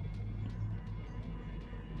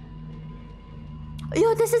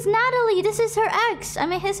 Yo, this is Natalie. This is her ex. I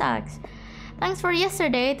mean, his ex. Thanks for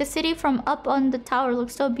yesterday. The city from up on the tower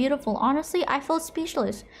looks so beautiful. Honestly, I felt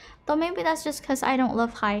speechless. Though maybe that's just because I don't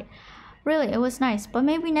love height. Really, it was nice. But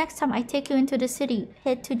maybe next time I take you into the city,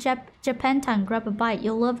 head to Japantown, grab a bite.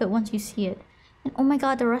 You'll love it once you see it. And oh my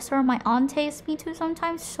god, the restaurant my aunt takes me to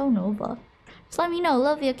sometimes, so Nova. Just let me know.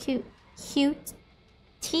 Love you, cute. Cute?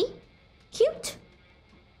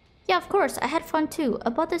 Yeah, of course. I had fun too.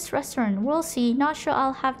 About this restaurant, we'll see. Not sure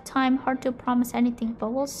I'll have time. Hard to promise anything,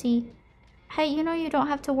 but we'll see. Hey, you know you don't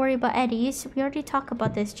have to worry about Eddie's. We already talked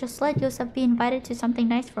about this. Just let Yosef be invited to something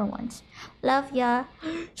nice for once. Love ya.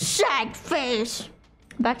 Sad face.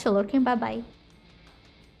 Back to lurking. Bye-bye.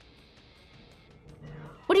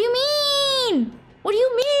 What do you mean? What do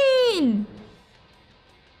you mean?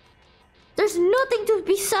 There's nothing to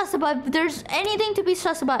be sus about. If there's anything to be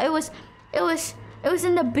sus about, it was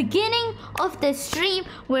in the beginning of the stream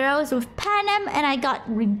where I was with Panem and I got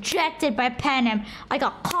rejected by Panem. I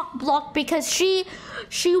got cock blocked because she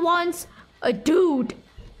wants a dude.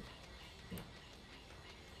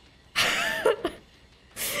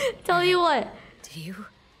 Tell you what.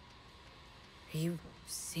 Are you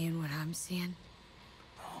seeing what I'm seeing?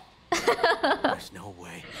 There's no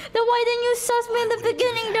way. Then why didn't you sus me in the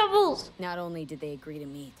beginning, Doubles? Not only did they agree to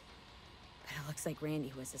meet, but it looks like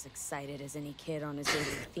Randy was as excited as any kid on his way to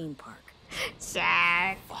the theme park.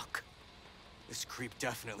 Sad. Fuck. This creep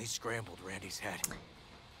definitely scrambled Randy's head.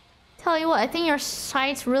 Tell you what, I think your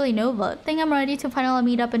site's really Nova. Think I'm ready to finally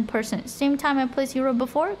meet up in person. Same time I played Euro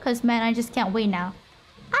before? Cause man, I just can't wait now.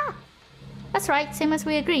 Ah! That's right, same as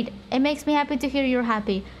we agreed. It makes me happy to hear you're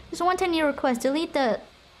happy. Just one tiny request, delete that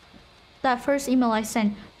first email I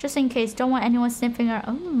sent. Just in case, don't want anyone sniffing our...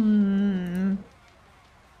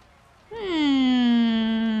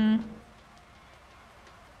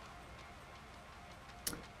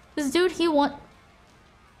 This dude, he want...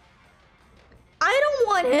 I don't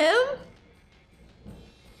want him!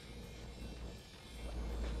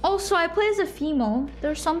 Also, I play as a female.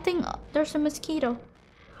 There's a mosquito.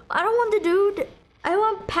 I don't want the dude. I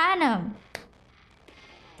want Panem.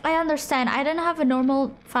 I understand. I didn't have a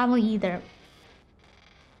normal family either.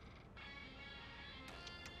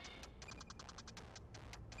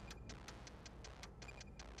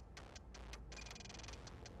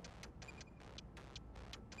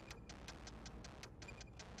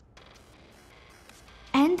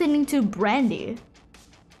 Anthony to Brandy.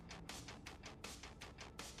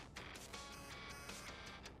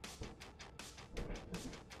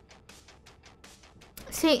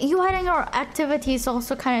 See, you hiding your activities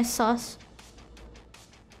also kind of sus.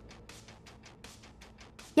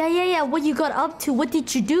 Yeah. What you got up to? What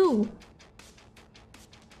did you do?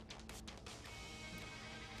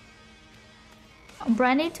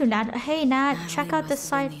 Brandy to Nat. Hey Nat, check out the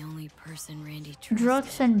site. The only person Randy trusted.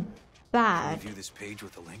 Drugs and bad. Review this page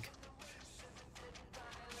with a link.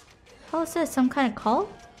 How is this? Some kind of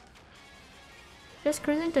cult? Just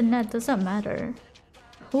cruising the net doesn't matter.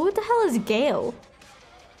 Who the hell is Gale?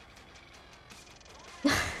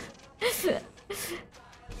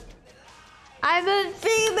 I'm a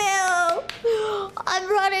female!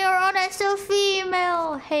 running around as a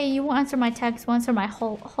female. Hey, you won't answer my text, won't answer my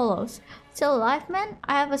holos. Still alive, man?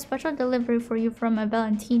 I have a special delivery for you from a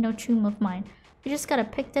Valentino tomb of mine. You just gotta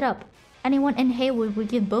pick it up. Anyone in Haywood would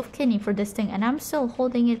give both kidney for this thing, and I'm still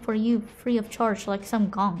holding it for you free of charge like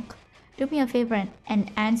some gonk. Do me a favor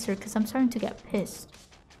and answer, cause I'm starting to get pissed.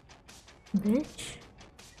 Bitch.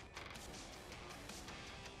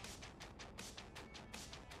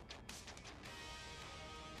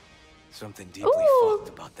 Something deeply fucked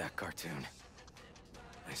about that cartoon.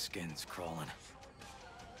 My skin's crawling.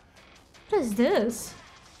 What is this?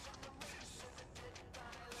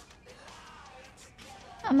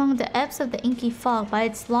 Among the ebbs of the inky fog, by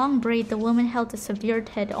its long braid, the woman held a severed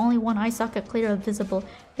head, only one eye socket clear of visible.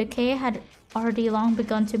 Decay had already long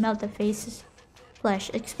begun to melt the face's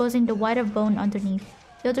flesh, exposing the white of bone underneath.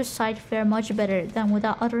 The other side fared much better. Then,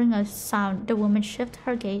 without uttering a sound, the woman shifted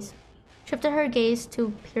her gaze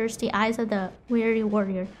to pierce the eyes of the weary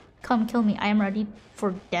warrior. Come, kill me. I am ready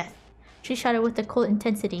for death. She shouted with a cold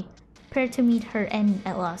intensity, prepared to meet her end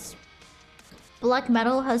at last. Black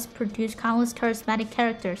metal has produced countless charismatic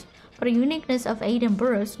characters, but the uniqueness of Aiden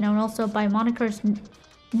Burroughs, known also by monikers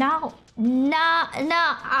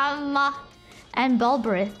and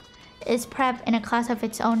Belbrith, is perhaps in a class of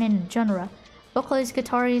its own in genre. Vocalist,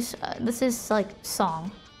 guitarist, this is like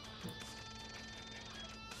song.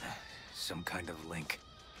 Some kind of link.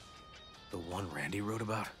 The one Randy wrote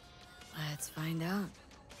about? Let's find out.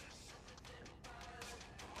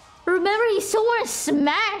 Remember, he still wanna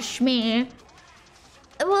smash me.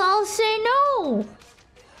 Well, I'll say no.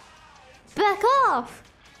 Back off.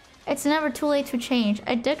 It's never too late to change.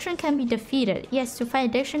 Addiction can be defeated. Yes, to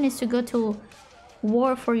fight addiction is to go to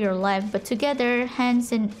war for your life, but together, hand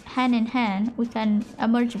in hand, we can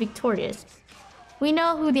emerge victorious. We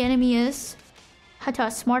know who the enemy is, how to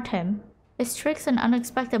outsmart him. His tricks and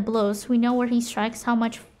unexpected blows, we know where he strikes, how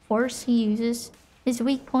much force he uses, his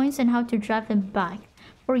weak points, and how to drive him back.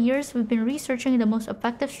 For years, we've been researching the most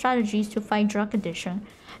effective strategies to fight drug addiction.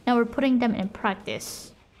 Now we're putting them in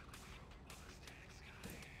practice.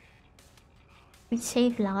 We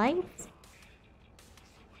save lives?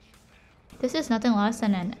 This is nothing less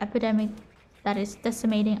than an epidemic that is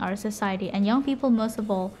decimating our society, and young people most of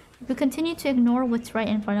all. If we continue to ignore what's right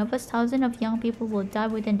in front of us, thousands of young people will die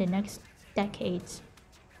within the next decades.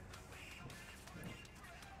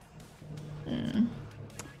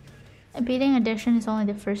 Beating addiction is only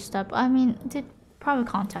the first step. I mean, they'd probably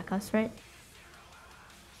contact us, right?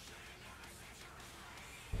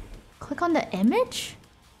 Click on the image?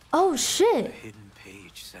 Oh shit! A hidden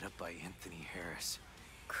page set up by Anthony Harris.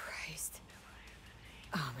 Christ.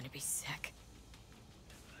 Oh, I'm gonna be sick.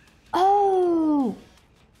 Oh!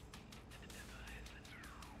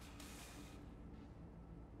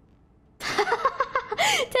 10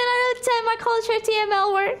 out of 10, my college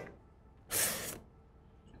HTML work.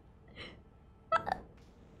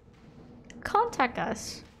 Contact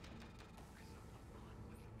us.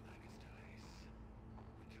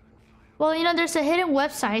 Well, you know, there's a hidden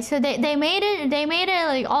website, so they made it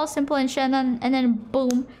like all simple and shit, and then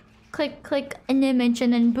boom, click an image,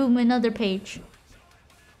 and then boom, another page.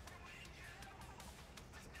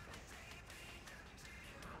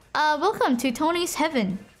 Welcome to Tony's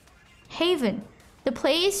Haven, the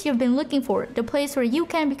place you've been looking for, the place where you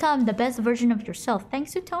can become the best version of yourself,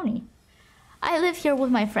 thanks to Tony. I live here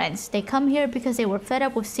with my friends. They come here because they were fed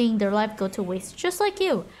up with seeing their life go to waste, just like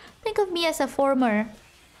you. Think of me as a farmer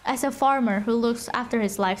who looks after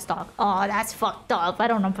his livestock. Oh, that's fucked up. I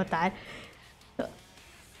don't know about that.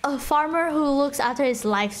 A farmer who looks after his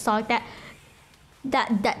livestock.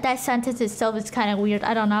 That sentence itself is kind of weird.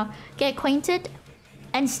 I don't know. Get acquainted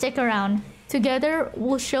and stick around. Together,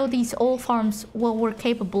 we'll show these old farms what we're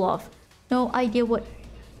capable of. No idea what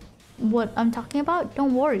I'm talking about?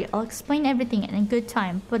 Don't worry, I'll explain everything in a good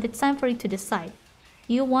time, but it's time for you to decide.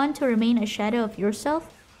 Do you want to remain a shadow of yourself,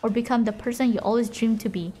 or become the person you always dreamed to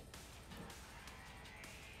be?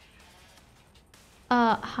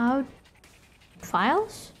 How...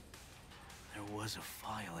 Files? There was a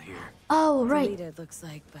file here. Oh, right. Deleted, it looks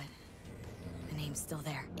like, but the name's still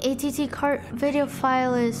there. ATT cart video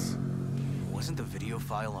file is... Wasn't the video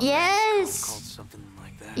file on yes! called something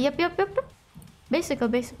like that? Yep.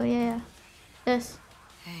 Basically, yeah. This.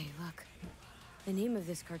 Hey, look. The name of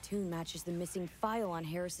this cartoon matches the missing file on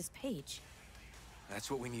Harris's page.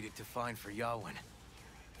 That's what we needed to find for Yawin.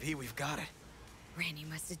 V, we've got it. Randy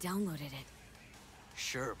must have downloaded it.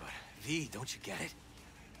 Sure, but V, don't you get it?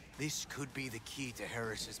 This could be the key to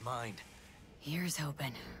Harris's mind. Here's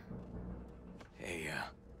hoping. Hey,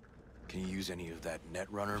 can you use any of that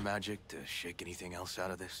Netrunner magic to shake anything else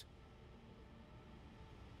out of this?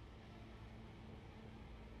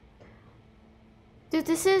 Dude,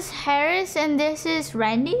 this is Harris and this is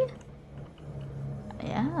Randy?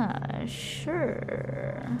 Yeah,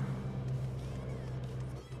 sure.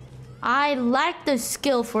 I lack the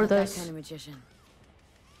skill for this. That kind of magician.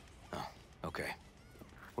 Oh, okay.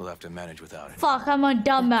 We'll have to manage without it. Fuck, I'm a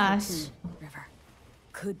dumbass. River.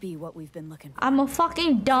 Could be what we've been looking for. I'm a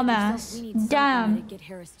fucking dumbass. Damn. Get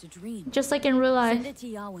Harris to dream. Just like in real life. Send it to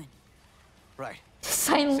Yawin. Right.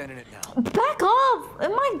 Sending it now. Back off! Oh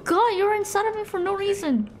my god, you're inside of me for no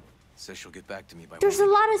reason. Says she'll get back to me by There's a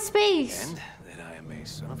lot of space. And that I am a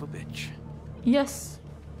son of a bitch. Yes.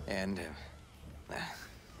 And,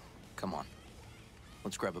 come on.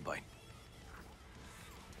 Let's grab a bite.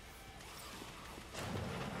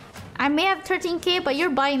 I may have 13K, but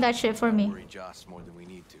you're buying that shit for me. Worry Joss more than we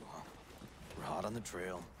need to, huh? We're hot on the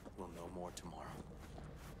trail. We'll know more tomorrow.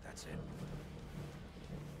 That's it.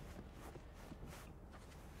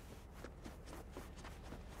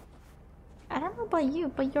 I don't know about you,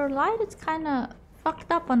 but your light is kind of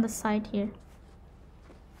fucked up on the side here.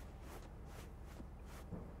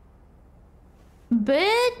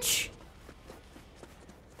 Bitch!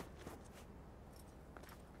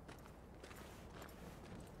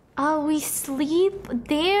 Oh, we sleep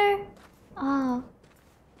there? Oh.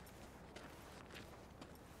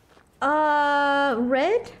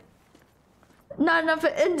 Red? Not enough,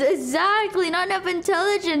 exactly, not enough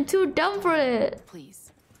intelligent, too dumb for it.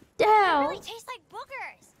 Please. Damn. It really tastes like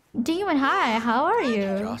boogers. Demon, hi, how are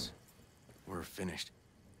you? Joss, we're finished.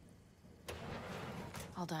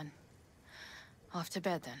 All done. Off to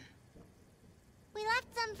bed then. We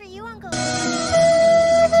left some for you, Uncle. Look,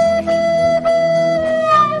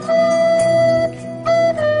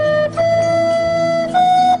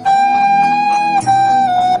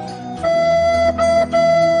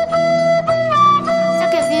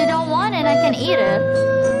 if you don't want it, I can eat it.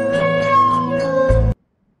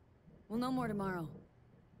 We'll know more tomorrow.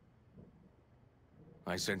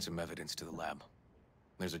 I sent some evidence to the lab.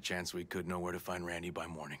 There's a chance we could know where to find Randy by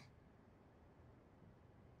morning.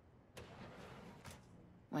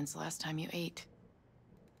 When's the last time you ate?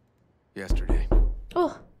 Yesterday.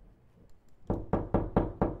 Oh.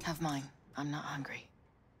 Have mine. I'm not hungry.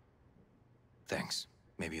 Thanks.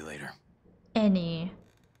 Maybe later. Any.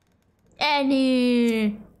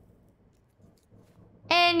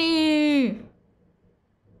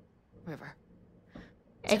 River.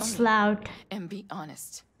 It's loud. And be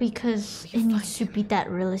honest. Because it needs to be that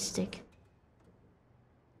realistic.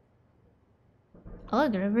 Oh,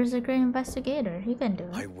 the River's a great investigator. He can do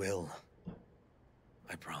it. I will.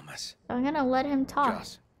 I promise. I'm gonna let him talk.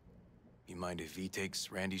 Joss, you mind if V takes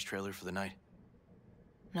Randy's trailer for the night?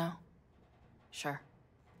 No. Sure.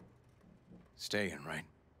 Staying, right?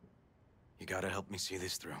 You gotta help me see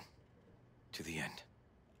this through. To the end.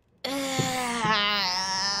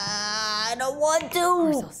 I don't want Of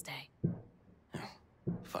course to. I'll stay.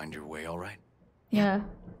 Find your way, all right? Yeah.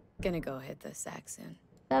 Gonna go hit the sack soon.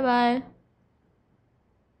 Bye bye.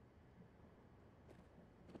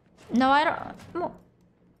 No, I don't. No.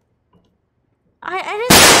 I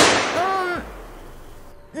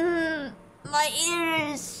didn't. My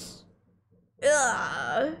ears.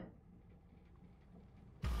 Ugh.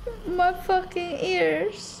 My fucking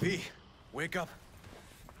ears. V, wake up.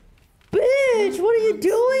 Bitch, what are you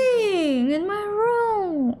doing in my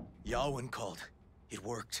room? Yawin called. It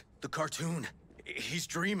worked. The cartoon. He's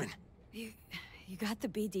dreaming. You got the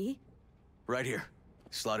BD? Right here.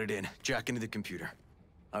 Slot it in. Jack into the computer.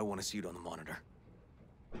 I want to see it on the monitor.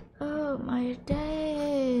 Oh my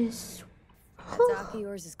days. That doc of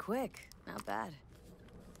yours is quick. Not bad.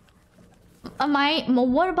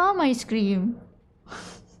 What about my scream?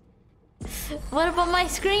 What about my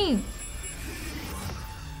scream?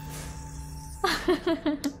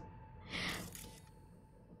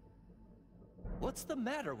 What's the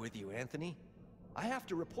matter with you, Anthony? I have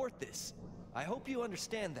to report this. I hope you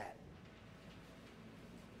understand that.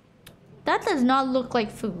 That does not look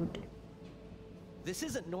like food. This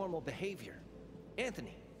isn't normal behavior.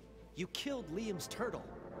 Anthony, you killed Liam's turtle.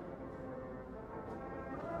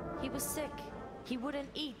 He was sick. He wouldn't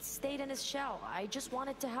eat, stayed in his shell. I just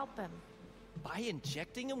wanted to help him. By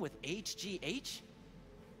injecting him with HGH?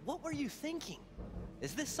 What were you thinking?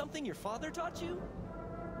 Is this something your father taught you?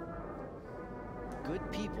 Good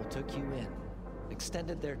people took you in,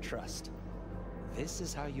 extended their trust. This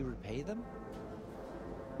is how you repay them?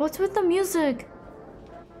 What's with the music?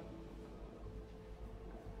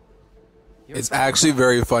 It's actually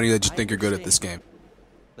very funny that you think you're good at this game.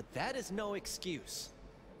 But that is no excuse.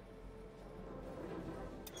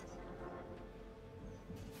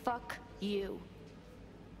 Fuck you.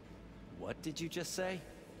 What did you just say?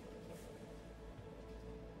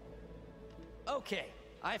 Okay,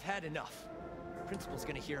 I've had enough. Principal's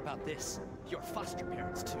gonna hear about this. Your foster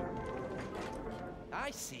parents, too.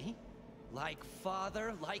 I see. Like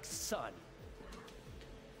father, like son.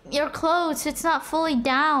 You're close. It's not fully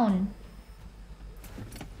down.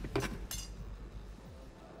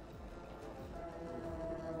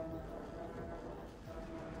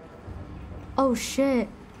 Oh shit.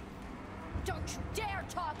 Don't you dare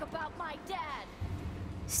talk about my dad!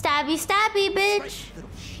 Stabby, stabby, bitch. Right, little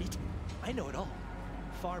shit. I know it all.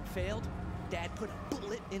 Farm failed. Dad put a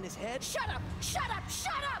bullet in his head. Shut up! Shut up!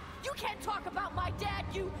 Shut up! You can't talk about my dad,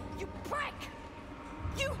 you prick!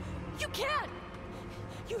 You can't!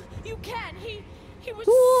 You can! He was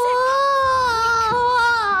sick!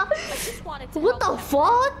 I just wanted to What the help him.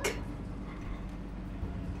 fuck?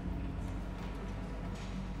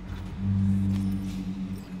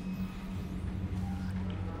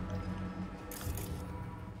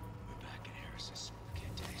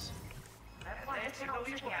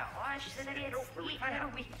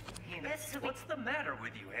 What's the matter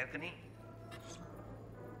with you, Anthony?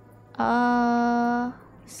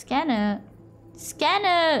 Scan it. Scan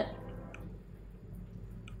it.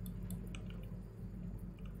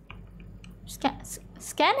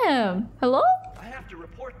 Scan him. Hello? I have to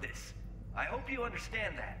report this. I hope you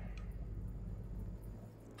understand that.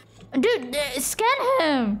 Dude, scan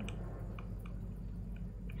him.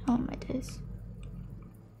 Oh my days.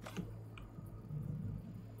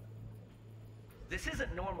 This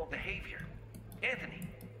isn't normal behavior. Anthony,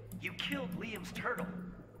 you killed Liam's turtle.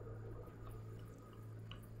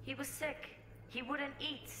 He was sick. He wouldn't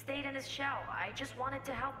eat, stayed in his shell. I just wanted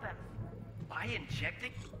to help him. By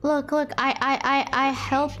injecting? Look, I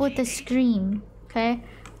help with the scream. Okay?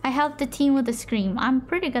 I help the team with the scream. I'm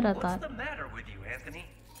pretty good at that. What's the matter with you, Anthony?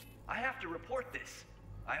 I have to report this.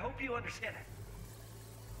 I hope you understand it.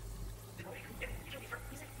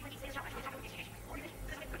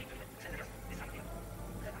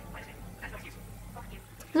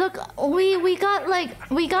 Look, we got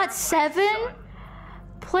 7th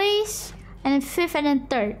place and then 5th and then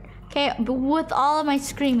 3rd. Okay, but with all of my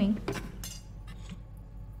screaming.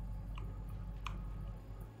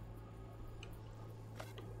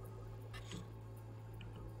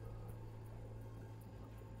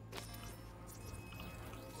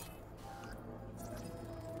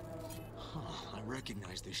 I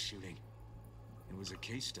recognize this shooting. It was a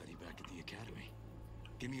case study back at the academy.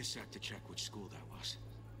 Give me a sec to check which school that was.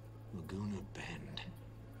 Laguna Bend.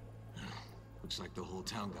 Looks like the whole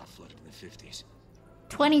town got flooded in the 50s.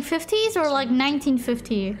 2050s or like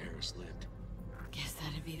 1950? Harris lived. Guess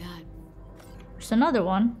that'd be that. There's another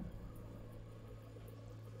one.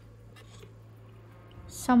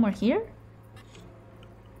 Somewhere here?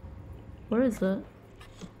 Where is it?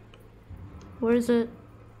 Where is it?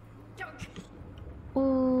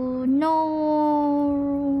 Oh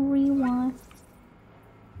no! Rewind.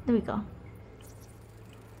 There we go.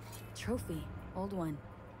 Trophy, old one.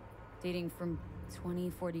 Dating from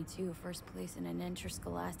 2042, first place in an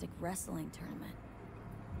interscholastic wrestling tournament.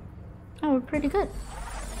 Oh, we're pretty good.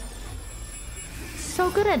 So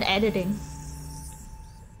good at editing.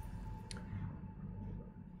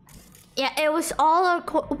 Yeah, it was all our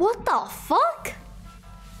what the fuck?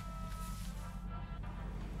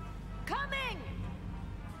 Coming!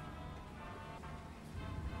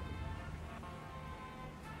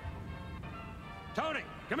 Tony,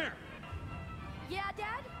 come here. Yeah,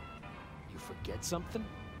 Dad? You forget something?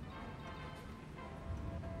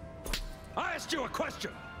 I asked you a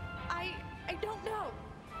question. I don't know.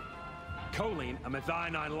 Choline and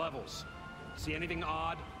methionine levels. See anything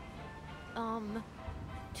odd?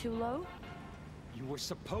 Too low? You were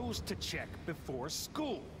supposed to check before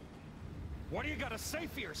school. What do you gotta say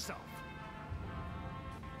for yourself?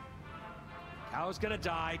 Cow's gonna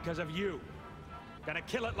die because of you. Gonna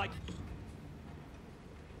kill it like...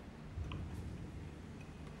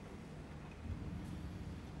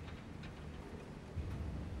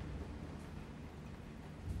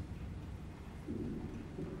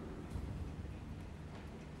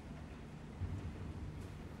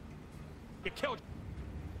 You killed...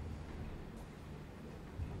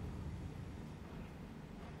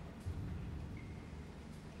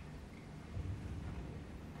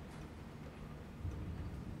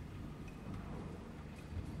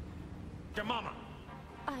 your mama.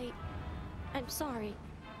 I'm sorry.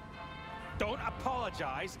 Don't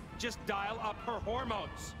apologize, just dial up her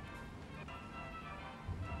hormones.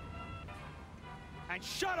 And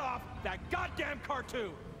shut off that goddamn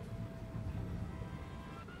cartoon!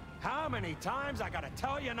 How many times I gotta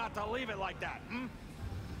tell you not to leave it like that, hmm?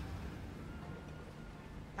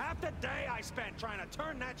 Half the day I spent trying to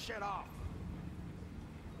turn that shit off.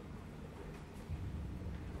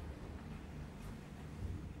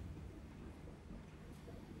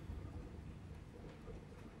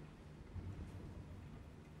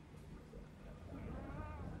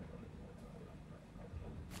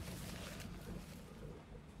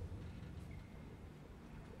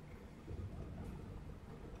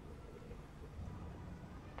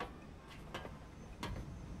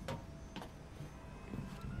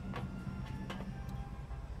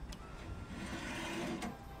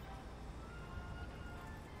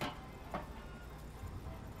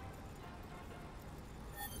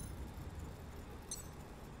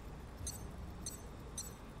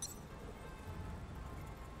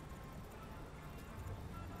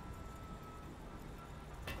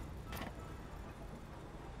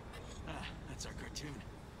 tune.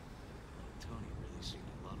 Tony really seemed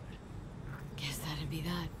to love it. Guess that'd be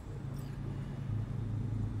that.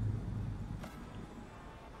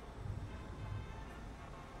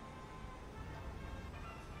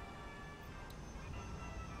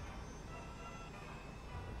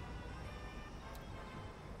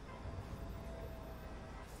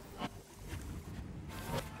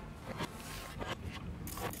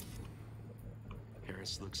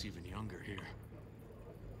 Harris looks even younger here.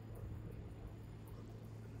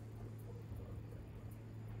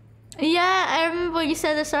 Yeah, I remember what you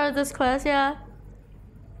said at the start of this class, yeah.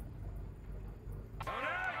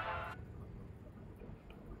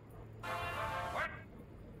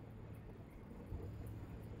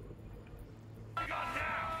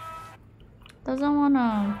 Doesn't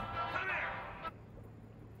wanna...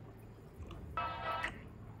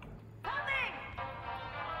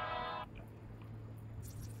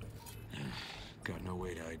 Got no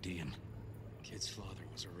way to ID him. Kid's father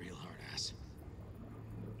was a real hard ass.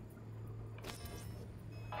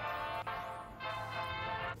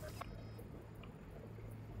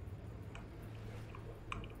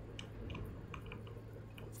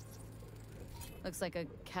 Looks like a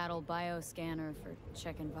cattle bioscanner for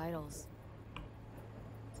checking vitals.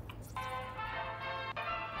 Tony,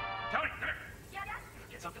 come here.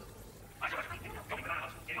 Get something.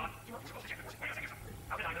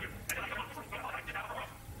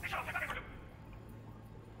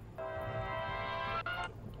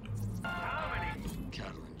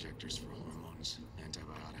 Cattle injectors for hormones,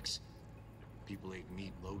 antibiotics. People ate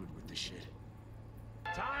meat loaded with this shit.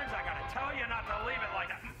 Times I gotta tell you not to leave it like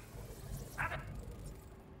that.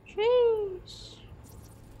 Jeez.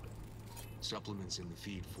 Supplements in the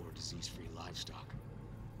feed for disease-free livestock.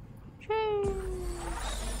 Jeez.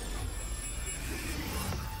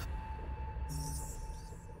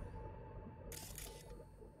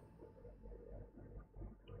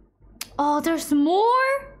 Oh, there's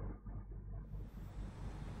more?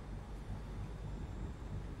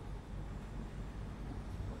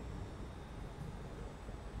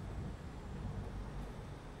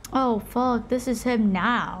 Oh fuck, this is him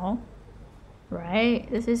now. Right?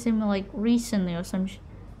 This is him like recently or some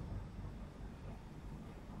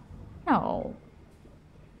No.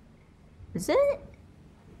 Is it?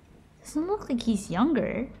 Doesn't look like he's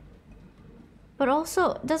younger. But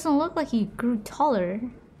also, it doesn't look like he grew taller.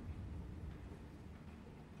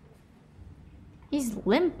 He's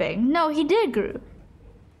limping. No, he did grow.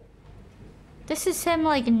 This is him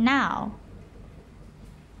like now.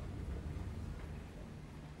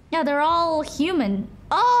 Yeah, they're all human.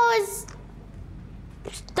 Oh,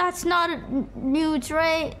 that's not nudes,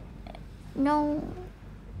 right? No.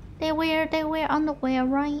 They wear underwear,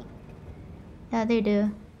 right? Yeah, they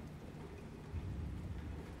do.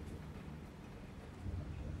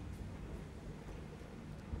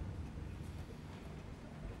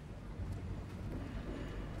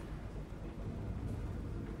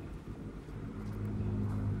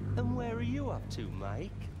 And where are you up to,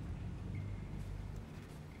 Mike?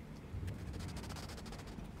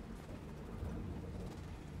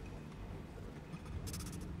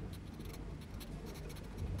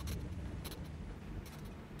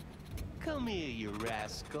 Come here, you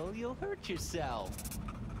rascal. You'll hurt yourself.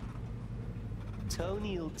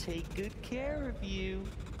 Tony'll take good care of you.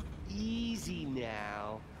 Easy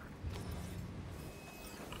now.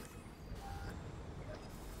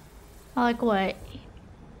 Like what?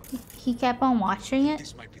 He kept on watching it?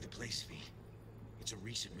 This might be the place, V. It's a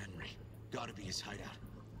recent memory. Gotta be his hideout.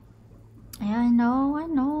 Yeah, I know.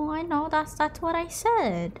 That's what I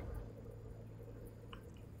said.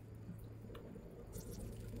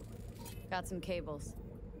 Got some cables.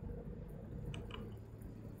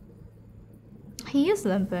 He is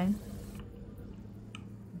limping.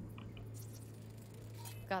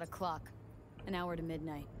 Got a clock. An hour to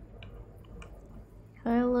midnight.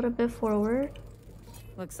 Try a little bit forward.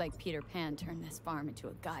 Looks like Peter Pan turned this farm into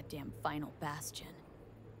a goddamn final bastion.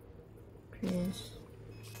 Please.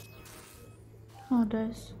 Oh, it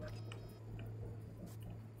does.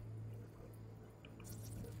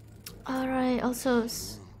 Alright, also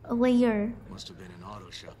a layer. Must have been an auto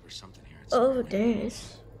shop or something here. Oh,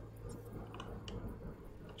 there's.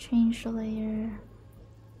 Change the layer.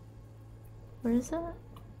 Where is that?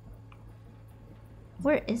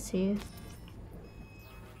 Where is he?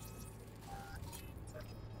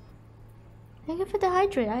 Thank you for the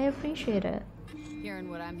hydrate. I appreciate it. Hearing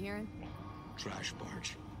what I'm hearing? Trash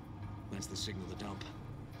barge. That's the signal to dump.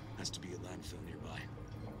 Has to be a landfill nearby.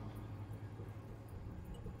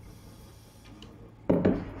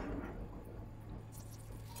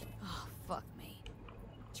 Oh, fuck me.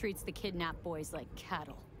 Treats the kidnapped boys like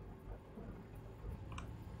cattle.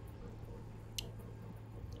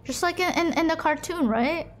 Just like in the cartoon,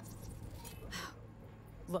 right?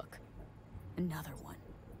 Look, another one.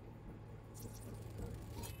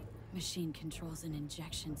 Machine controls an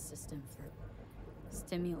injection system for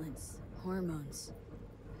stimulants, hormones,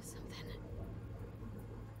 something.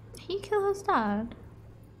 He killed his dad.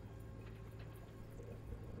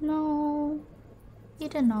 No, he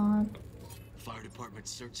did not. Fire department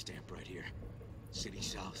search stamp right here. City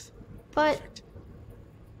South. But Perfect.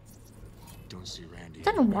 Don't see Randy.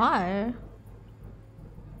 then why?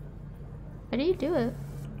 Why do you do it?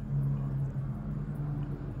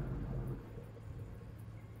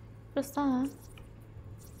 What's that?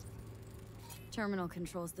 Terminal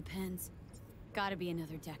controls the pins. Gotta be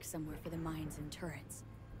another deck somewhere for the mines and turrets.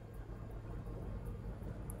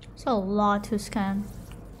 It's a lot to scan.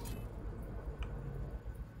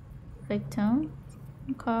 Victim.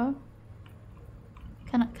 Okay.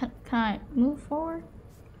 Can I move forward?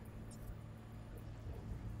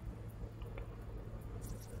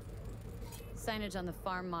 Signage on the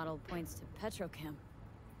farm model points to Petrochem.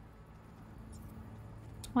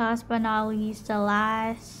 Last but not least, the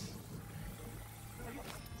last.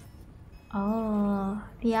 Oh,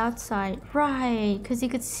 the outside. Right, because you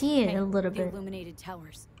could see it a little The bit. illuminated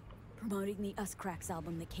towers. Promoting the Us Cracks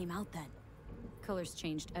album that came out then. Colors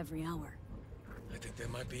changed every hour. I think that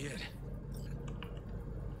might be it.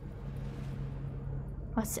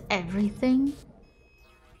 What's everything?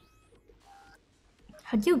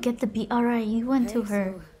 How'd you get the beat? Alright, you went to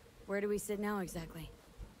her. So where do we sit now exactly?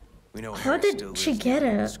 We know How Harris did still she lives get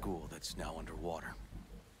near the it? school that's now underwater.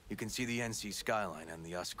 You can see the NC skyline and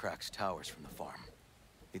the Us Cracks towers from the farm.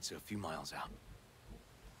 It's a few miles out.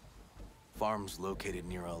 Farm's located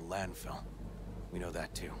near a landfill. We know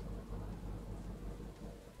that too.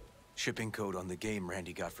 Shipping code on the game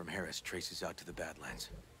Randy got from Harris traces out to the Badlands.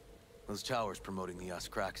 Those towers promoting the Us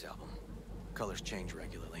Cracks album. Colors change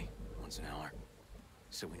regularly, once an hour.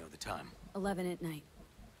 So we know the time. 11 at night.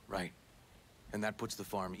 Right. And that puts the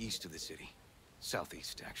farm east of the city.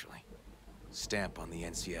 Southeast, actually. Stamp on the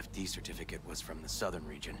NCFD certificate was from the southern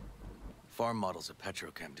region. Farm model's a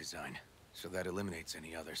Petrochem design, so that eliminates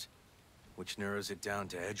any others. Which narrows it down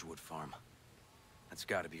to Edgewood Farm. That's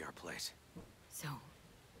gotta be our place. So,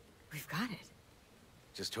 we've got it.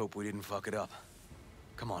 Just hope we didn't fuck it up.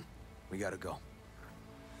 Come on, we gotta go.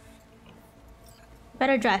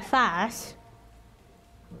 Better drive fast.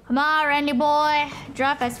 Come on, Randy boy.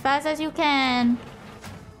 Drive as fast as you can.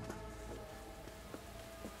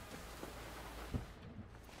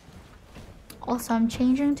 Also, I'm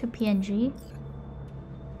changing to PNG.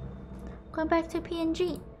 Going back to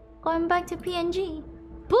PNG. Going back to PNG.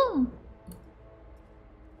 Boom!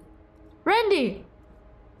 Randy!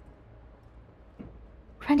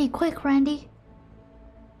 Randy, quick, Randy.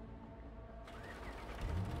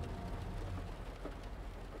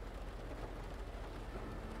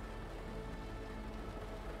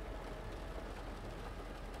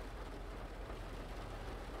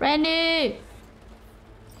 Randy!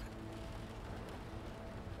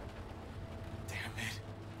 Damn it.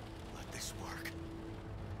 Let this work.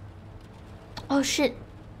 Oh shit.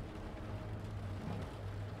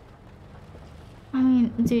 I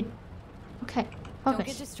mean, dude. Okay, Don't get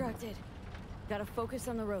focus. distracted. Gotta focus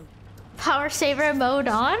on the road. Power saver mode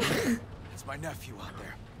on? It's my nephew out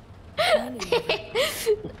there.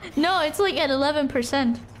 No, it's like at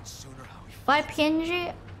 11%. Why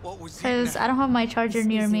PNG? Because I don't have my charger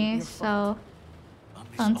near me, so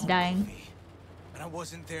phone's dying. And I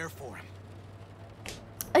wasn't there for him.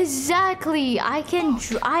 Exactly. I can.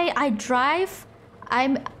 I drive.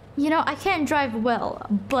 I can't drive well,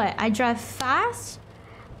 but I drive fast,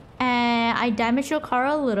 and I damage your car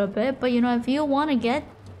a little bit. But if you want to get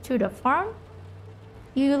to the farm,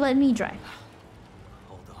 you let me drive.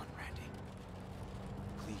 Hold on, Randy.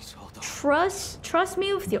 Please hold on. Trust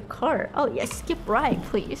me with your car. Oh yeah, skip ride,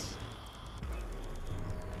 please.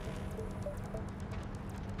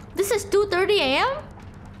 This is 2:30 a.m.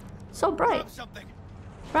 So bright.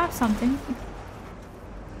 Grab something.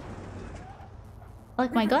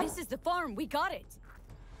 Like my gun? This is the farm. We got it.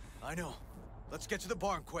 I know. Let's get to the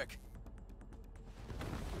barn quick.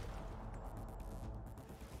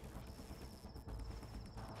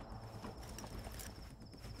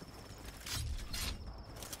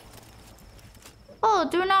 Oh,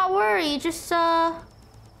 do not worry. Just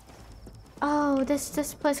Oh,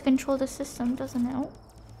 this place controls the system, doesn't it? Oh.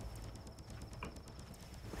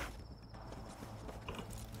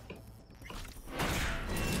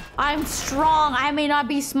 I'm strong. I may not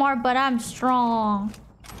be smart, but I'm strong.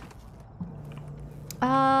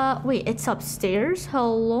 Wait, it's upstairs?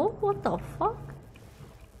 Hello? What the fuck?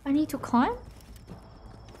 I need to climb?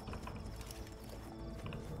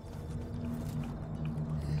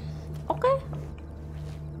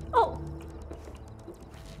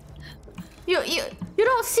 You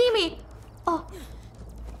don't see me. Oh.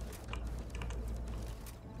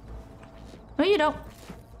 No, you don't.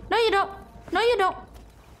 No, you don't. No, you don't.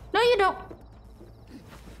 No, you don't.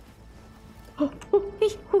 Oh, oh,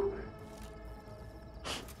 oh.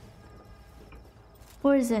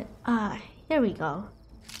 Where is it? Ah, here we go.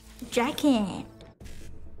 Jacket.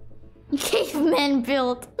 Caveman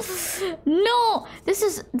built. No, this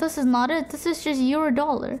is not it. This is just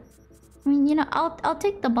 $1. I mean, you know, I'll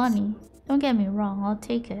take the money. Don't get me wrong, I'll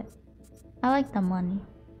take it. I like the money.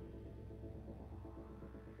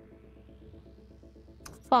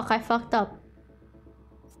 Fuck, I fucked up.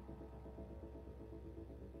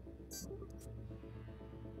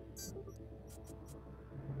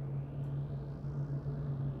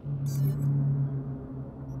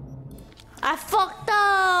 I fucked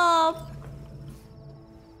up!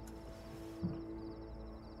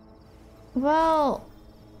 Well...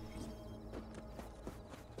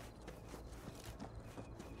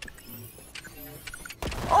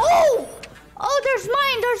 Oh! Oh, there's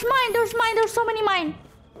mine, there's so many mine.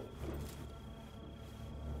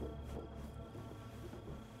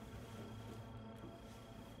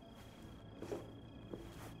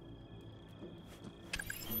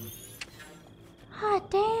 Ah,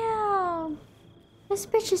 damn. This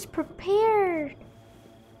bitch is prepared.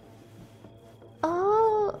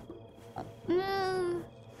 Oh.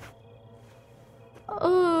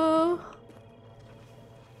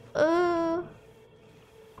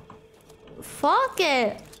 Fuck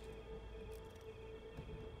it.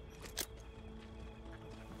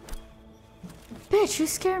 Bitch, you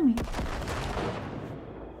scare me.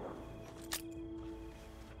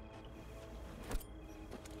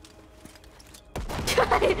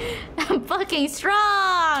 I'm fucking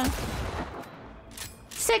strong.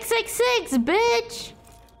 666, bitch.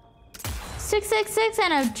 666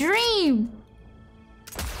 and a dream.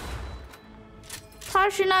 How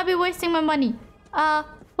should I be wasting my money? Oh,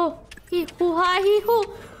 hee hoo ha hee hoo.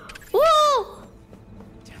 Woo!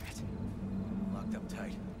 Damn it. Locked up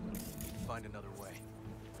tight. Find another way.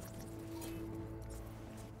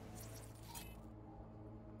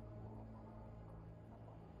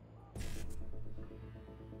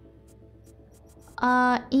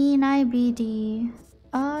 E9BD.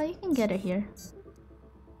 You can get it here.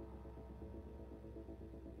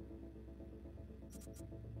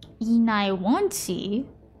 E91C.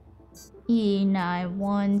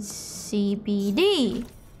 E91CBD.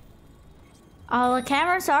 All the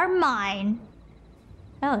cameras are mine.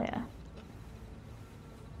 Hell yeah.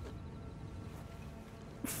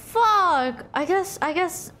 Fuck! I guess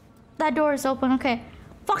that door is open. Okay.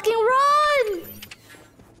 Fucking run!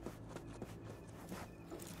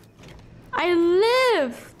 I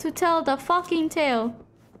live to tell the fucking tale.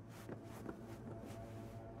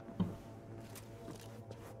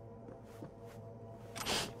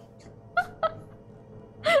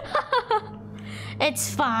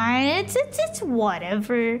 It's fine. It's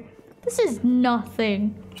whatever. This is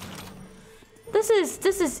nothing. This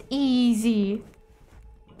is easy.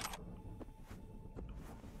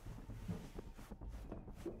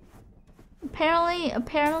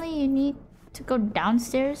 Apparently you need to go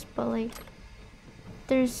downstairs, but like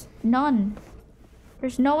there's none.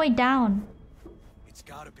 There's no way down. It's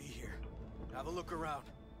gotta be here. Have a look around.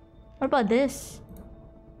 What about this?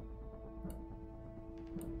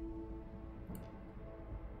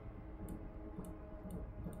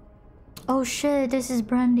 Oh shit, this is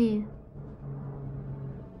Brandy.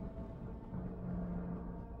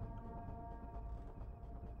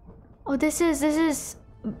 Oh, this is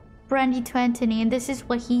Brandy to Anthony, and this is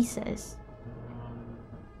what he says.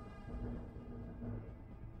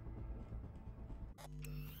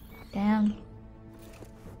 Damn.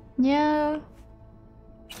 Yeah.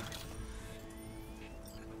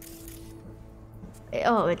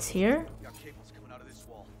 Oh, it's here? Got cables coming out of this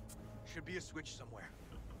wall. Should be a switch somewhere.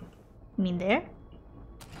 You mean there?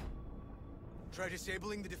 Try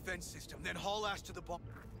disabling the defense system, then haul ass to the bomb.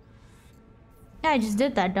 Yeah, I just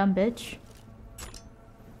did that, dumb bitch.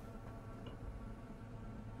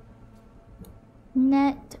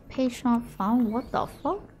 Net page not found. What the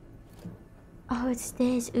fuck? Oh, it's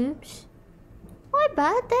this. Oops. My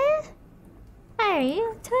bad there. Hey,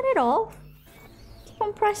 turn it off. Keep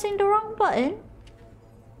on pressing the wrong button.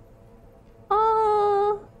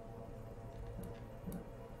 Oh.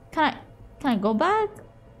 Can I go back?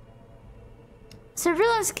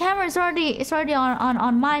 Surveillance camera is already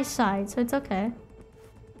on my side, so it's okay.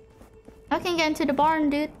 I can get into the barn,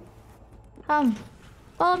 dude. Come.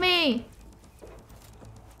 Follow me.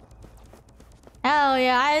 Hell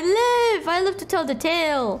yeah, I live to tell the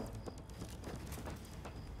tale.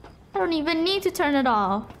 I don't even need to turn it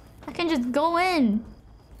off. I can just go in.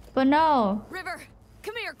 But no. River,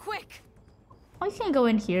 come here, quick. Oh, you can't go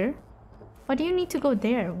in here. Why do you need to go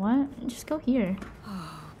there? What? Just go here.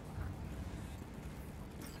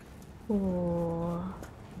 Oh.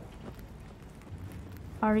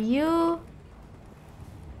 Are you?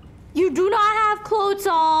 You do not have clothes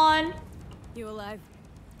on. You alive?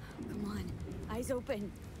 Come on, eyes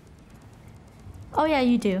open. Oh yeah,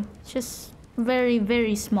 you do. It's just very,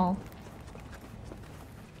 very small.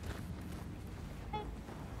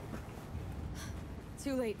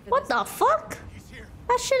 Too late. What the fuck?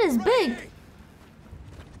 That shit is big.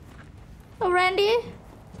 Oh, Randy?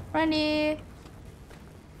 Randy.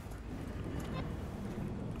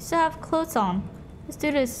 You still have clothes on. This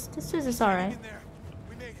dude is alright.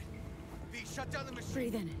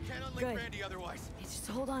 Breathe in. Good. Just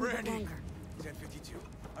hold on a bit Brandy. longer. 1052.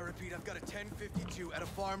 I repeat, I've got a 1052 at a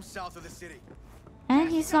farm south of the city. And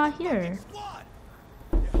he's not here. Squad!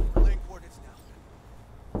 Yeah, relaying coordinates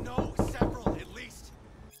now. No, several at least.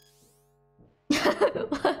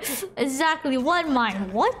 Exactly, what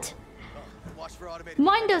mine? What? Watch for automated.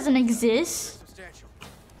 Mine doesn't exist. Substantial.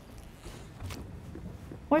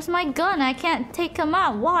 Where's my gun? I can't take him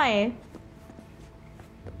out. Why?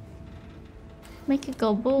 Make it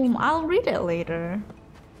go boom. I'll read it later.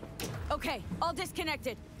 Okay, all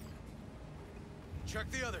disconnected. Check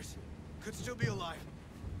the others. Could still be alive.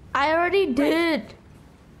 I already did.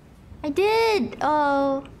 I did.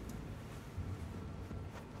 Oh.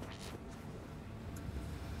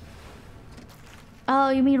 Oh,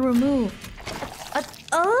 you mean remove?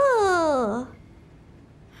 Oh.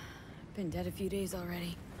 Been dead a few days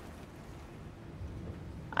already.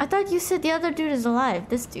 I thought you said the other dude is alive.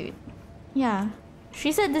 This dude. Yeah.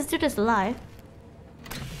 She said this dude is alive.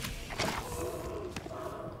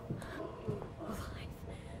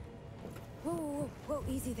 Whoa, whoa, whoa,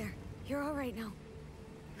 easy there. You're all right now.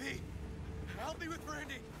 V, help me with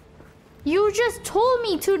Brandy. You just told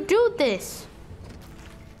me to do this.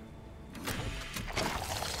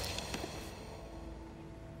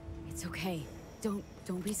 It's okay. Don't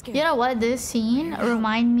be scared. You know what? This scene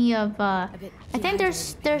remind me of I think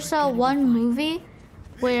there's one movie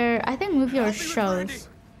where I think movie or shows,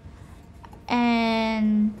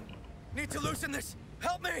 and Need to loosen this.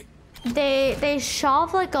 Help me. they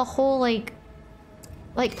shove like a whole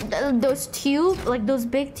those tube, like those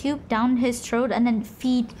big tube down his throat and then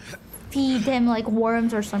feed him like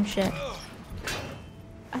worms or some shit.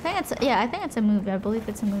 I think it's a movie. I believe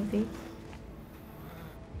it's a movie.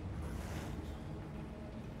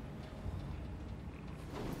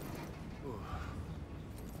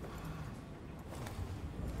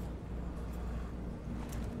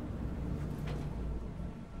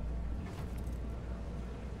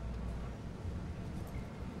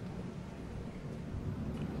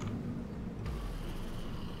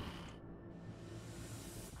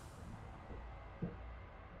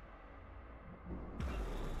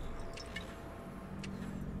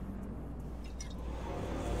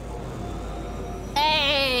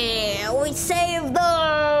 Hey, we saved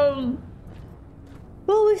them.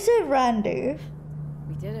 Well, we saved Randy.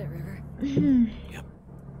 We did it, River. Yep,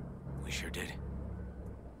 we sure did.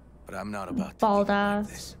 But I'm not about to Bald leave it like ass.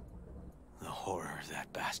 this. The horror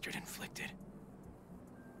that bastard inflicted.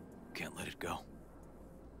 Can't let it go.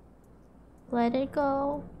 Let it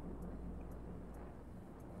go.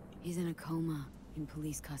 He's in a coma, in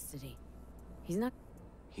police custody. He's not...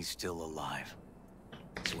 He's still alive.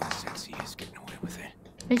 So in a sense, he is getting away with it.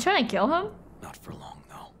 Are you trying to kill him? Not for long,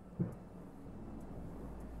 though.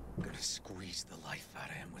 I'm gonna squeeze the life out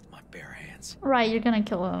of him with my bare hands. Right, you're gonna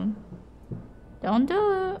kill him. Don't do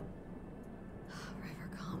it. River,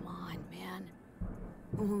 come on, man.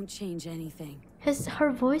 It won't change anything.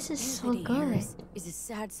 Her voice is so Anthony good. Harris is a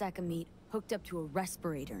sad sack of meat hooked up to a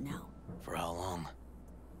respirator now. For how long?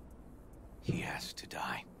 He has to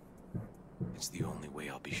die. It's the only way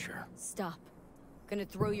I'll be sure. Stop. Gonna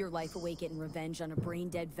throw your life away getting revenge on a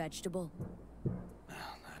brain-dead vegetable?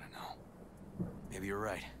 I don't know. Maybe you're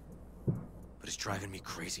right. But it's driving me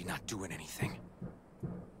crazy not doing anything.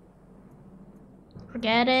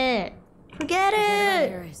 Forget it. Forget Forget about it.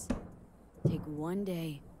 Harris. Take one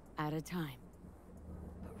day at a time.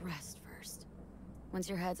 But rest first. Once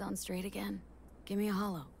your head's on straight again, give me a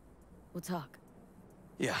hollow. We'll talk.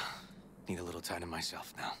 Yeah, need a little time to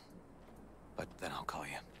myself now. But then I'll call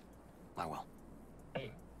you. I will.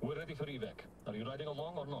 Hey, we're ready for evac. Are you riding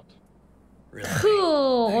along or not? Really?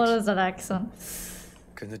 Cool. What is that accent?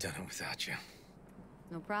 Couldn't have done it without you.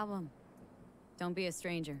 No problem. Don't be a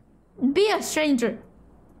stranger. Be a stranger.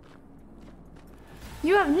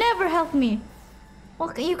 You have never helped me.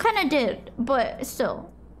 Well, you kind of did, but still.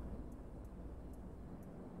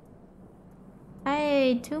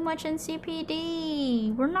 Hey, too much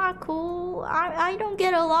NCPD. We're not cool. I don't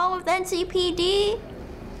get along with NCPD.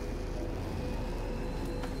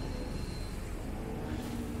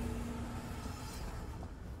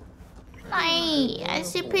 Hey,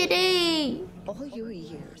 NCPD. All your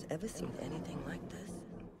years, ever seen anything like this?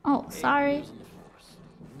 Oh, sorry.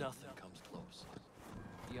 Nothing comes close.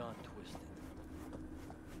 Beyond twisted.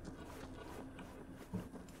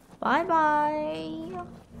 Bye bye.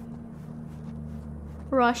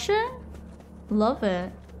 Russian? Love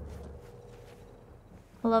it.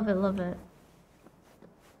 Love it, love it.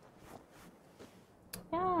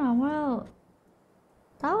 Yeah, well,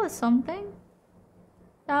 that was something.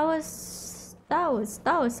 That was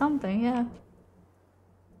something, yeah.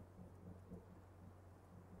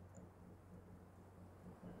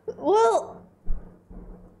 Well,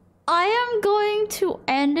 I am going to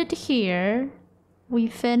end it here. We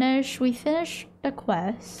finished the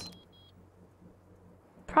quest.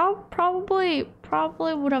 Probably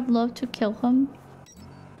would have loved to kill him.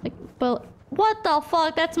 Like, but what the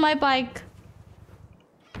fuck? That's my bike.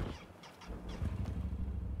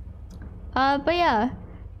 But yeah,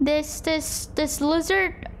 this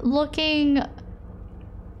lizard looking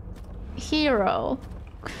hero.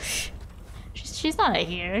 She's not a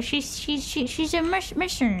hero. She's a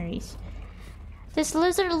missionary. This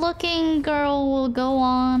lizard looking girl will go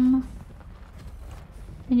on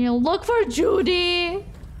and you'll look for Judy.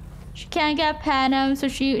 She can't get Panem, so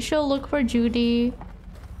she'll look for Judy.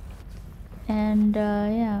 And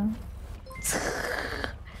yeah.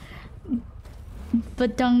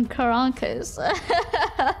 Badunkarankas.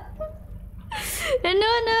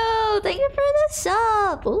 No, thank you for the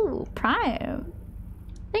sub. Ooh, Prime.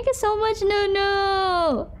 Thank you so much,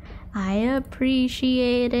 No. I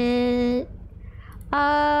appreciate it.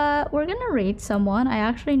 We're gonna rate someone. I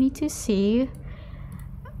actually need to see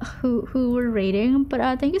who we're rating, but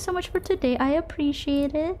thank you so much for today. I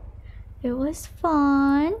appreciate it. It was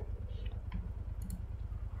fun.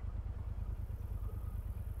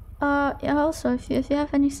 Yeah, also, if you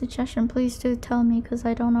have any suggestion, please do tell me, because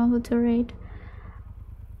I don't know who to rate.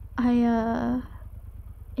 Yeah,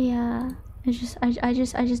 I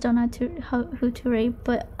just don't know who to rate.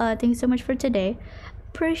 But thank you so much for today.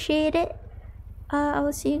 Appreciate it. I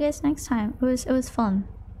will see you guys next time. It was fun.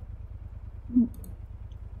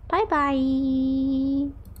 Bye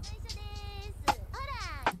bye.